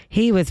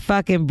 He was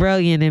fucking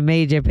brilliant in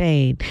Major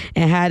Pain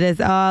and had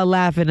us all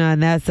laughing on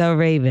That's So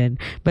Raven.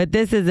 But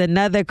this is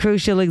another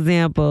crucial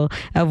example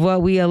of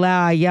what we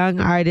allow our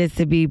young artists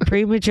to be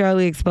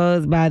prematurely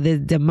exposed by this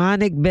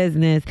demonic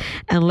business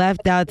and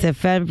left out to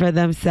fend for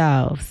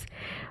themselves.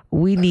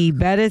 We need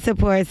better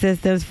support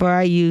systems for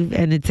our youth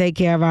and to take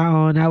care of our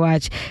own. I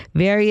watch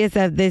various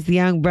of this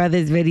young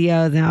brother's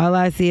videos and all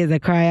I see is a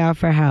cry out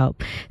for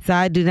help. So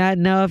I do not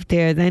know if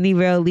there's any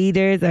real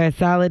leaders or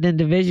solid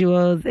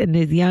individuals in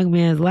this young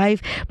man's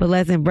life, but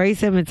let's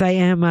embrace him and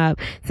tighten him up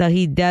so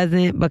he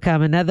doesn't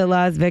become another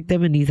lost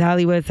victim in these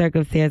Hollywood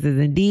circumstances.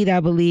 Indeed,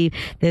 I believe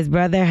this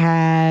brother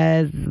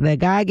has the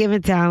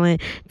God-given talent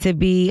to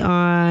be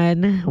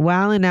on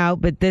Wild 'N Out,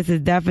 but this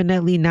is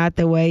definitely not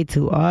the way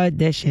to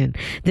audition.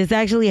 This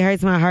actually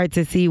hurts my heart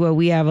to see what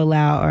we have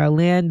allowed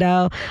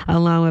Orlando,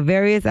 along with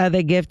various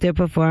other gifted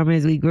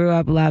performers we grew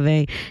up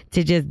loving,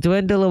 to just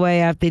dwindle away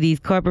after these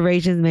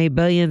corporations made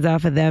billions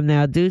off of them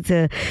now due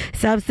to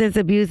substance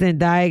abuse and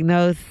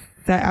diagnosed.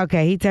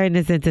 Okay, he turned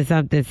this into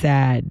something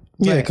sad.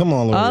 Yeah, come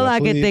on, Loretta, all I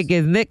please. can think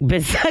is Nick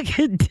been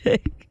sucking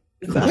dick.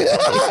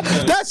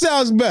 That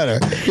sounds better.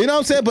 You know what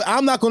I'm saying? But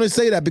I'm not going to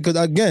say that because,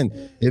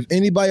 again, if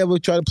anybody ever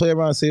try to play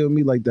around and say it with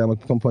me like that, I'm going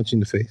to come punch you in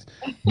the face.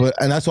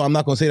 And that's why I'm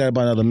not going to say that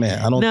about another man.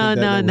 I don't think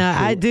that No.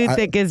 I do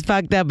think it's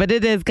fucked up, but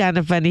it is kind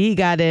of funny. He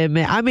got to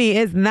admit. I mean,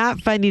 it's not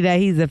funny that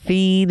he's a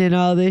fiend and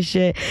all this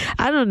shit.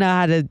 I don't know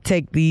how to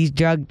take these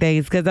drug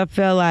things because I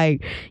feel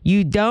like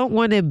you don't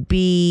want to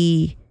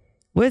be...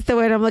 What's the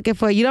word I'm looking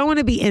for? You don't want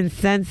to be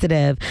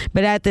insensitive,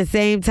 but at the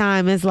same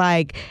time, it's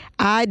like,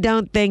 I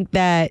don't think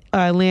that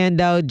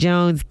Orlando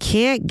Jones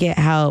can't get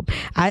help.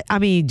 I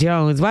mean,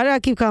 Jones. Why do I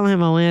keep calling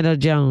him Orlando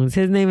Jones?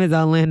 His name is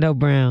Orlando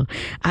Brown.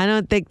 I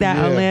don't think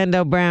that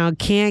Orlando Brown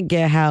can't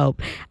get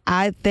help.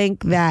 I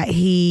think that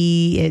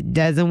he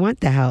doesn't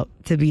want the help.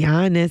 To be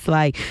honest,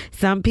 like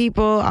some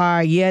people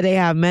are, they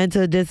have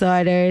mental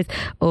disorders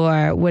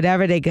or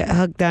whatever, they get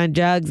hooked on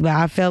drugs, but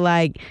I feel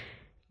like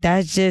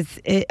that's just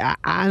it.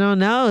 I don't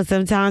know.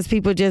 Sometimes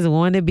people just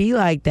want to be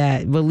like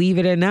that, believe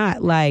it or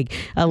not. Like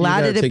a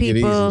lot of the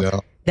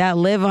people that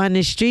live on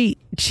the street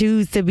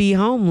choose to be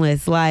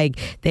homeless. Like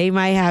they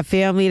might have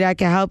family that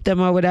can help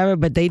them or whatever,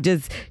 but they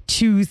just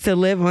choose to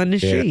live on the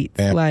streets.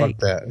 Man, like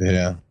fuck that.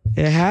 Yeah.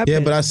 It happens. Yeah,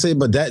 but I say,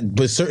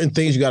 but certain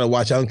things you got to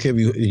watch. I don't care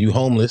if you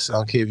homeless. I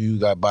don't care if you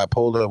got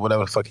bipolar or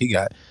whatever the fuck he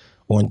got,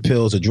 on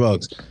pills or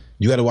drugs.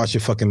 You got to watch your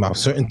fucking mouth.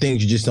 Certain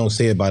things you just don't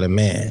say about a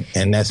man,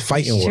 and that's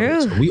fighting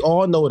words. We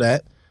all know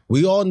that.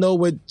 We all know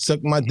what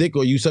suck my dick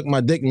or you suck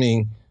my dick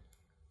mean.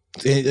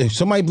 If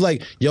somebody be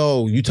like,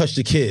 yo, you touched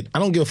the kid. I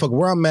don't give a fuck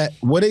where I'm at,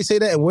 where they say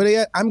that and where they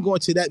at. I'm going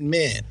to that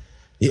man.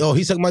 Yo,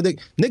 he sucked my dick.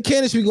 Nick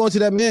Cannon should be going to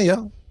that man,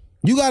 yo.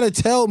 You got to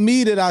tell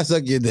me that I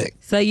suck your dick.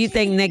 So you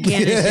think Nick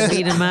Cannon should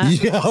beat him up?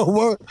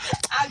 Yo,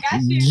 I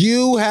got you.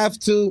 You have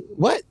to,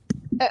 what?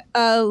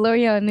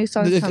 L'Oreal, a new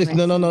song coming.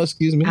 No,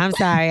 excuse me. I'm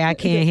sorry, I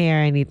can't hear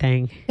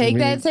anything. Take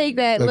that.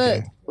 Okay.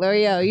 Look,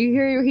 L'Oreal, you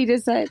hear what he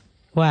just said?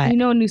 What? You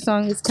know a new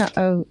song is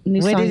coming.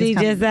 What did he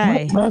just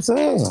say? What I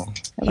said?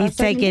 He's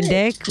taking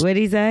dick? What did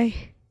he say?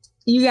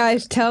 You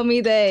guys tell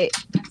me that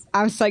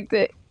I'm sucked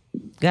it.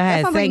 Go ahead,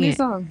 That sounds like a sing new it.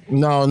 song.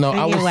 No, Sing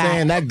I it was loud.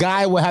 saying that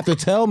guy would have to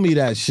tell me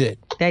that shit.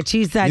 That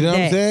you suck You know dick.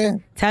 what I'm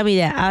saying? Tell me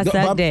that I No,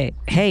 suck my- dick.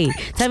 Hey,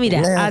 tell me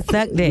that Man. I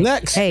suck dick.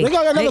 Next. Hey, They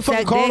got another Nick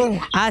fucking suck dick. caller.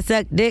 I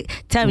suck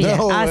dick. Tell me that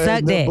No, I man,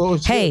 suck no dick.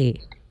 bullshit. Hey,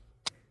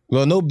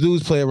 Well, no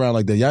dudes play around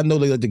like that. Y'all know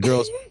they let the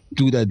girls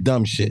do that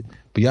dumb shit.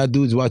 But y'all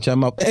dudes watch your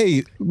mouth.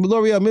 Hey,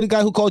 L'Oreal, remember the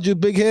guy who called you a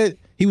big head?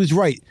 He was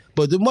right.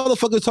 But the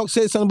motherfucker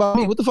said something about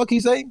me. What the fuck he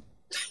say?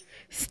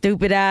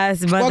 stupid ass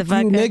motherfucker.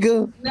 Fuck you,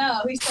 nigga.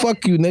 No, he's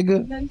Fuck you,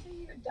 nigga. No, you said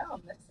you're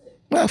dumb. That's it.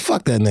 Nah,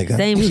 fuck that nigga.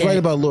 Same He's shit. right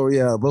about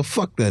L'Oreal, but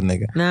fuck that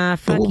nigga. Nah,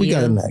 So fuck what we you.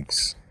 got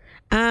next?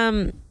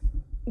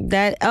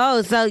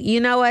 So you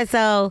know what?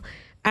 So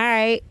all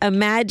right,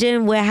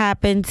 imagine what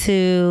happened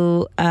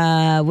to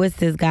what's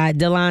this guy,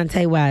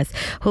 Delonte West,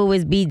 who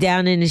was beat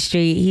down in the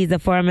street. He's a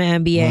former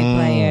NBA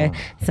player.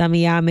 Some of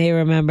y'all may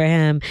remember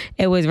him.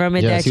 It was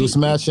rumored Yes, that he was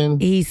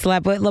smashing. he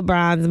slept with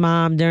LeBron's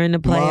mom during the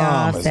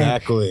playoffs.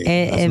 exactly.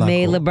 And That's not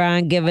made cool.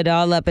 LeBron give it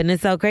all up. And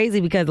it's so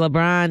crazy because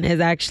LeBron is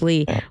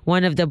actually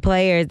one of the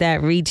players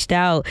that reached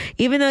out.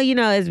 Even though,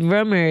 it's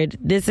rumored,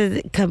 this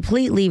is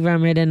completely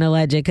rumored and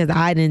alleged because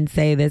I didn't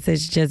say this.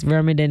 It's just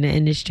rumored in the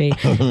industry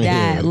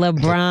that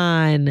LeBron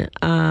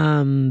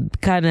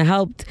kind of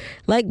helped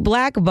like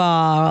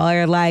blackball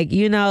or like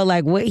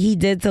what he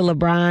did to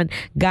LeBron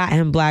got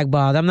him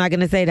blackballed. I'm not going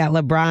to say that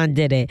LeBron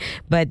did it,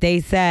 but they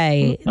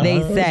say It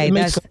makes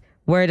that's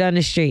Word on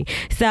the street.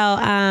 So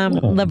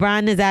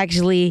LeBron is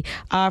actually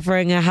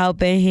offering a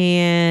helping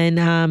hand.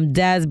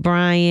 Des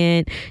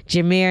Bryant,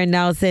 Jameer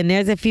Nelson.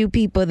 There's a few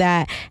people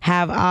that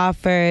have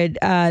offered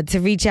to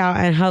reach out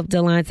and help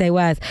Delonte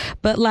West.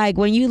 But like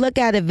when you look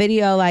at a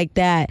video like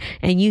that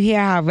and you hear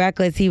how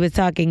reckless he was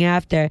talking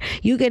after,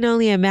 you can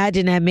only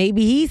imagine that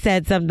maybe he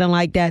said something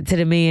like that to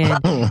the man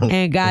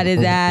and got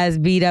his ass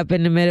beat up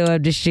in the middle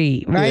of the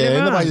street. Right?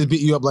 Yeah, nobody just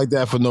beat you up like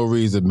that for no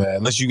reason, man.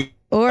 Unless you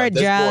or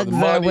drugs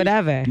or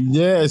whatever.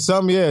 Yeah,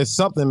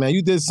 something, man.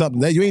 You did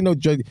something. You ain't no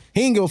drug.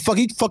 He ain't give a fuck.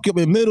 He fuck you up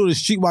in the middle of the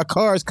street while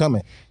cars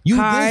coming. You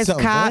cars, did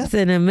cops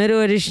in the middle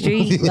of the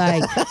street.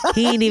 Like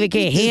he ain't even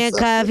get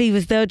handcuffed. He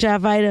was still trying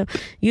to fight him.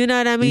 You know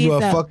what I mean? He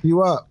gonna fuck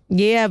you up.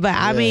 Yeah, but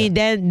I mean,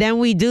 then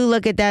we do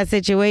look at that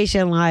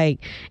situation like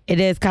it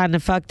is kind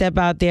of fucked up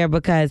out there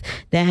because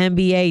the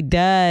NBA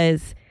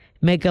does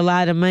make a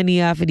lot of money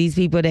off of these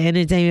people. The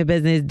entertainment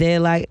business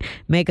did like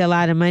make a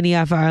lot of money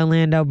off of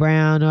Orlando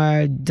Brown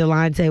or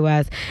Delonte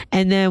West.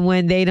 And then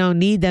when they don't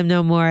need them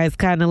no more, it's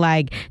kind of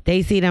like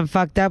they see them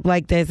fucked up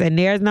like this and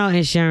there's no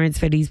insurance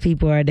for these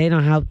people or they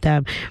don't help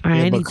them or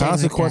anything. But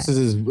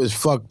consequences is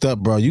fucked up,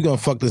 bro. You gonna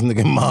fuck this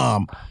nigga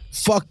mom.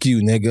 Fuck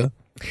you, nigga.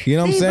 You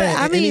know what I'm saying?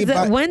 I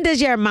mean, when does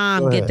your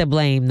mom get the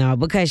blame, though?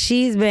 Because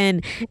she's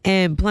been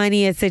in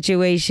plenty of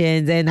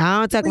situations, and I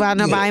don't talk about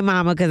nobody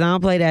mama because I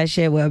don't play that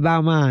shit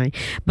about mine.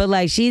 But,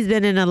 like, she's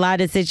been in a lot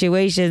of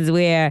situations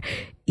where,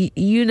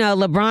 you know,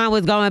 LeBron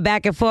was going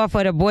back and forth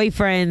with her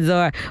boyfriends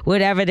or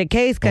whatever the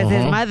case because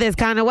his mother's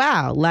kind of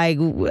wild. Like,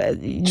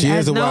 she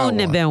has is known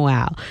to been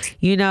wild.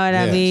 You know what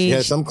I mean? She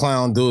had some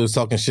clown dudes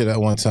talking shit at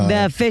one time.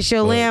 The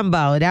official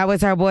Lambo. That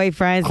was her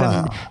boyfriend. He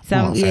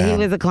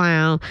was a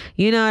clown.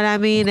 You know what I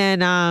mean?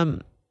 And,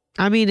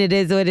 I mean, it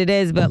is what it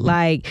is, but,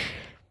 like,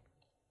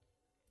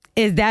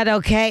 is that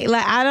okay?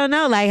 Like, I don't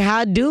know. Like,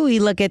 how do we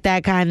look at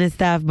that kind of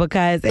stuff?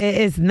 Because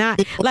it's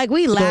not, like,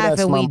 we laugh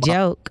and we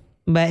joke.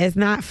 But it's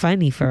not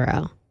funny for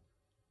real.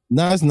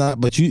 No, it's not.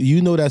 But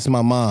you know that's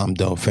my mom,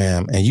 though,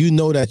 fam. And you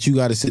know that you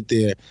got to sit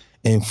there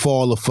and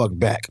fall the fuck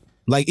back.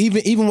 Like,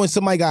 even when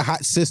somebody got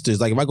hot sisters,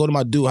 like if I go to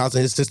my dude house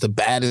and his sister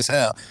bad as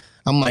hell,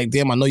 I'm like,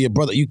 damn, I know your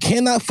brother. You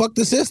cannot fuck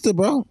the sister,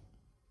 bro.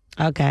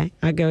 Okay,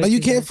 I go. Like,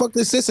 you can't fuck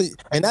the sister.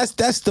 And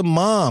that's the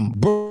mom,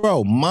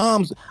 bro.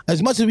 Moms,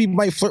 as much as we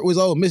might flirt with,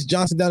 Miss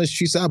Johnson down the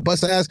street side,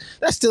 bust her ass,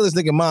 that's still his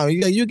nigga mom.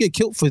 You get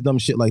killed for dumb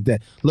shit like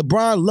that.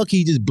 LeBron, lucky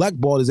he just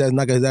blackballed his ass,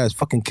 not got his ass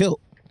fucking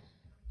killed.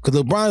 Because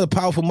LeBron's a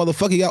powerful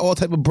motherfucker. He got all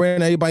type of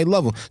brand, everybody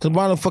love him. So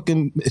LeBron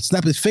fucking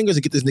snap his fingers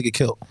and get this nigga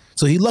killed.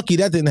 So he lucky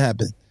that didn't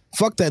happen.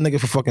 Fuck that nigga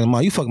for fucking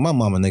mom. You fuck my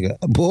mama, nigga.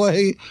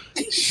 Boy.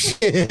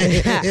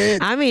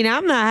 I mean,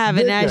 I'm not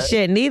having that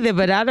shit neither,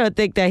 but I don't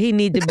think that he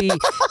need to be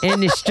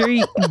in the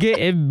street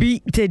getting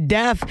beat to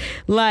death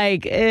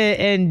like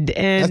and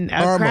a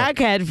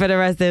crackhead for the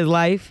rest of his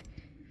life.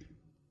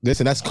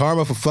 Listen, that's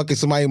karma for fucking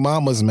somebody's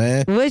mamas,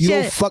 man.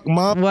 Don't fuck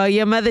mom. Well,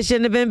 your mother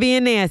shouldn't have been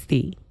being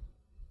nasty.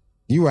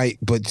 You right,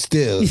 but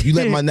still, you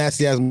let my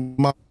nasty ass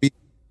mom be.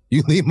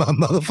 You leave my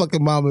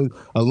motherfucking mama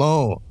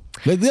alone.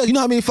 Like, you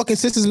know how many fucking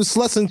sisters with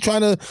sluts and trying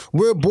to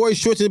wear boy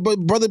shorts and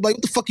brother, like,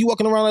 what the fuck you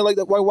walking around like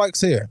that white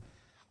wax hair?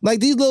 Like,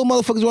 these little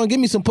motherfuckers want to give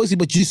me some pussy,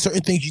 but you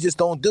certain things you just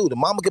don't do. The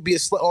mama could be a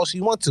slut all she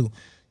wants to.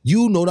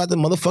 You know not to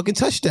motherfucking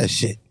touch that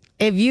shit.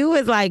 If you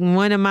was like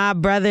one of my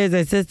brothers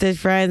or sisters'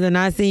 friends and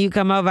I seen you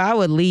come over, I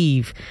would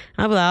leave.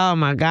 I'd be like, oh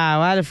my God,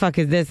 why the fuck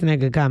is this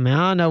nigga coming?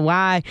 I don't know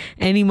why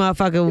any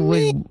motherfucker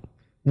would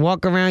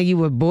walk around you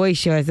with boy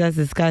shorts. That's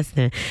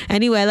disgusting.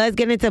 Anyway, let's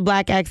get into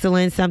Black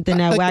excellence, something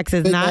that wax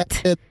is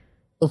not.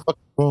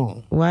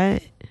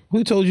 What?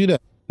 Who told you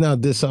that? Now, I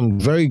did something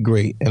very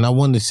great, and I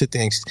wanted to sit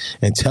there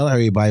and tell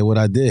everybody what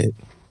I did.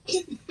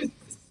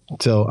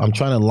 So I'm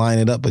trying to line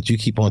it up, but you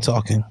keep on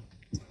talking.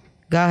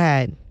 Go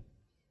ahead.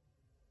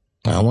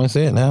 I want to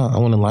say it now. I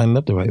want to line it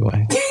up the right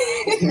way.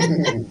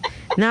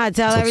 No,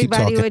 tell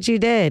everybody what you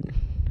did.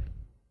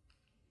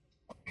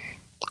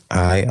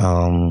 I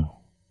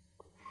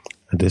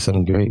did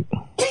something great.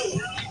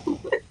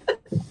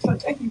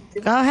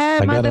 Go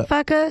ahead,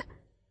 motherfucker.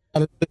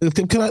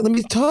 Let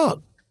me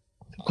talk.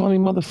 Call me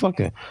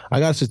motherfucker. I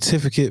got a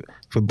certificate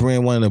for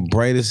being one of the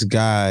brightest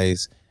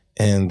guys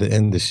in the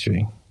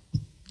industry.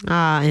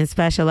 In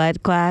special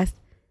ed class?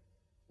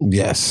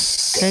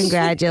 Yes.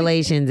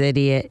 Congratulations,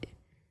 idiot.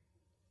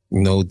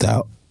 No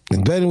doubt.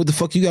 And better than what the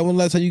fuck you got. When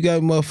last time you got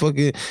a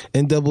motherfucking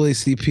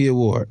NAACP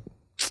award?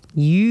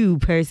 You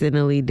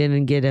personally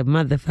didn't get a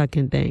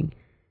motherfucking thing.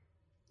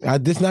 I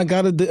just not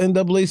got the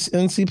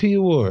NAACP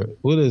award.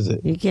 What is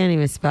it? You can't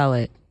even spell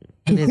it.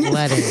 It's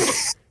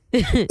letters.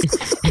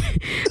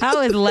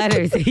 How is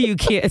letters if you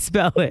can't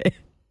spell it?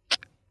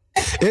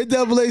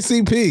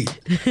 NAACP.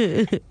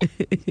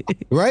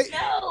 Right?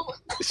 No.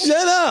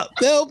 Shut up.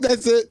 Nope,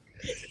 that's it.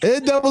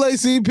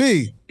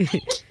 NAACP.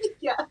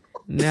 Yeah.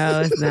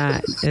 No, it's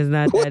not. It's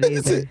not that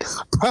either.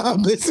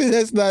 Promise,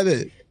 that's not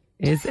it.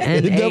 It's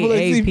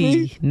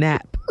NAACP.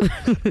 NAP.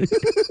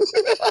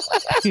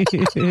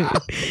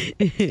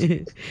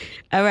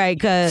 All right,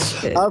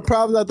 cause I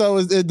thought it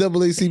was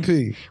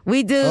NAACP.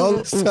 we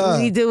do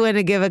want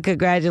to give a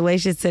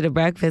congratulations to the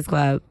Breakfast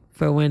Club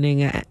for winning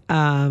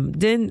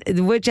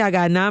which I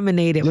got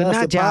nominated, but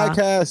not the y'all.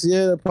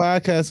 The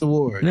podcast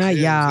award. Not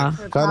y'all.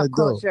 Kind of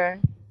dope.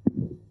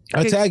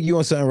 I tag you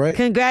on something, right?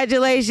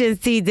 Congratulations,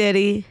 T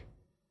Diddy.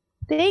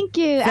 Thank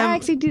you. I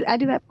do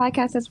that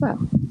podcast as well.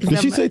 Did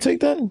she say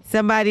take that?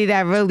 Somebody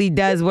that really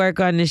does work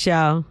on the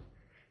show.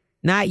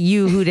 Not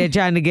you who they're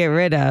trying to get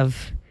rid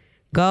of.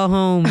 Go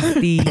home,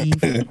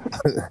 Steve. Hey,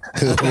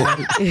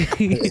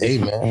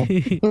 man.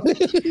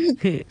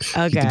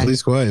 Okay.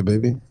 Please quiet,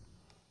 baby.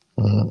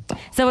 So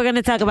we're going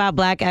to talk about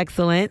Black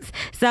excellence.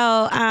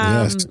 So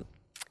Yes.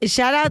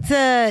 shout out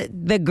to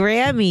the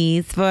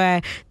Grammys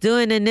for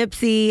doing a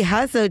Nipsey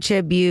Hussle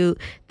tribute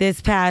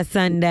this past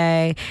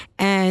Sunday.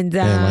 And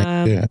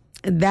that...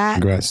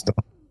 Congrats, though.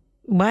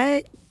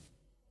 What?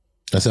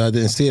 I said I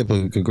didn't see it,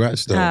 but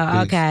congrats, though. Oh,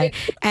 Please. okay.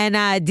 And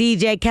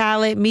DJ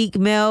Khaled, Meek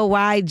Mill,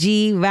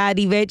 YG,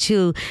 Roddy Ricch,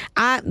 who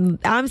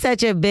I'm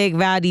such a big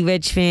Roddy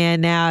Ricch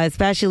fan now,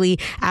 especially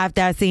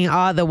after I seen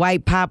all the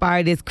white pop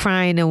artists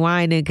crying and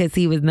whining because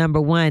he was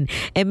 #1.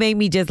 It made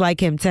me just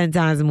like him 10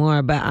 times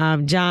more.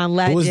 But John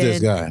Legend. Who is this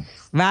guy?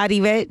 Roddy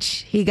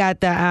Ricch. He got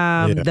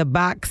the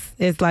box.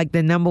 It's like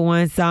the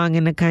 #1 song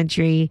in the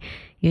country.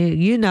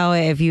 You know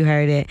it if you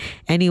heard it.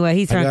 Anyway,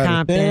 he's from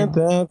Compton.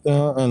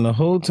 And the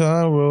whole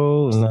time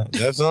roll.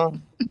 That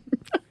song?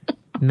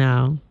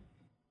 No,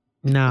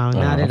 not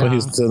at I thought all. he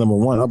was still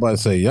 #1. I'm about to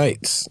say,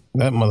 yikes.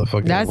 That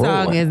motherfucker. That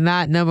song is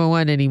not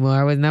 #1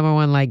 anymore. It was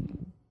 #1 like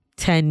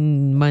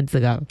 10 months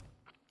ago.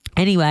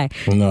 Anyway,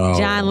 No.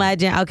 John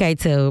Legend. Okay,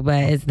 too,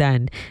 but it's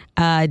done.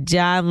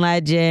 John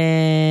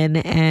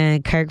Legend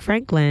and Kirk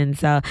Franklin.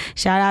 So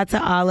shout out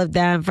to all of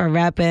them for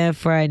repping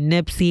for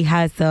Nipsey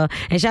Hussle,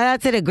 and shout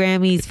out to the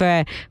Grammys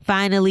for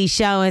finally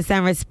showing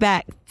some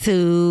respect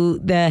to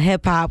the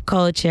hip hop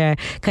culture,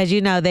 because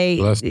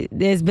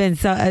it's been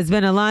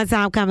a long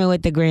time coming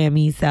with the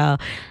Grammys. So,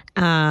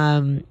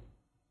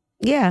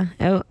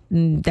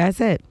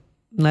 that's it.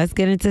 Let's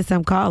get into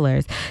some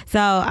callers.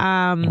 So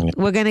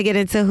we're going to get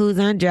into Who's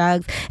on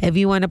Drugs. If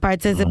you want to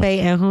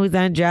participate in Who's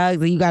on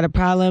Drugs, or you got a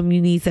problem,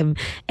 you need some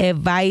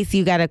advice,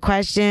 you got a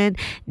question,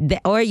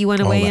 or you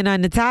want to weigh in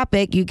on the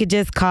topic, you could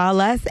just call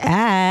us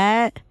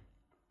at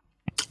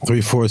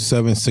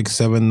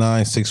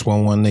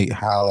 347-679-6118.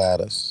 Holla at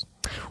us.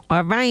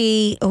 All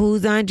right,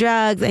 Who's on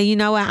Drugs? And you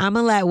know what? I'm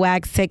going to let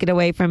Wax take it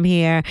away from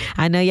here.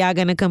 I know y'all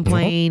going to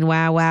complain,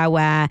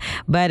 why.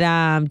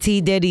 But T.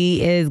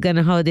 Diddy is going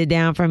to hold it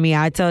down for me.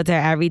 I told her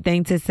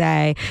everything to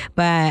say,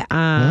 but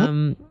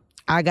I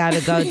got to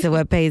go to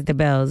what pays the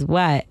bills.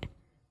 What?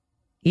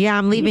 Yeah,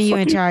 I'm leaving you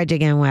in charge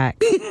again,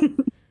 Wax.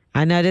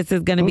 I know this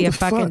is going to be a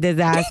fucking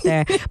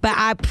disaster, but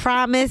I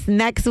promise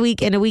next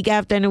week and the week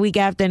after and the week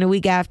after and the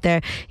week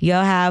after, you'll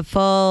have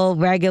full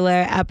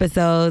regular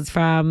episodes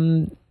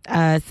from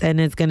us,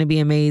 and it's going to be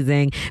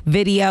amazing.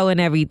 Video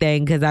and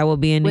everything, because I will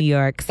be in New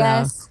York. So,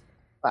 Yes.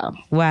 Wow.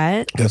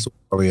 What? Guess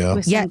what we are.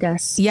 With some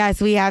guests. Yes,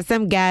 we have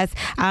some guests.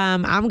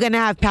 I'm going to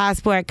have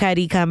Passport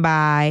Cuddy come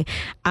by.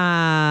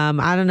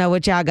 I don't know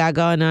what y'all got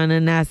going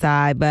on that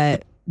side,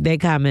 but they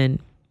coming.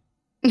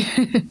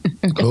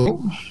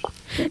 Cool.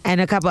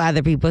 And a couple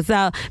other people.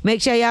 So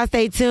make sure y'all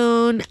stay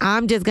tuned.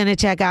 I'm just going to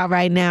check out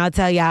right now.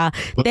 Tell y'all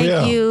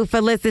thank you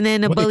for listening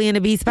to Bully and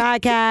the Beast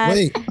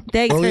podcast.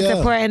 Thanks for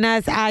supporting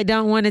us. I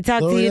don't want to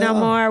talk to you no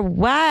more.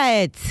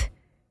 What?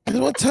 I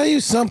just want to tell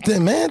you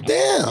something, man.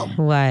 Damn.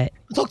 What?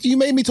 You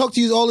made me talk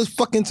to you all this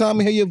fucking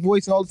time and hear your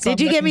voice and all the time.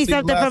 Did you give me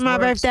something for my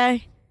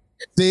birthday?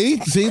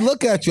 See,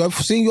 look at you. I've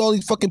seen you all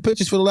these fucking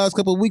pictures for the last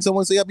couple of weeks. I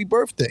want to say happy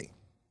birthday.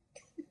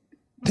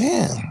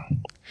 Damn.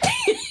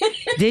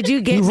 Did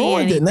you get me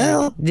anything? It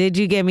now. Did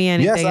you get me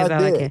anything? Yes,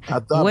 I did.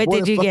 What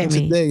did you get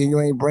me? Today and you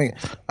ain't bring it.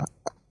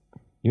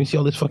 You see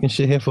all this fucking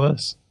shit here for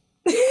us?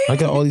 I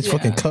got all these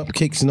fucking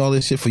cupcakes and all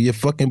this shit for your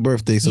fucking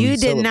birthday. So you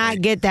did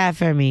not get that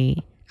for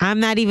me.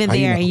 I'm not even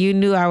there, and you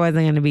knew I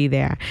wasn't going to be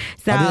there.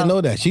 So I didn't know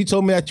that. She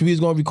told me that we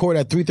was going to record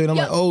at 3:30. I'm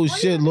like, oh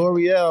shit,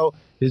 L'Oreal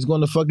is going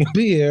to fucking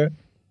be here.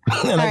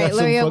 All right,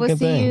 L'Oreal, we'll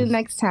see you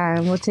next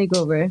time. We'll take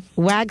over.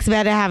 Wax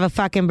better have a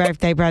fucking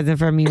birthday present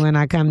for me when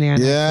I come there.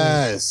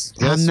 Yes.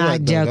 I'm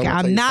not joking.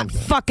 I'm not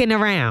fucking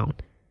around.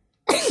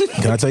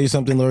 Can I tell you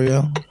something,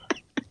 L'Oreal?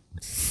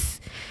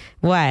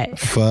 What?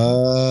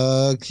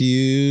 Fuck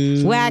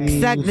you. Wax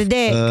suck the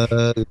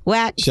dick.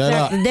 Wax shut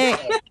suck up. the dick.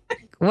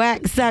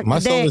 Wax suck My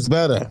the dick. song is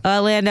better.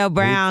 Orlando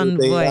Brown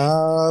voice.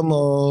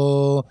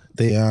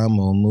 Te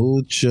amo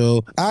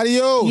mucho.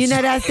 Adios. You know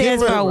that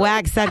stands Get rid for of her.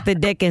 wax suck the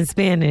dick in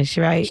Spanish,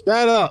 right?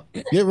 Shut up.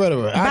 Get rid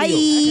of her. Bye.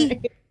 Adios.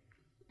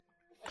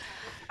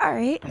 All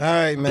right. All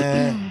right,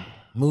 man.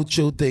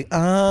 Mucho te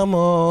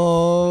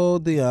amo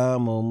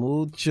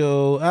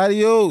mucho.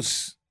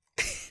 Adios.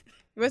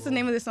 What's the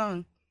name of the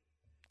song?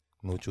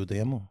 Mucho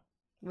te amo.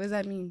 What does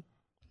that mean?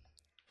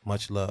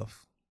 Much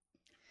love.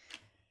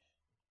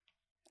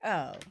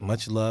 Oh.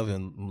 Much love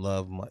and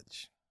love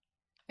much.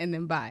 And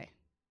then bye.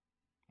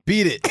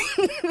 Beat it.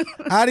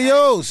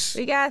 Adios.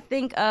 We gotta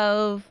think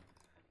of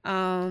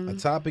a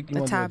topic. You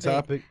want to do a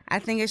topic? I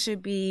think it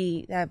should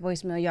be that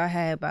voicemail y'all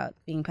had about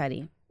being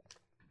petty.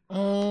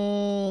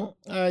 All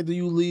right. Do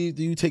you leave?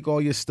 Do you take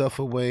all your stuff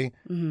away?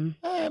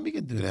 Mm-hmm. We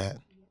could do that.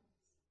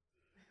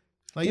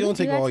 Like, you don't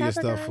take all your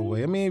stuff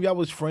away. I mean, if y'all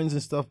was friends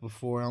and stuff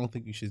before, I don't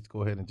think you should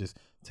go ahead and just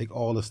take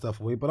all the stuff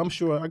away. But I'm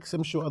sure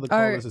other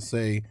callers would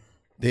say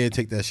they'd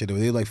take that shit away.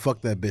 They're like,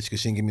 fuck that bitch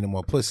because she didn't give me no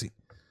more pussy.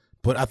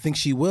 But I think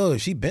she will.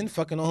 If she been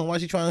fucking on him, why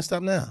she trying to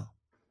stop now?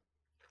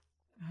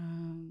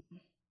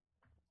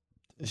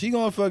 If she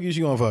gonna fuck you,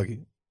 she gonna fuck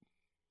you.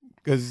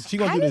 Because she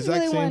gonna do the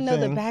exact same thing. I really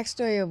want to know the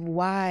backstory of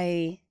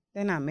why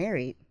they're not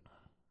married.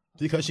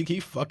 Because she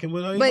keep fucking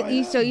with her.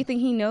 But so you think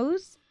he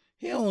knows?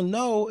 He don't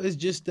know. It's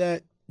just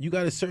that you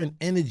got a certain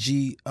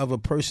energy of a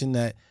person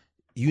that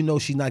you know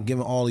she's not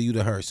giving all of you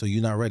to her, so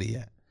you're not ready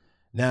yet.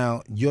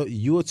 Now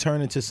you'll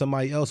turn into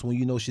somebody else when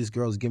you know this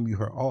girl's giving you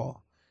her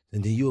all,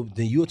 and then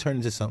you'll turn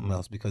into something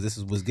else because this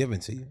is what's given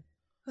to you.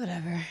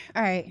 Whatever.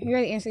 All right, you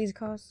ready to answer these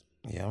calls?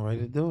 Yeah, I'm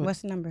ready to do it.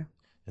 What's the number?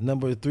 The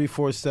number is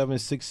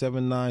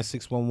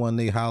 347-679-611.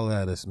 They holler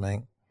at us,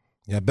 man.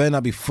 Yeah, better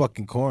not be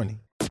fucking corny.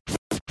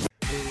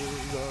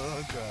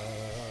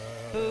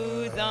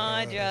 Who's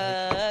on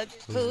drugs?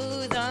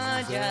 Who's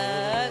on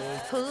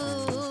drugs?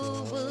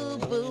 Who, boo,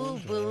 boo,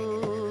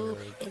 boo,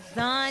 is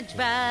on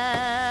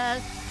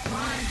drugs.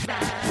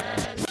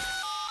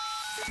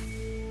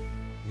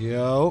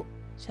 Yo.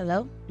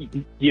 Hello?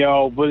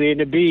 Yo, Bully and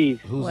the Bees.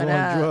 Who's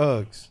on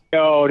drugs?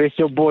 Yo, this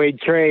your boy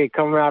Trey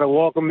coming out of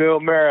Walker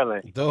Mill,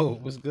 Maryland.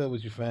 Dope. What's good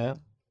with you, fam?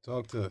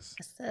 Talk to us.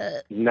 What's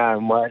up?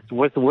 Not much.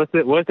 What's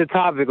the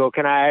topic, or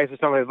can I ask for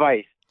some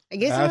advice?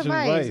 Get some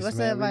advice. What's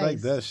the advice? We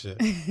like that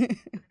shit.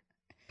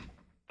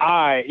 All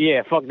right,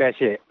 yeah, fuck that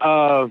shit.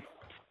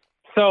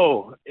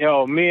 So,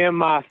 me and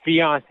my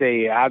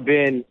fiance, I've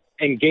been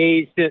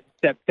engaged since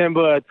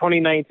September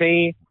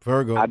 2019.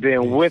 Virgo. I've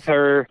been with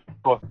her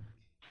for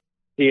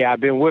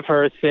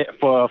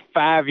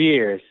 5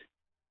 years.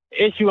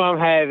 Issue I'm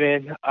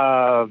having,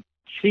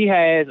 she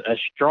has a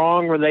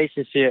strong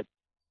relationship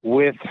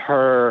with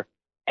her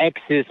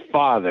ex's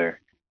father.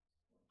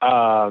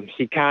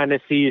 She kind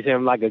of sees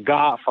him like a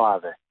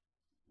godfather.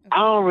 I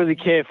don't really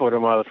care for the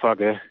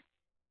motherfucker.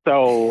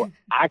 So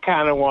I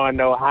kind of want to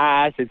know how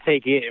I should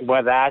take it,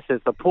 whether I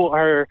should support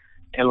her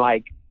and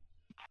I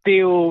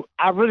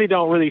really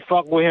don't really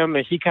fuck with him,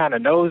 and she kind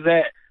of knows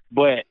that.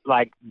 But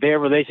their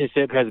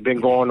relationship has been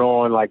going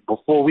on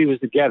before we was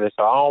together,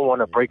 so I don't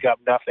want to break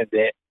up nothing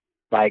that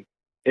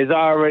has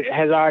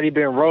already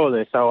been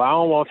rolling. So I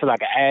don't want to feel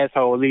like an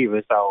asshole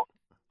leaving. So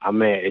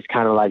it's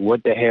kind of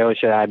what the hell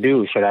should I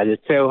do? Should I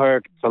just tell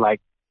her to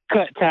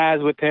cut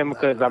ties with him?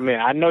 Because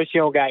I know she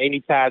don't got any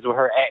ties with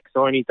her ex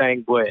or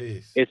anything, but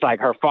it's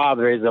her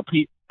father is a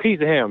piece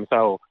of him.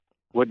 So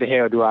what the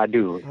hell do I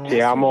do?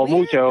 Yeah, I'm on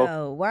mucho.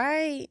 Though.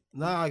 Why?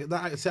 I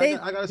gotta say.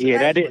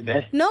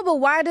 No,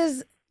 but why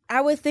does? I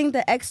would think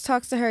the ex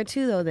talks to her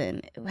too, though.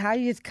 Then how are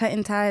you just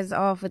cutting ties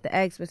off with the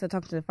ex but still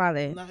talking to the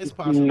father? Nah, it's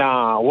possible.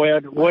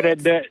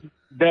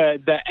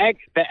 The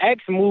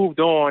ex moved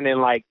on,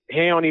 and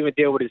he don't even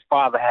deal with his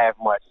father half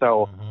much.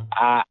 So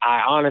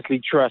I honestly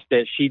trust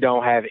that she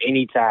don't have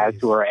any ties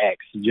to her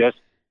ex, just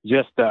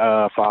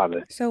the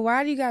father. So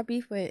why do you got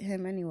beef with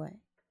him anyway?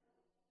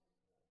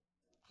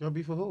 You got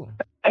beef with who?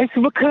 It's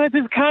because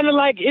it's kind of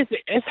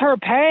it's her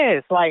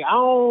past. I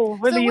don't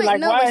really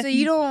why so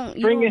you don't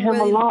bringing him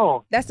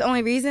along. That's the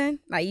only reason.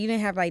 You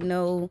didn't have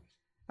no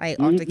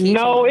altercation.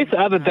 No, it's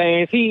other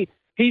things. He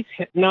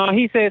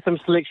said some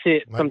slick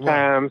shit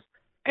sometimes,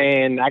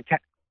 and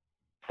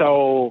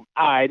so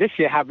this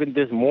shit happened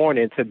this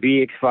morning to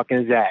be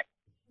fucking Zach.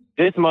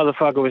 This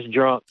motherfucker was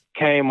drunk,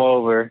 came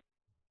over,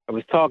 I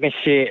was talking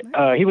shit.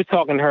 He was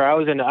talking to her. I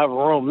was in the other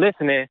room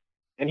listening,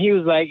 and he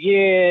was like,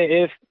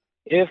 "Yeah,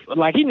 if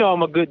he know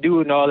I'm a good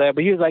dude and all that,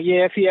 but he was like,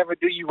 yeah, if he ever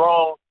do you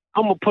wrong,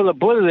 I'm gonna pull a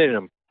bullet at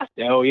him." I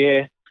said, "Oh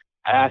yeah."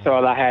 That's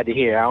all I had to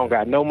hear. I don't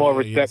got no more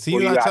respect for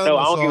you. I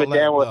don't give a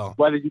damn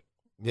whether you.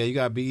 Yeah, you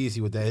gotta be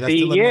easy with that. That's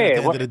still at the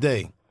end of the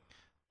day.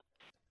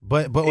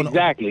 But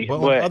exactly.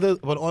 On the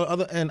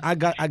other end, I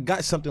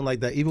got something like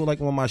that. Even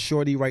on my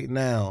shorty right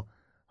now,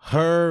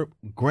 her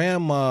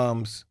daughter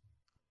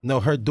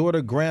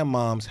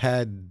grandmoms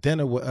had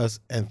dinner with us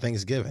at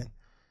Thanksgiving.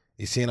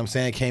 You see what I'm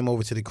saying? Came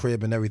over to the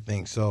crib and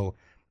everything. So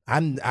I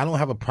don't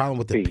have a problem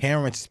with the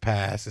parents'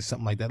 past or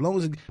something like that. As long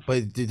as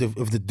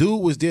if the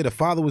dude was there, the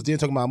father was there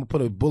talking about I'm gonna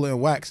put a bullet in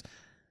wax,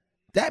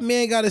 that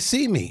man gotta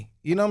see me.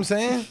 You know what I'm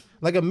saying?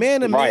 A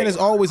man to man is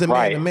always a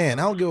man to man.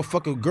 I don't give a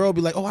fuck. A girl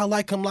be like, "Oh, I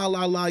like him, la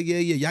la la, yeah.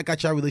 Y'all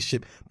got your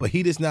relationship," but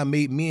he just not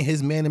made me and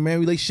his man to man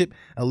relationship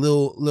a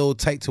little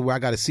tight to where I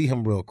gotta see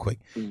him real quick.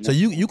 So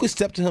you could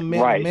step to him man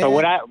to man. So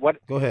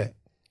Go ahead.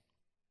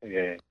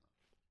 Yeah.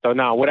 So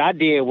now what I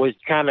did was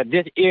kind of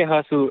just ear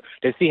hustle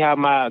to see how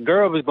my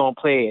girl was gonna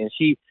play, and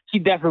she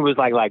definitely was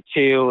like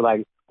chill.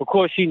 Of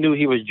course she knew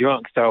he was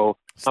drunk, so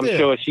I'm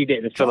sure she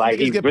didn't feel like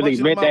he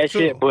really meant that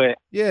shit. But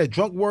yeah,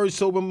 drunk words,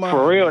 sober mind.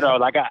 For real though,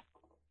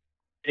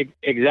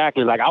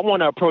 exactly. Like, I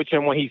want to approach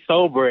him when he's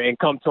sober and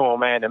come to him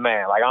man to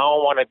man. Like, I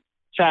don't want to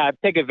try to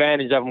take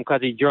advantage of him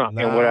because he's drunk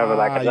and whatever.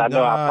 Like, 'cause I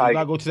know I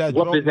probably go to that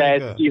whoop drunk his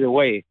ass nigga. either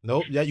way.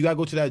 Nope. Yeah, you gotta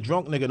go to that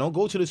drunk nigga. Don't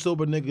go to the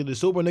sober nigga. The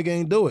sober nigga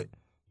ain't do it.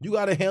 You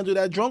gotta handle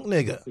that drunk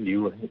nigga.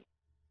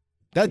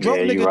 That drunk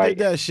Yeah, you nigga right. did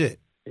that shit.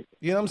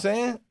 You know what I'm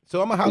saying?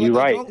 So I'm gonna holler You at that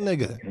right. drunk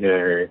nigga.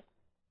 Yeah.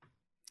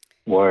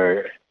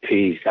 Word.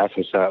 Peace. That's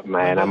what's up,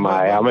 man. I'm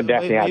gonna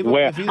definitely have to.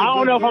 Well, I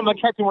don't know if I'm gonna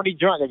catch him when he's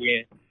drunk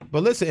again.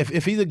 But listen,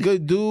 if he's a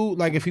good dude,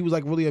 like if he was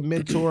like really a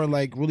mentor,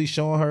 like really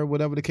showing her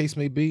whatever the case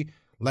may be,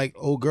 like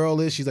old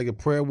girl is, she's like a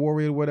prayer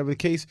warrior, whatever the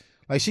case.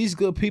 Like she's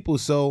good people,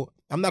 so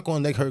I'm not gonna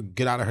make her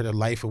get out of her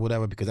life or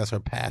whatever because that's her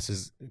past,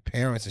 his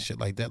parents and shit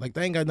like that. Like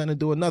that ain't got nothing to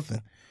do with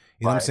nothing.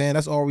 You know what I'm saying?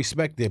 That's all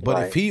respect there.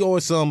 But if he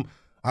on some,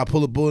 I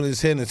pull a bullet in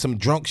his head and some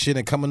drunk shit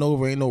and coming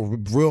over ain't no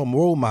real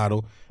role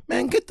model,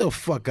 man, get the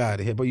fuck out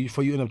of here. But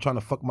before you end up trying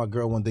to fuck my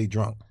girl one day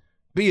drunk,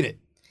 beat it.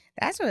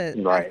 That's what I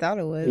Right. thought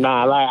it was.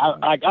 Nah,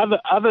 like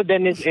other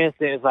than this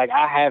instance, like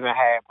I haven't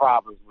had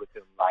problems with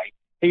him. Like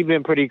he's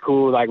been pretty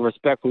cool, like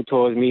respectful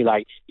towards me.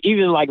 Like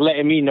even like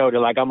letting me know that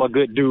like I'm a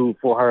good dude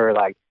for her.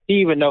 Like he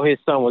even know his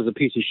son was a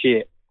piece of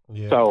shit.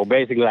 Yeah. So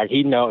basically, like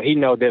he know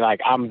that like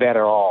I'm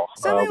better off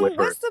So then with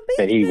her what's the beef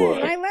than he then? was.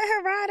 Like, let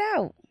her ride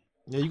out.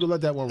 Yeah, you can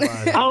let that one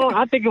ride.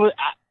 I think it was.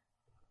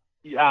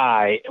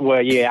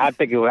 Well, yeah, I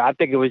think it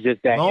was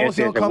just that Long as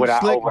he don't instance of come what I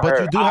slick, overheard.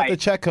 but you do have to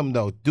check him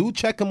though. Do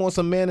check him on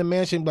some man to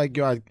man shit. Like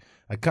yo,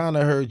 I kind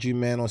of heard you,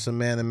 man, on some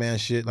man to man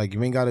shit. Like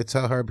you ain't got to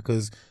tell her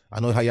because I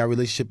know how y'all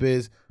relationship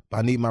is. But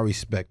I need my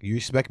respect. You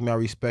respect me, I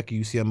respect you.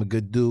 You see, I'm a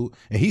good dude,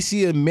 and he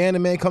see a man to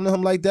man come to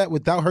him like that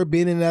without her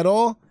being in it at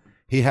all.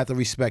 He have to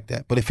respect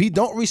that. But if he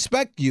don't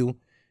respect you,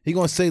 he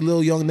gonna say,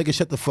 "Little young nigga,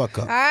 shut the fuck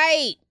up." All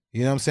right.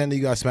 You know what I'm saying? Then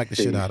you gotta smack the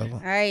shit out of him. All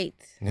right.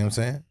 You know what I'm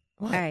saying?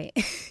 All right.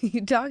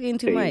 You're talking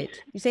too See, much.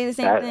 You're saying the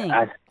same thing.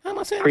 I'm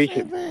not saying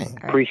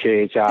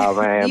Appreciate y'all,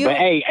 man. You- But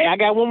hey, I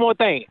got one more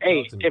thing.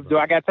 Hey, do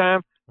I got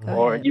time?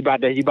 Or you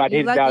about to hit You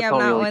the lucky dial I'm tone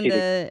not on on shit.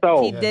 the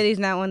So T Diddy's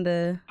not on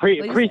the what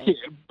you say?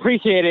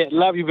 appreciate it.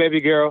 Love you, baby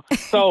girl.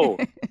 So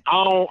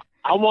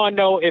I want to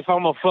know if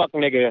I'm a fuck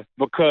nigga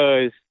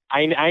because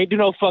I ain't do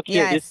no fuck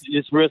Yes. shit.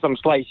 This real some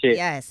slight shit.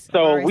 Yes. So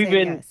Already said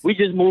yes. we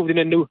just moved in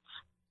a new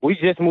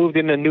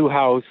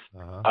house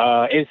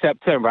in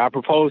September. I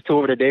proposed to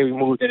her the day we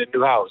moved in a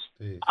new house.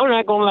 I'm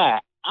not gonna lie.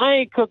 I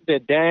ain't cooked a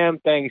damn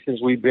thing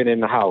since we've been in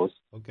the house.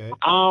 Okay.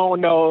 I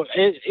don't know.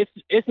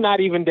 It's not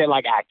even that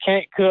like I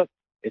can't cook.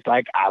 It's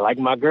like I like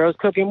my girls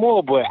cooking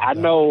more, but I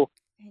know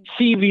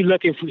she be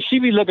looking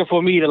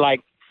for me to like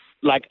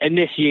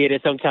initiate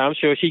it sometimes. I'm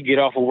sure she get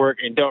off of work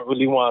and don't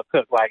really want to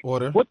cook. Like,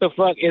 what the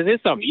fuck? Is this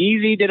something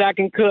easy that I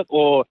can cook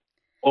or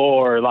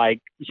like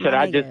should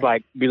I just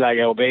like be like,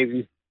 yo,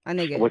 baby, My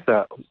nigga. what's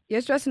up? You're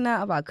stressing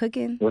out about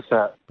cooking? What's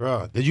up?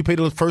 Bro, did you pay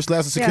the first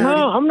class of security?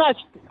 No, I'm not.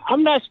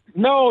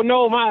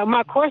 No.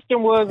 My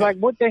question was like,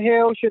 what the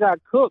hell should I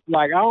cook?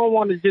 Like, I don't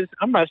want to just.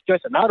 I'm not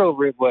stressing out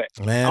over it, but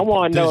Man, I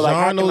want to know like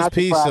how can I DiGiorno's surprise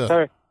pizza.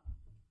 her?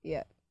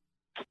 Yeah.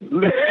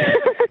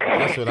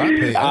 That's what I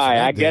paid. All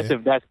right, I guess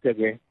if that's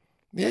cooking.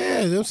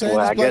 Yeah, you know what I'm saying?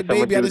 Well, Just I guess like,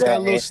 baby, I just got a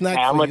little snack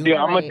I'm for gonna you.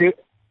 I'm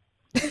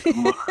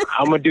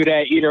gonna do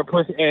that. Eat her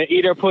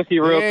pussy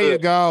real There good. you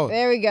go.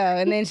 There we go.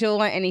 And then she'll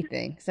want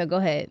anything. So go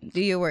ahead.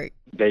 Do your work.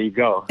 There you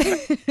go.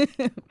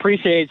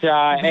 Appreciate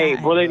y'all. Hey,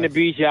 Bully in the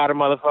Beach, y'all the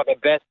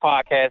motherfucking best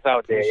podcast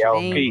out there, yo.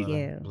 Thank Peace.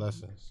 you.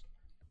 Blessings.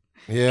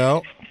 Yeah.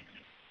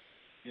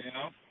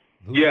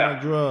 Who's on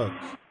drugs?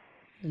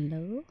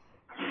 Hello?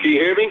 Can you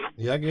hear me?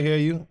 Yeah, I can hear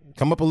you.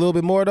 Come up a little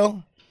bit more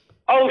though.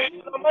 Oh,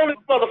 shit, I'm on this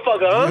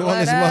motherfucker, huh? You on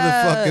this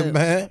motherfucker,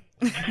 man.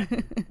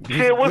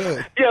 Shit, what's up?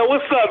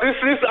 This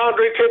is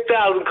Andre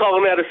 10,000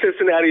 calling out of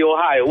Cincinnati,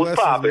 Ohio. What's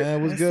poppin'?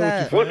 Man, what's good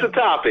with you, What's the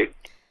topic?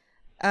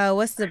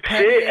 What's the Shit,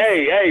 pettiest?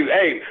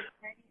 hey.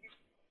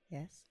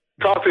 Yes.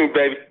 Talk to me,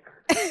 baby.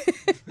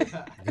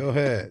 Go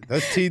ahead.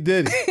 That's T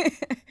Diddy.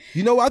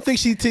 You know, I think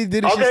T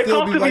Diddy should Okay, still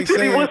talk be to me, like Diddy.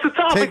 saying, What's the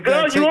topic, take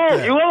girl? that, You take on?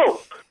 that. You on?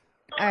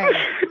 All right.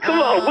 Come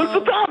on, what's the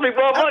topic,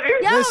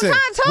 motherfucker? Listen,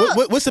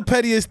 what's the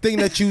pettiest thing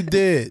that you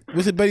did?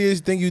 What's the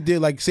pettiest thing you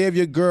did? Like, say if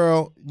your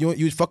girl, you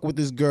was fucking with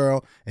this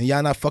girl, and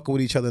y'all not fucking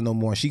with each other no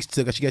more. She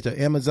got your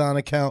Amazon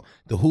account,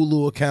 the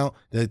Hulu account,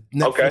 the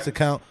Netflix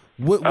account.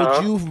 Would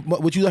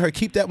you let her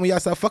keep that when y'all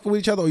start fucking with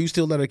each other, or you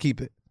still let her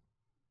keep it?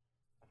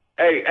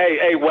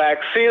 Hey, Wax.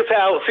 Seeing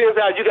how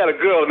you got a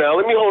girl now,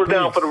 let me hold it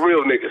down for the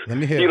real niggas. Let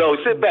me hear You know,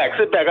 sit back.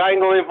 I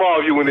ain't gonna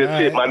involve you in this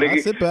shit, my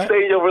nigga. sit back.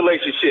 Stay in your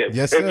relationship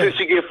Yes, sir. until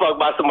she get fucked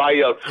by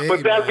somebody else.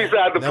 But that's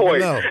beside the Never point.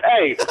 know.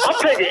 Hey, I'm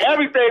taking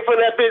everything from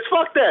that bitch.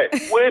 Fuck that.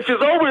 Well, if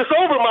it's over, it's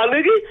over, my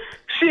nigga.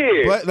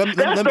 Shit. But let me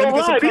That's get no some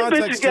lie. These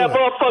context bitches got to it.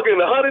 motherfucking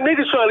 100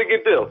 niggas trying to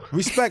get them.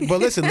 Respect, but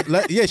listen,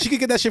 yeah, she could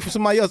get that shit from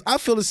somebody else. I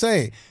feel the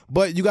same,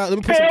 but let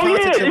me put some Hell yeah,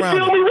 context you around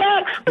feel it. me,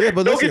 Wax? Yeah,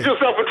 but Don't listen, get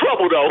yourself in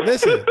trouble, though.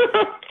 listen,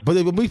 but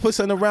when we put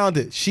something around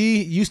it,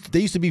 they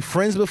used to be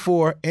friends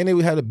before, and they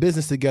had a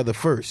business together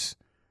first.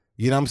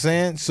 You know what I'm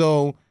saying?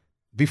 So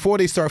before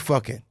they start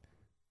fucking,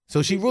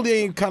 so she really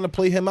ain't kind of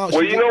play him out.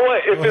 Well, She you know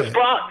what? If Go it's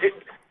ahead.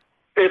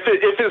 If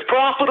it's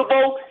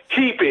profitable,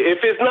 keep it. If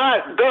it's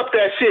not, dump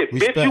that shit.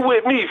 Respect. Bitch, you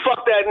with me?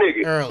 Fuck that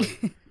nigga. Early.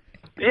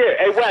 Yeah,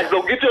 hey Wax,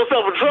 don't get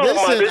yourself in trouble,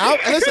 my Listen,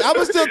 nigga. I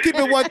was still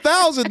keeping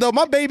 1,000 though.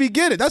 My baby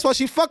get it. That's why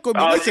she fuck with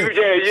me. Listen, she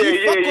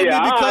fuck with me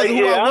because of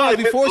who I was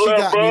before she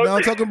got me. You know what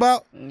I'm talking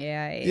about?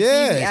 Yeah.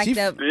 Yeah. She act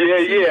up.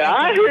 Yeah.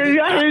 I hear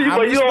you,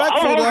 but you know, I'm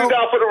holding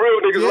down for the real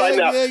niggas right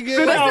now.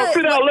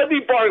 Sit down, let me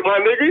bark, my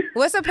nigga.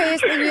 What's the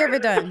pettiest thing you ever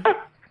done?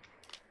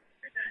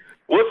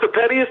 What's the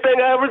pettiest thing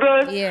I ever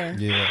done? Yeah.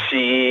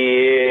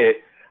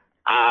 Shit.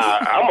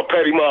 I'm a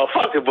petty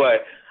motherfucker,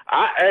 but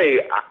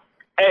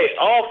Hey,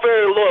 all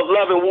fair in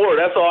love and war.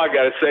 That's all I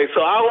gotta say.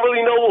 So I don't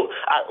really know.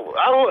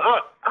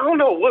 I don't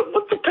know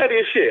what's the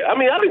pettiest shit. I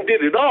mean, I done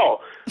did it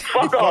all.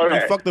 Fuck all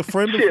that. You fucked a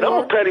friend shit, before?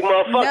 I'm a petty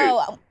motherfucker.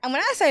 No, when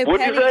I say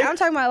What'd you petty, say? I'm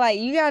talking about like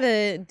you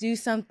gotta do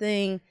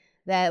something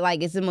that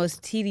like is the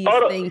most tedious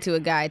thing to a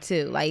guy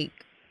too. Like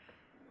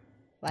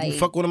you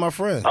fuck one of my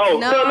friends. Oh,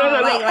 no, fuck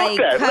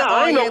that. cut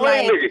I ain't no all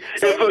lame your, nigga.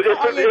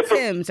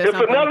 If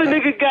another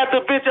nigga got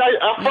the bitch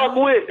I fuck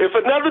with, if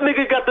another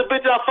nigga got the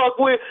bitch I fuck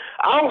with,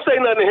 I don't say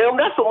nothing to him.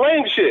 That's some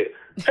lame shit.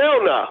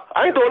 Hell no.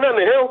 I ain't doing nothing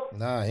to him.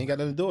 Nah, he ain't got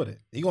nothing to do with it.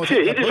 He gonna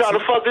shit, he just trying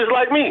to fuck just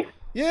like me.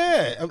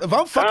 Yeah. If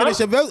I'm fucking this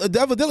shit,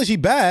 evidently she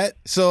bad,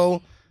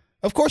 so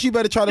of course you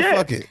better try to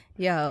fuck it.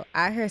 Yo,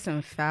 I heard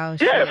some foul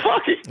shit. Yeah,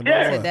 fuck it.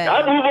 Yeah.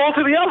 I move on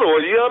to the other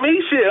one. You know what I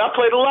mean? Shit, I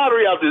played the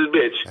lottery out this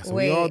bitch. That's what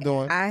we all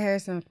doing. I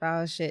heard some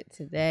foul shit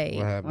today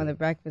on the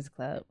Breakfast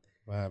Club.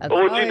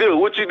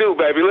 What you do,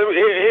 baby? Let me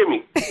hit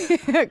me.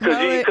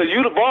 Cause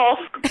you the boss.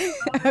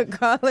 A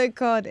caller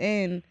called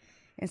in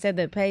and said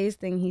the pettiest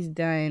thing he's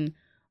done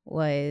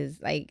was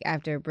like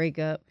after a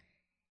breakup,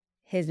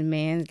 his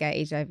man's got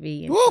HIV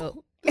and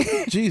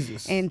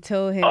Jesus. and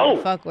told him to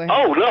fuck with her.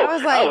 Oh no! I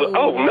was like,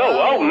 no!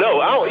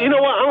 You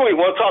know what? I don't even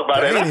want to talk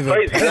about that. That's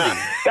crazy.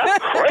 That's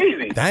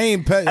crazy. That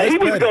ain't petty. Hey, he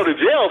needs to go to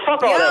jail.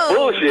 Fuck all that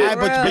bullshit.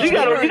 But you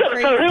gotta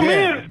turn him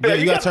in. Yeah,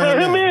 you gotta turn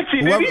him in.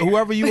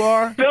 Whoever you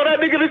are. Tell that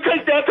nigga to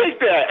take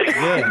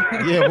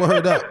that. Yeah,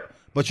 word up.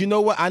 But you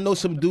know what? I know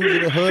some dudes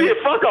in the hood. Shit,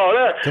 fuck all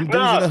that. Some dudes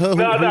in the hood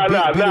who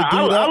beat a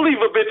dude up. I'll leave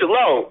a bitch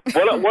alone.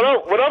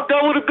 When I'm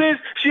done with a bitch,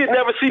 she'll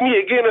never see me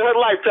again in her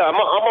lifetime.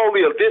 I'm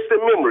only a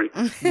distant memory.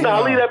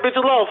 I'll leave that bitch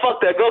alone.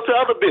 Fuck that. Go to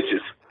other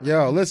bitches.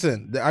 Yo,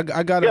 listen, I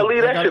gotta. Yeah,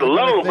 leave that shit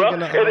alone, bro.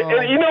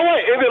 And you know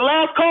what? And the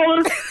last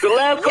caller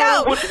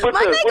with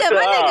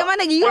my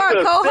nigga, you are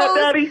a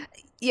co-host.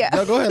 Yeah.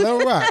 No, go ahead,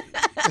 let him rock.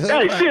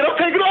 Hey, shit, I'm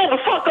taking over.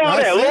 Fuck all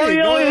that.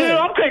 L'Oreal in here,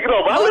 I'm taking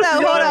over. Hold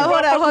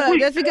on.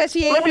 Just because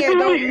she ain't here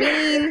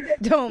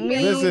don't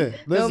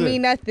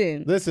mean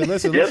nothing. Listen.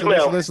 Yes,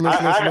 ma'am.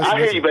 I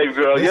hear you, baby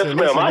girl. Yes,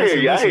 ma'am. I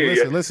hear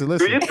you. Listen.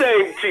 Do your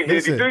thing, T.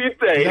 Diddy. Do your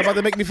thing. You're about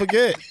to make me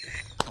forget.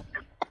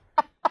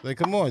 Like,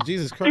 come on,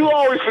 Jesus Christ. You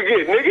always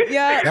forget, nigga.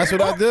 Yeah. That's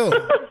what I do.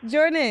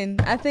 Jordan,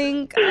 I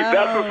think.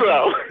 That's what's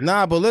up.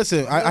 Nah, but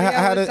listen, I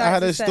had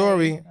a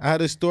story. I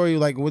had a story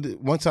like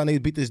one time they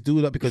beat this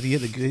dude up because he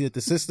hit the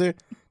sister.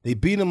 They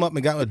beat him up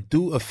and got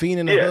a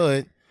fiend in the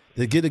hood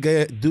to get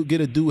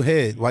a dude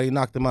head while he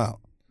knocked him out.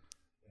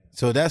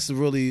 So that's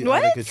really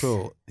out of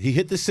control. He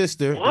hit the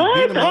sister. What?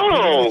 They beat him up,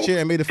 put him in the chair,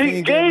 and made a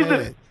fiend get him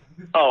head.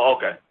 Oh,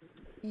 okay.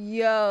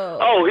 Yo.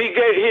 Oh, his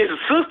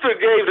sister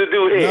gave the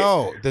dude head.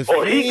 No,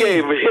 he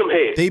gave him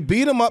head. They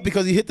beat him up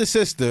because he hit the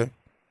sister.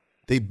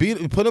 They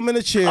put him in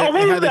a chair. Oh,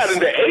 when was that? In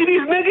the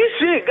 80s, nigga?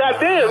 Shit,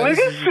 goddamn,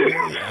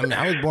 nigga. I mean,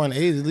 I was born in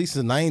the 80s, at least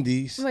the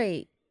 90s.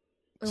 Wait.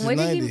 What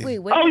did he?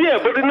 Wait. Oh, yeah,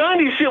 but the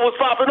 90s shit was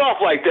popping off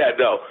like that,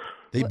 though.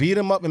 They beat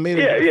him up and made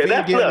that's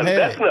nothing.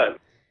 That's nothing.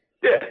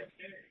 Yeah.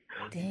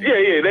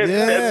 Yeah. That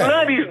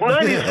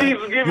 90s cheese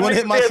was giving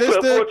me my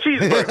sister for a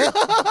cheeseburger.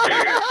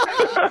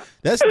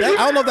 I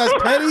don't know if that's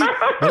petty,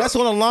 but that's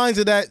on the lines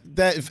of that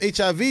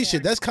HIV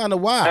shit. That's kind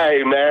of wild.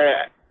 Hey,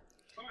 man.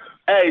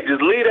 Hey,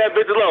 just leave that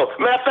bitch alone.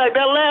 Matter of fact,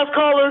 that last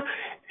caller,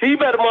 he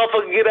better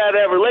motherfucking get out of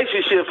that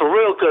relationship for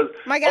real, because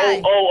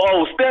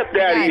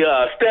stepdaddy,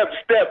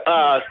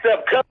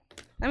 step cousin.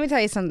 Let me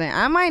tell you something.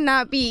 I might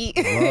not be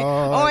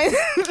on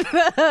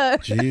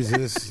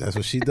Jesus, that's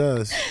what she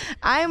does.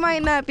 I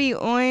might not be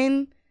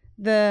on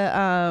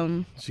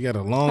the she got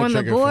a long on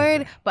the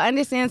board, finger. but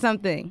understand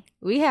something.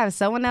 We have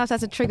someone else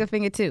that's a trigger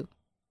finger too.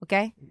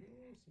 Okay?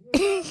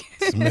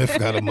 Smith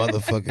got a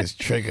motherfucking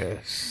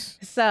triggers.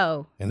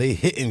 So. And they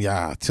hitting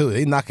y'all too.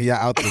 They knocking y'all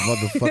out the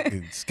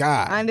motherfucking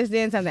sky. I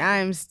understand something.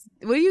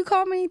 What do you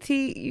call me?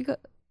 T.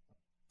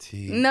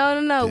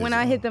 No. When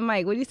I hit the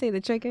mic, what do you say?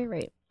 The trigger,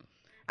 right?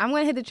 I'm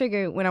gonna hit the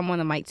trigger when I'm on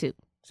the mic too.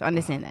 So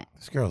understand that.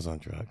 This girl's on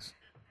drugs.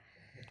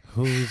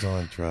 Who's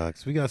on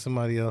drugs? We got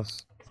somebody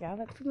else. Y'all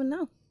let people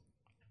know.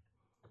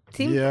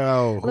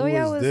 Yo, who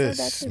is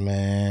this,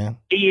 man?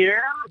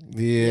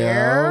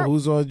 Yeah.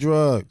 Who's on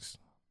drugs?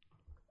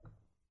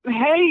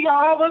 Hey,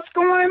 y'all, what's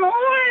going on?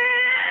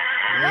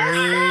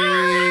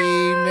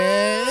 Hey,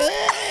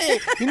 man.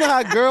 You know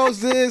how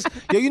girls is?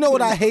 Yo, you know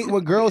what I hate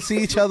when girls see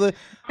each other?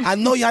 I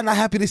know y'all not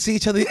happy to see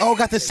each other. They all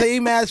got the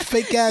same ass,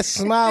 fake ass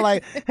smile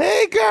like,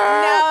 hey, girl.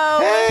 No.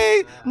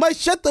 Hey.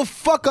 Shut the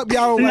fuck up.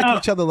 Y'all don't like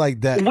each other like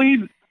that.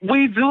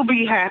 We do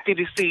be happy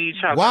to see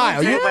each other. Why?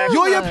 Are you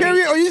on your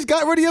period, or you just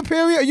got rid of your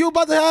period? Are you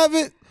about to have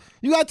it?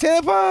 You got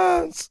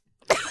tampons?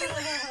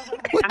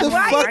 What the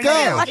fuck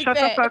up? Shut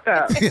the fuck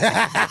up.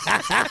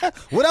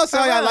 What else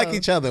are y'all like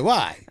each other?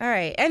 Why? All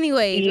right.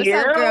 Anyways, what's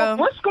up, girl?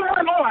 What's going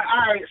on?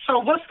 All right. So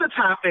what's the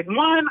topic?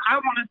 One, I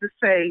wanted to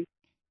say,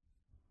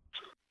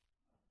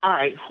 all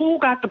right, who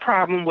got the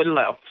problem with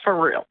Lo? For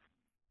real.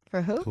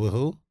 For who? With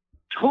who?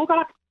 Who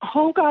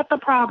got the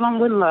problem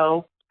with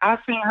Lo? I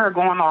seen her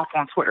going off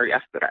on Twitter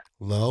yesterday.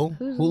 Lo?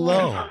 Who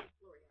Lo?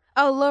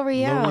 Oh,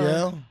 L'Oreal.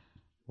 L'Oreal?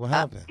 What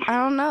happened? I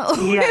don't know.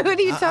 Yeah. What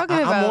are you talking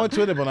about? I'm on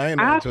Twitter, but I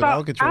ain't on Twitter. I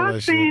don't control that I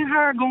shit. seen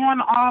her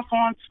going off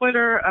on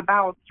Twitter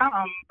about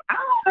something. I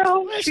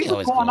don't know. She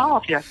was going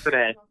off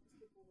yesterday.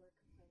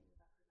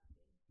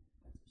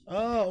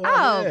 Oh,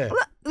 yeah.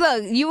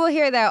 Look, you will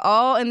hear that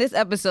all in this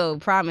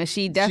episode. Promise.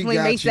 She definitely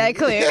makes that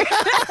clear.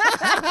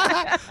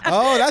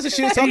 Oh, that's what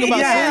she was talking about.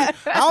 Yeah.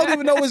 See? I don't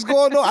even know what's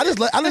going on. I just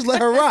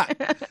let her rock.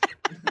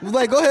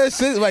 Like, go ahead,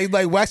 sit. Like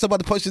wax up about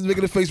to punch this nigga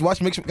in the face.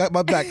 Watch, make sure I got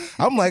my back.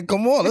 I'm like,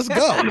 come on, let's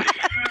go.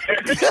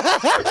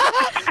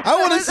 I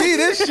want to see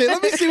this shit.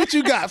 Let me see what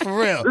you got for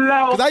real.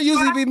 Because I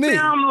usually be me.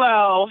 Them,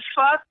 Lo.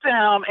 Fuck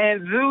them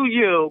and do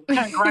you.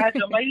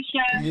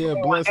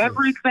 Congratulations on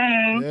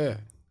everything. Yeah.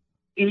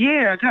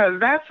 Yeah, because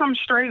that's some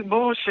straight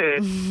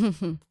bullshit.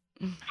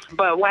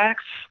 But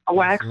Wax,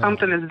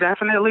 something is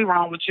definitely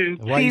wrong with you.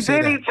 Why you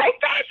say Diddy, that? take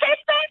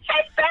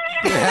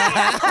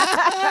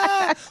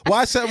that.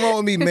 Why something wrong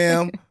with me,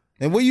 ma'am?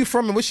 And where you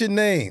from and what's your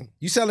name?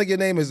 You sound like your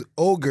name is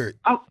Ogre.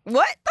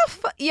 What the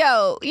fuck?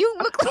 Yo, you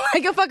look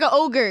like a fucking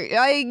ogre.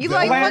 Like, you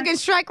like fucking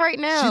Shrek right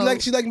now.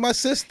 She like my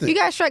sister. You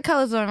got Shrek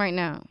colors on right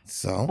now.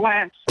 So?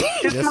 Wax,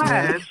 kiss Yes, my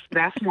ma'am. ass.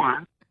 That's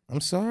one.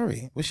 I'm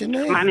sorry. What's your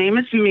name? My name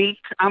is Meek.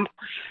 I'm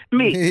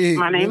Meek. Hey,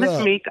 My name what is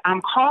up? Meek. I'm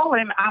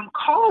calling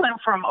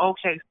from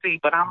OKC,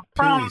 but I'm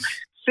from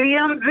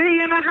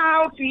CMZ in the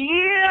house.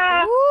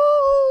 Yeah.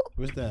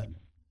 What's that?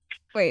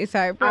 Wait,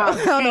 sorry, bro. I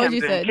don't know what you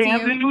said.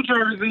 Camden, New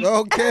Jersey.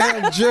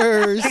 Okay,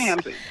 Jersey.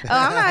 Camden.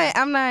 Oh,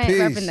 I'm not Peace.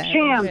 repping that.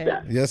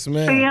 Camden. Yes,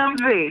 ma'am.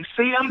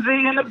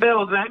 CMZ in the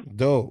building.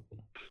 Dope.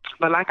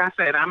 But like I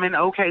said, I'm in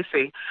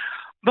OKC.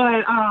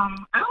 But I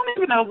don't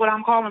even know what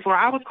I'm calling for.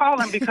 I was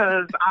calling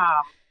because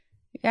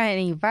got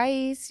any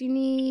advice you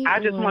need? I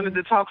just wanted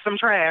to talk some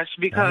trash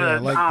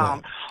because like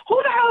that.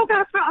 who the hell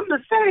got something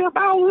to say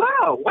about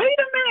Lo? Wait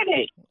a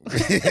minute.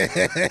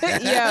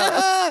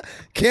 Yo.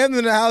 Camden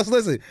in the house.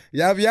 Listen,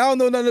 y'all, if y'all don't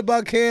know nothing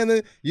about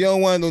Camden, you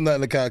don't want to know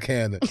nothing about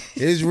Camden.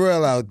 It's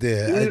real out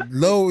there.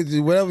 Low,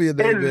 whatever your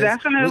name It's is.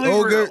 definitely With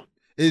Ogre, real.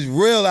 it's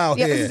real out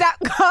Yeah, here. stop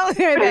calling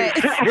her that.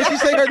 What she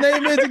say her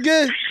name is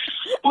again?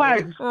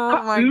 Like,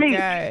 Oh my Meek.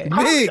 God.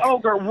 Call me Meek.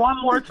 Ogre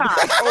one more time.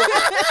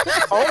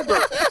 Ogre.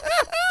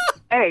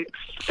 Hey,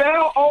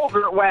 spell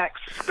Ogre, Wax.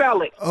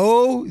 Spell it.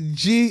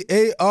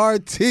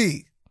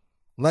 Ogart.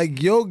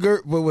 Like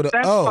yogurt, but with a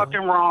That's O.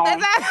 fucking wrong.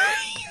 That's not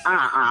that's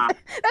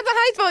not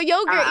how you spell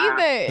yogurt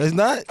either. It's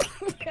not?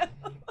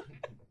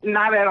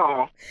 Not at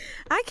all.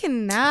 I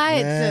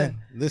cannot. Man,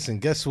 listen,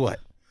 guess what?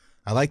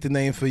 I like the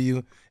name for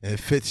you, and it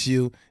fits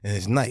you, and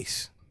it's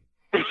nice.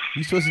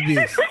 You're supposed to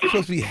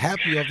be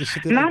happy off the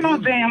shit that Not I no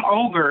do. damn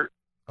Ogre.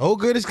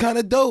 Ogre is kind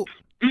of dope.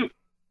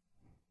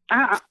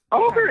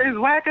 Ogre is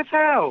whack as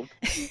hell.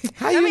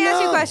 Let me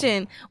ask you a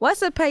question. What's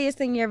the pettiest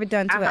thing you ever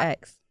done to an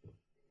ex?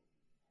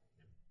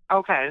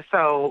 Okay,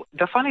 so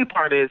the funny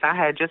part is I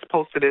had just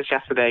posted this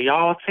yesterday.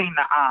 Y'all seen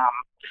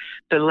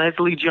the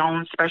Leslie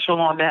Jones special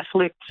on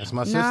Netflix? That's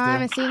my No, I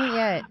haven't seen it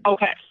yet.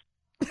 Okay.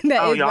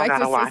 That Oh, is y'all Wax's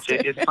gotta watch sister.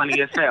 it. It's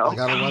funny as hell. I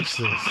gotta watch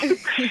this.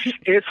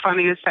 It's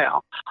funny as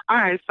hell. All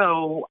right,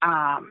 so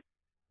I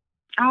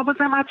was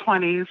in my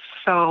 20s,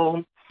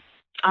 so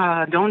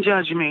don't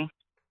judge me.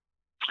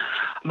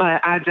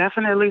 But I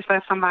definitely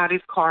set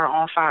somebody's car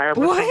on fire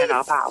with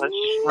fingernail polish.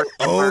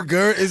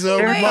 Ogre is a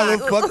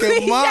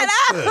motherfucking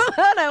monster.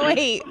 Hold on,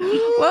 wait. What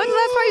was the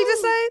last part you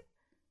just said?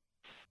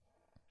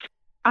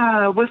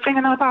 With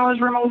fingernail polish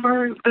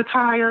remover, the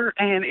tire,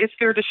 and it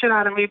scared the shit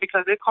out of me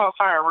because it caught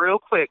fire real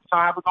quick. So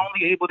I was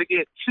only able to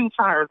get 2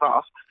 tires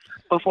off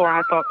before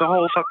I thought the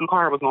whole fucking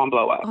car was going to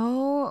blow up.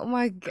 Oh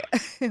my God.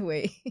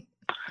 Wait. Okay,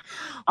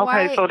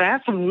 Why- so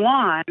that's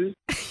one.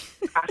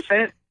 I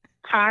set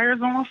tires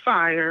on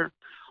fire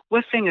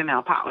with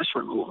fingernail polish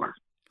remover.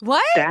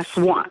 What? That's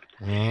one.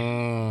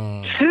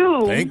 2.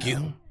 Thank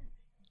you.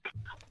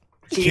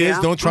 Yeah. Kids,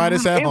 don't try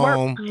this at It worked.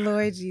 home.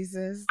 Lord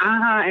Jesus.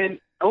 And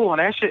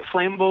that shit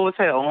flammable as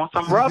hell. On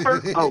some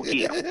rubber? Oh,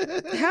 yeah.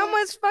 How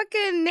much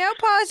fucking nail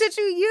polish did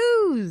you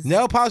use?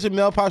 Nail polish and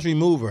nail polish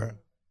remover.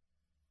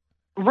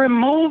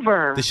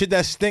 Remover. The shit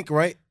that stink,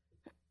 right?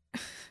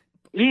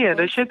 Yeah,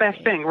 the shit that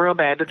sting real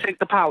bad to take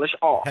the polish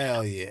off.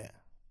 Hell yeah.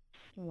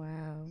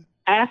 Wow.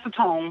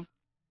 Acetone.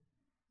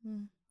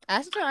 Acetone Make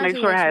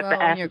actually sure it works has the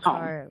well on your acetone.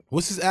 car.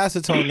 What's this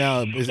acetone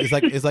now?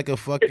 It's like a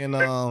fucking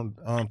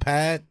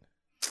pad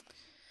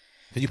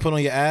that you put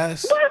on your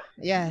ass.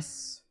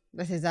 Yes.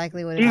 That's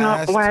exactly what it You is.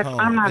 know, Wax,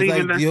 I'm not It's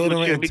even like messing with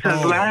deodorant you and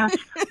because tone. last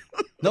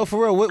No,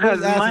 for real. What is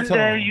because Monday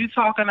acetone? you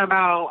talking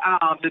about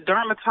the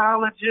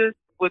dermatologist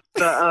with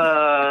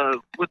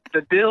the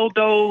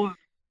dildos.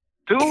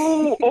 Dude,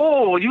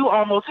 oh, you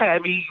almost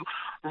had me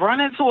run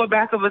into the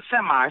back of a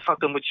semi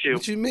fucking with you.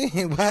 What you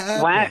mean? What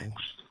happened? Wax.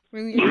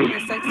 When you were in a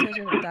sex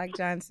session with Doc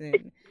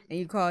Johnson, and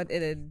you called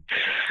it a,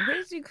 what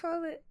did you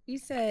call it? You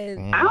said,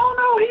 I don't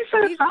know. He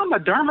said I'm a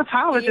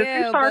dermatologist.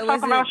 Yeah, he started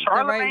but was talking about it the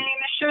Charlemagne right- and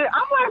shit.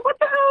 I'm like, what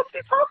the hell is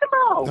he talking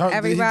about?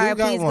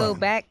 everybody, please go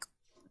back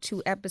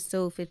to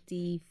episode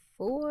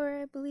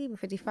 54, I believe, or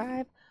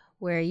 55,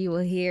 where you will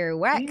hear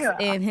Wax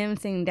and him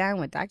sing down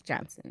with Doc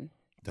Johnson.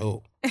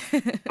 Dope.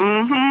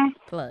 Mm-hmm.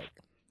 Plug.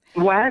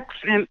 Wax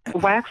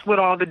with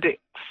all the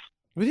dicks.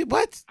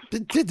 What?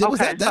 Was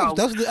that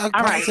was the all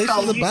right, conversation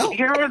so was about?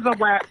 Here is a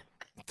wax.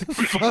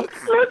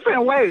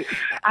 Listen, wait.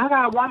 I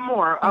got one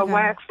more. A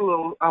wax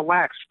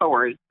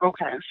story.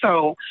 Okay,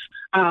 so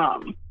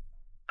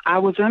I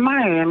was in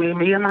Miami,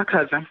 me and my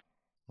cousin.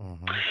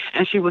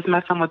 And she was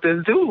messing with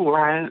this dude,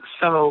 right?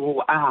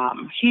 So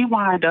he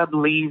wound up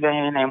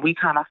leaving, and we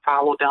kind of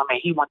followed him, and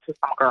he went to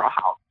some girl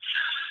house.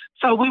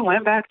 So we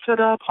went back to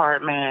the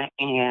apartment,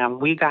 and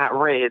we got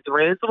Reds.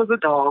 Reds was a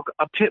dog,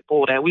 a pit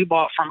bull that we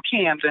bought from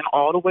Camden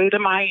all the way to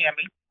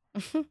Miami.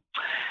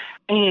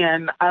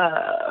 And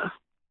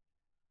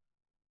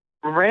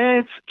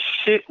Red's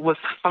shit was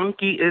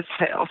funky as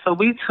hell. So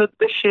we took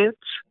the shit,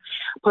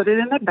 put it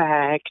in a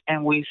bag,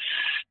 and we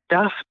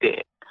stuffed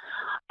it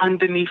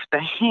underneath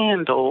the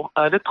handle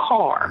of the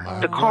car,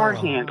 car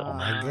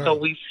handle. So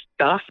we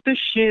stuffed the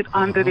shit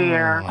under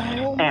there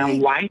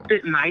and wiped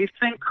it nice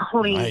and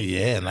clean.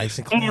 Nice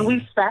and clean. And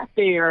we sat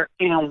there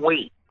and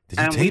waited.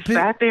 And we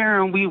sat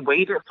there and we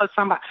waited for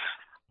somebody.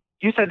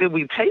 You said, did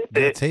we tape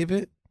it? Tape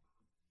it?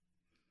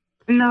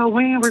 No,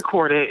 we didn't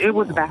record it. It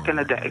was back in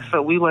the day.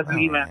 So we wasn't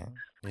even,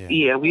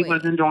 we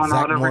wasn't doing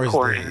all the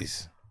recording.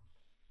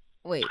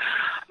 Wait.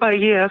 But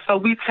yeah, so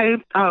we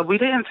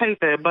didn't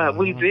tape it, but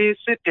we did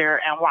sit there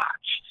and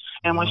watch.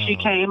 And when she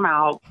came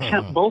out,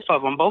 both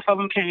of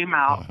them came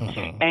out.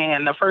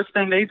 And the first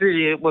thing they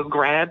did was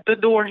grab the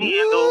door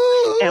handle.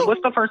 And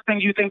what's the first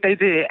thing you think they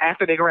did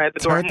after they grabbed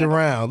the door handle? Turned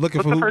around,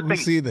 looking for who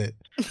seen it.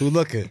 Who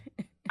looking?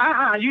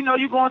 You know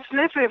you're going to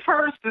sniff it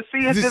first to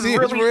see if it's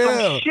really real.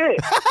 some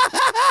shit.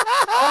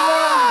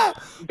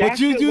 What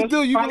you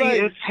do? You be funny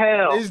like, as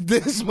hell. is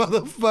this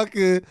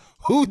motherfucker?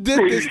 Who did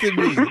this to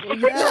me? Yo,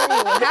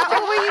 how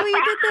old were you when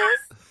you did this?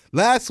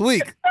 Last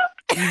week.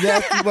 You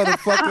nasty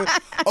motherfucker.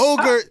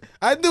 Ogre.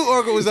 I knew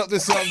Ogre was up to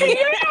something.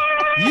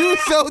 You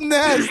so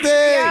nasty.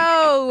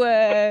 Yo.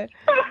 I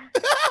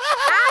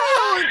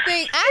don't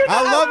think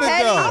I love it,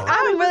 petty. though.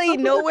 I'm really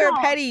nowhere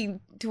petty.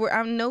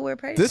 I'm nowhere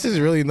petty. This is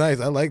really nice.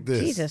 I like this.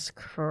 Jesus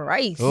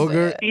Christ.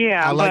 Ogre.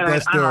 Yeah, I like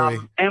that story.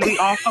 And we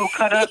also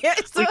cut up.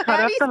 So we cut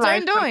up the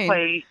license doing?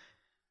 plate.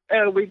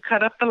 We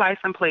cut up the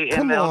license plate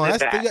Come and on,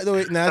 mailed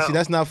it back.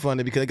 that's not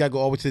funny because they got to go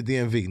all the way to the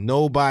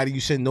DMV. You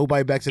send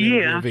nobody back to the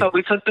DMV. So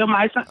we took the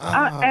license.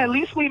 At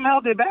least we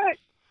mailed it back.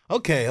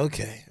 Okay.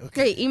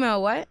 Wait,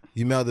 email what?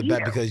 You mailed it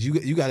back because you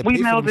got to pay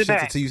for them shit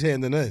until you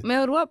hand it in.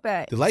 Mailed what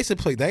back? The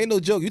license plate. That ain't no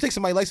joke. You take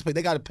somebody's license plate,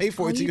 they got to pay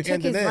for it until you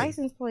hand it in. His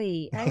license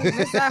plate. I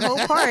missed that whole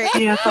part.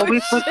 Yeah, so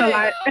we put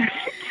the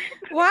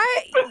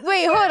What?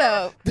 Wait, hold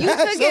up. You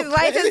took his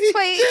license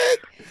plate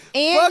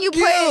and you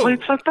put. We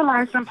took the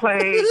license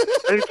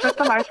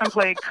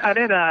plate. Cut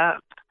it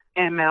up,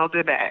 and mailed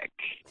it back.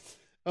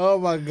 Oh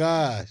my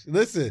gosh!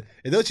 Listen,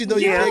 and don't you know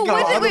you can't go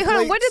Wait,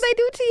 hold on. What did they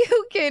do to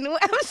you, Ken?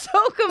 I'm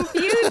so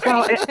confused.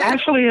 Well,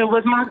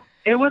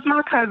 it was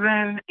my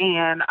cousin,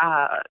 and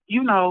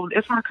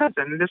it's my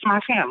cousin. It's my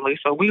family,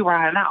 so we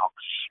riding out,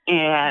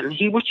 and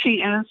he was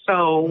cheating,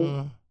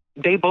 so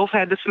they both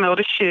had to smell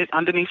the shit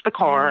underneath the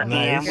car,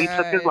 and we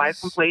took his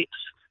license plate,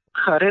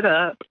 cut it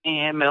up,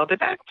 and mailed it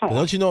back to him. But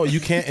don't you know you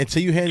can't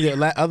until you hand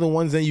the other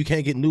ones in, you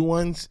can't get new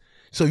ones.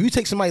 So if you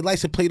take somebody's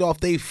license plate off,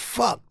 they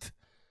fucked.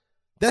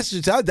 That's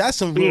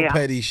some real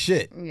petty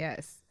shit.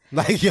 Yes.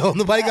 Like, yo,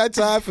 nobody got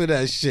time for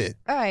that shit.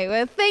 All right.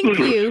 Well, thank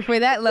you for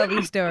that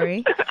lovely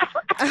story.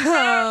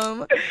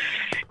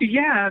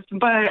 Yes,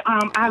 but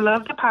I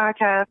love the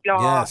podcast,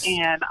 y'all. Yes.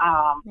 And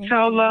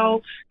tell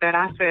Lo that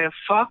I said,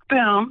 fuck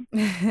them.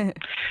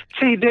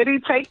 T. Diddy,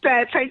 take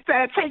that.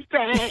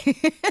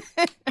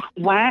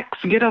 Wax,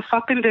 get a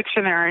fucking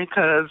dictionary,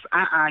 because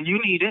you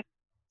need it.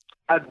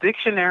 A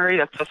dictionary,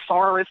 a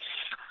thesaurus,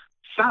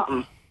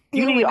 something.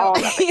 You need all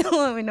of it. You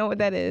don't even know what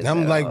that is.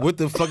 I'm like, what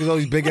the fuck is all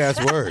these big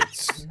ass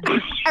words?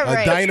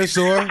 Right. A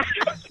dinosaur?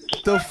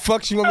 The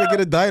fuck you want me to get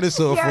a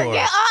dinosaur for?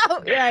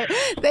 Yeah.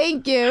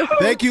 Thank you.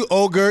 Thank you,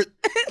 Ogre.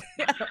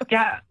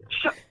 Yeah.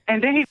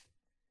 And then he.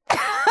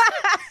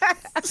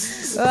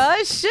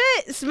 Oh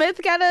shit! Smith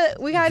we gotta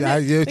do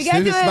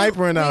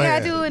snipering out we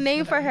gotta here. do a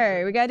name for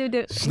her. We gotta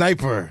do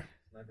Sniper.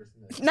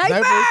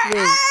 Sniper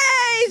Smith.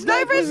 Hey,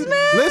 Sniper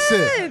Smith.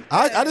 Listen,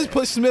 I just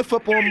put Smith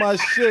up on my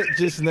shit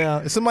just now.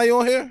 Is somebody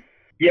on here?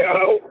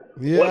 Yo.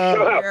 Yeah.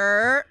 What's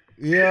up?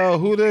 Yo,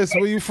 who this?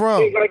 Where you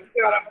from?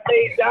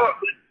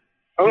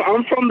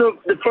 I'm from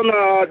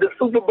the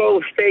Super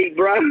Bowl state,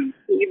 bro.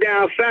 We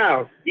down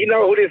south. You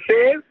know who this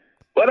is?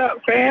 What up,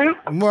 fam?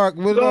 Mark,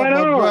 what's up,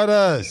 my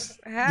brothers?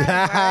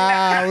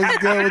 What's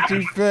good with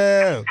you,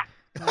 fam?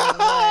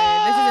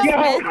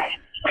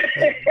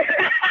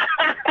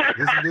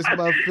 This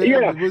my family.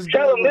 Yeah, What's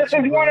tell good him with this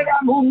you, is one of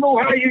them who knew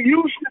how you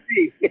used to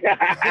be.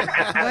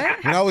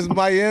 When I was in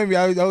Miami,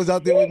 I was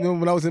out there with them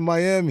when I was in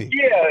Miami.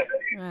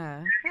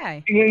 Yeah.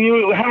 Hi.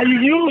 How you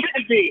used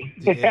to be.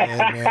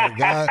 Yeah,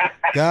 man.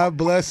 God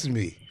bless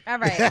me. All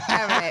right.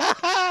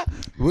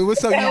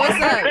 What's up? So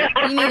what's up?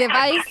 You need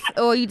advice,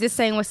 or you just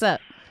saying what's up?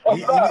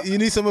 You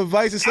need some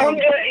advice or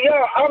something?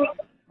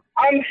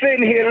 I'm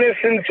sitting here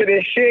listening to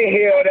this shit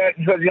here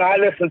because I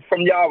listened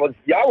from y'all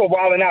were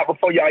wilding out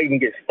before y'all even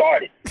get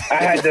started. I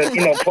had to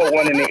put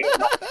one in there.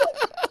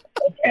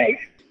 Okay,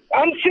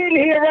 I'm sitting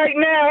here right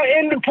now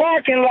in the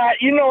parking lot,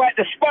 at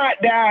the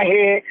spot down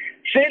here,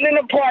 sitting in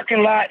the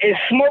parking lot. It's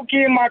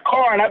smoky in my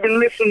car, and I've been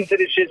listening to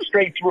this shit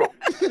straight through.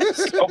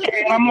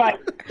 Okay, and I'm like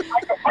the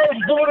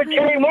first dude that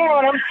came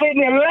on, I'm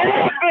sitting there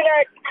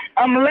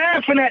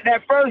laughing at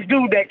that first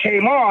dude that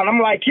came on. I'm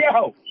like,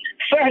 yo,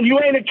 son, you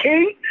ain't a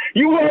king?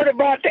 You heard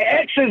about the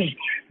ex's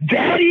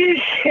daddy and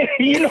shit?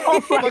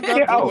 I'm like,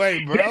 yo. Out the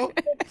way, bro.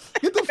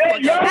 Get the fuck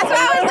out. That's why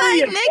I was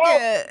like,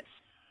 nigga.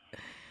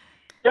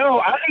 Yo,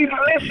 I need to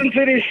listen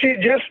to this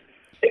shit. Just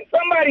if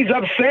somebody's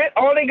upset,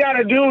 all they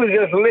gotta do is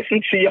just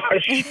listen to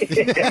your shit.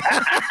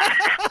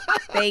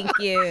 Thank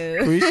you.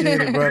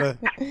 Appreciate it, brother.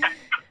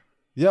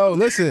 Yo,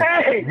 listen.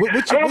 Hey,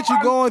 what you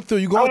going through?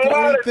 You going through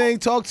anything?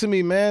 Talk to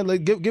me, man.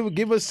 Like,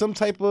 give us some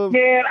type of.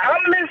 Man,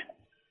 I'm listening.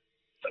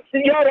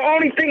 Yo, the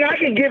only thing I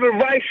can give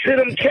advice to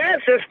them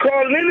cats that's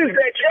calling in is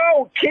that,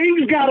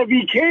 kings gotta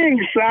be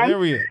kings, son.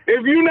 Period.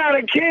 If you're not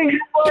a king,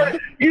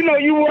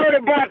 you worried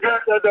about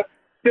the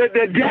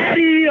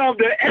daddy of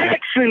the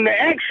ex, and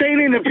the ex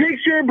ain't in the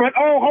picture, but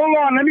hold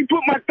on, let me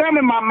put my thumb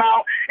in my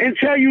mouth and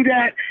tell you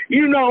that,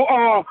 he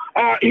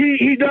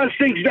does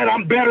things that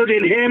I'm better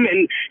than him,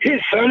 and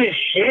his son is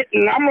shit,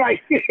 and I'm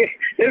like, this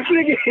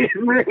nigga is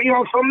really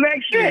on some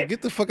next shit. Yeah,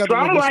 get the fuck out So the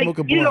I'm way, like, smoke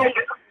a blunt.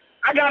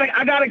 I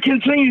gotta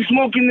continue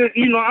smoking this.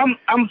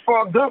 I'm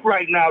fogged up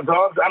right now,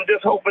 dog. I'm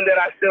just hoping that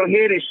I still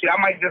hear this shit.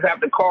 I might just have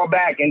to call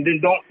back and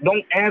then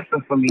don't answer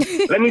for me.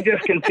 Let me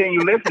just continue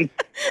listening.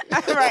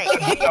 All right.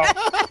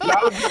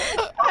 All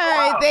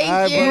right,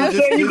 thank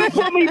you. You can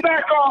put me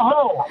back on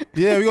hold.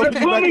 Yeah, we gonna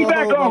put me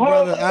back on hold,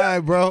 brother. All right,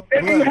 bro.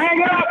 If you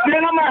hang up,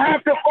 then I'm gonna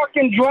have to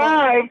fucking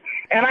drive.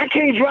 And I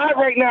can't drive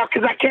right now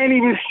because I can't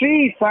even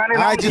see, son. And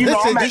All right, just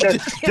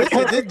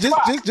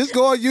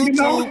go on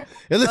YouTube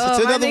and listen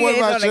to another one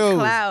of our shows.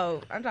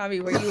 Cloud. I'm trying to be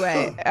where you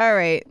at. All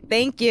right,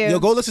 thank you. Yo,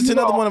 go listen to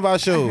another one of our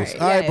shows.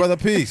 All right, brother,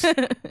 peace. Who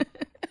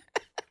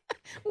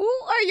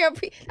are your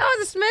people? That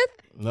was a Smith?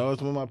 No,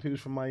 it's one of my people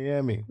from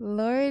Miami.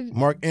 Lord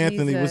Mark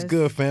Anthony, what's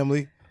good,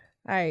 family?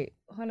 All right,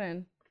 hold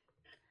on.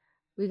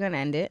 We're going to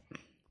end it.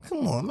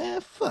 Come on,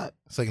 man. Fuck.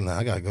 It's like, nah,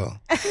 I got to go.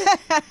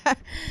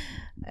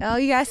 Oh,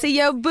 you gotta see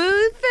your boo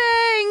thing.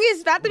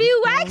 It's about to be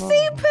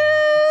waxy poo. What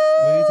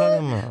are you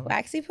talking about?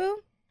 Waxy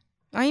poo?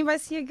 Aren't you about to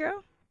see a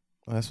girl?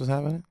 Oh, that's what's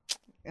happening?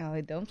 Oh,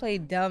 don't play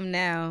dumb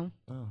now.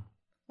 Oh.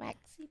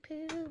 Waxy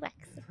poo,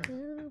 waxy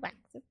poo,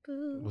 waxy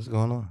poo. What's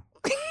going on?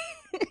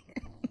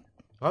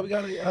 I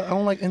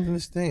don't like ending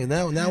this thing.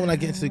 Now when I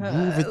get into the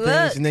groove of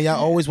things, and then y'all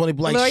always want to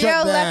be like,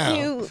 shut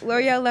down.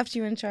 L'Oreal left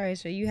you in charge,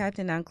 so you have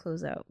to now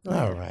close out.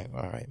 All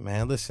right,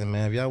 man. Listen,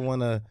 man, if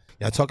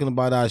y'all talking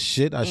about our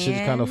shit is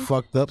kind of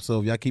fucked up, so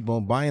if y'all keep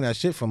on buying that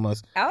shit from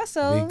us,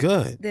 also, we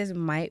good. This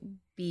might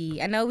be,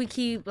 I know we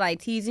keep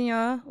like teasing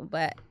y'all,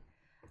 but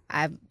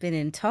I've been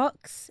in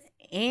talks,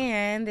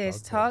 and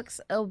there's talks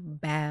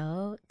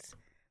about,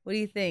 what do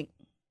you think?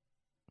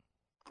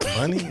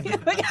 Money?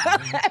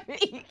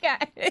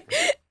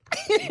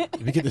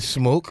 We get the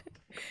smoke?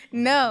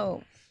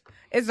 No.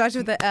 It starts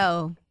with the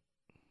L.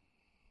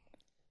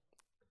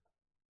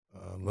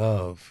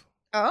 Love.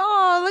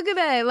 Oh, look at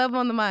that. Love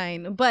on the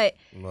mind. But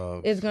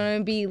love. It's going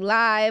to be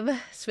live.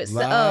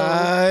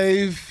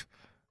 Live.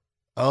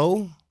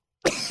 O?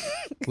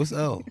 What's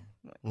O?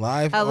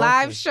 Live. A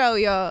live show,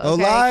 y'all. A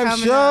live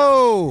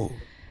show. Up.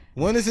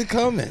 When is it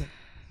coming?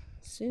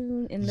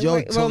 Soon in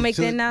the we'll make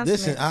the announcement.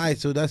 Listen, all right,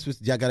 so that's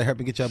what y'all gotta help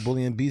me get y'all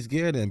Bully and Beast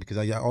gear then, because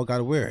y'all all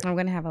gotta wear it. I'm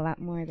gonna have a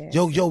lot more there.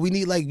 Yo, we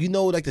need like the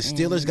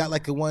Steelers got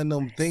like one of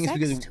them things we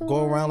can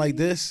go around like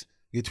this.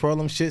 You twirl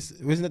them shits.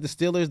 Isn't it the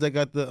Steelers that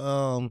got the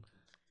towels?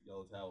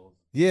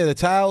 Yeah, the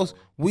towels.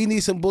 We need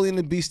some Bully and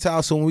the Beast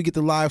towels. So when we get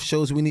the live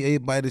shows, we need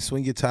everybody to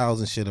swing your towels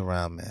and shit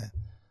around, man.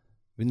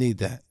 We need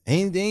that. They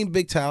ain't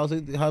big towels.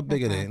 How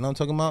big are they? You know what I'm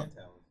talking about?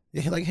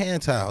 Yeah, like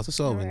hand towels.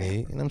 That's all we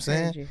need. You know what I'm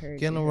saying?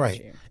 Getting them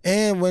right.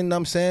 And when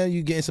I'm saying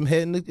you getting some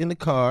head in the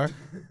car,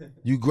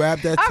 you grab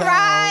that towel. All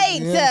right.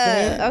 You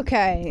know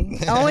okay.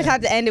 I always have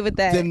to end it with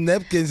that. Them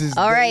napkins is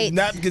all right.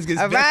 Napkins get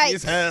messy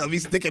as hell. Be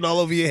sticking all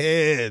over your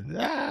head.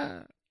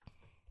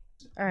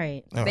 All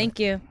right. Thank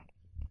you.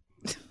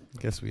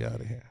 Guess we out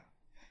of here.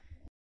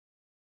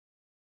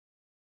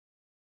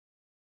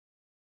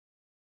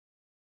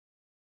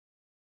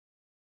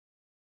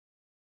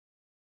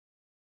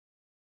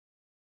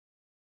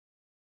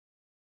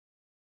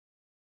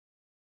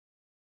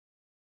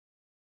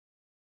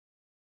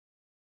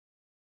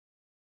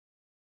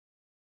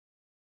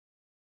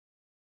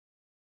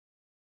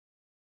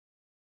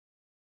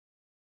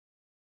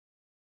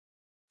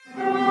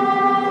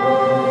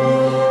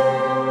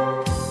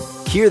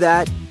 Hear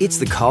that? It's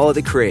the call of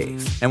the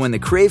Crave. And when the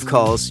Crave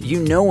calls, you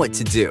know what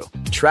to do.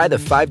 Try the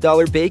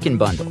 $5 Bacon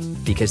Bundle,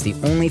 because the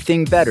only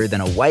thing better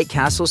than a White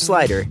Castle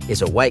slider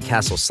is a White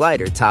Castle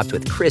slider topped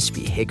with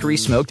crispy hickory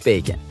smoked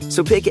bacon.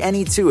 So pick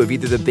any two of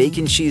either the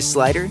Bacon Cheese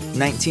Slider,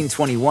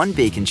 1921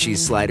 Bacon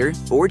Cheese Slider,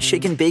 or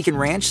Chicken Bacon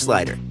Ranch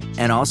Slider.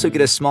 And also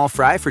get a small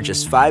fry for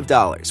just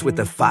 $5 with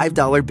the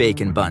 $5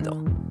 Bacon Bundle.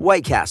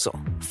 White Castle.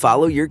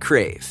 Follow your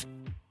Crave.